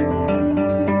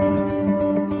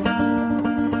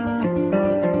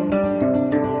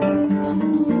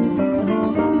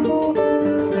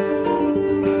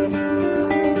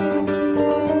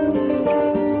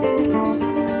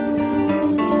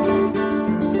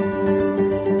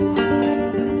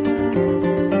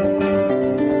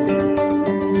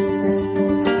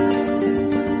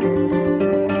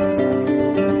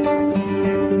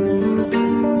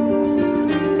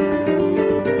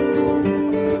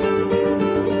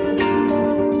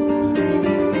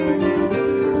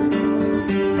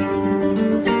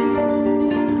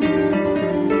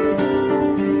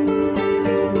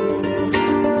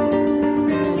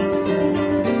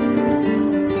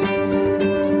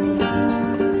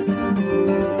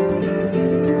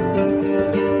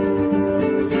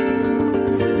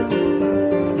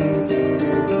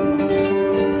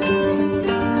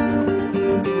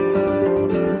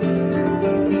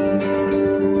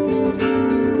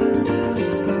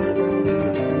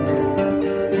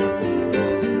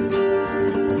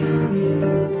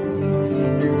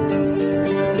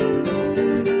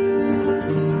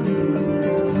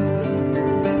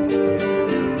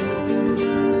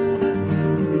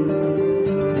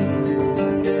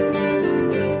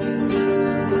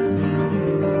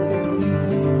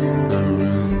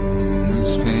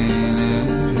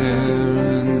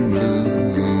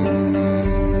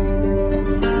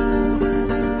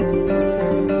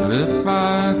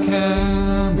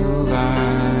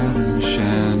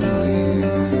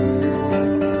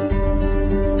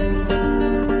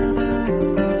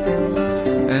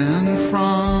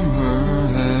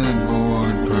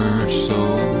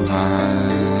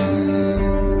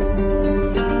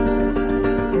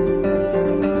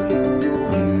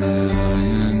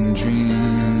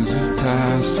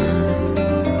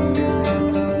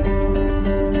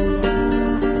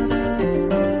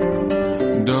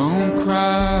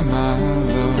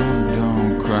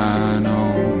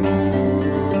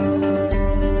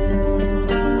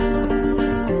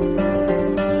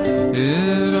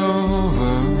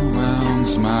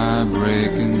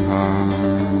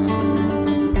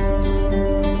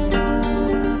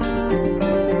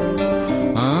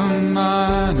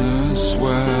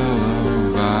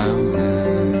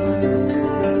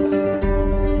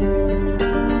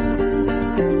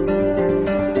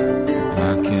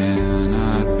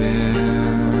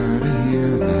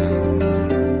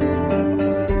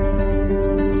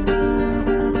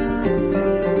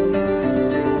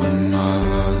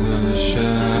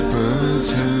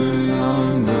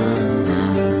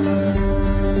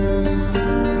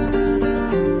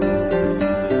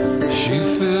 She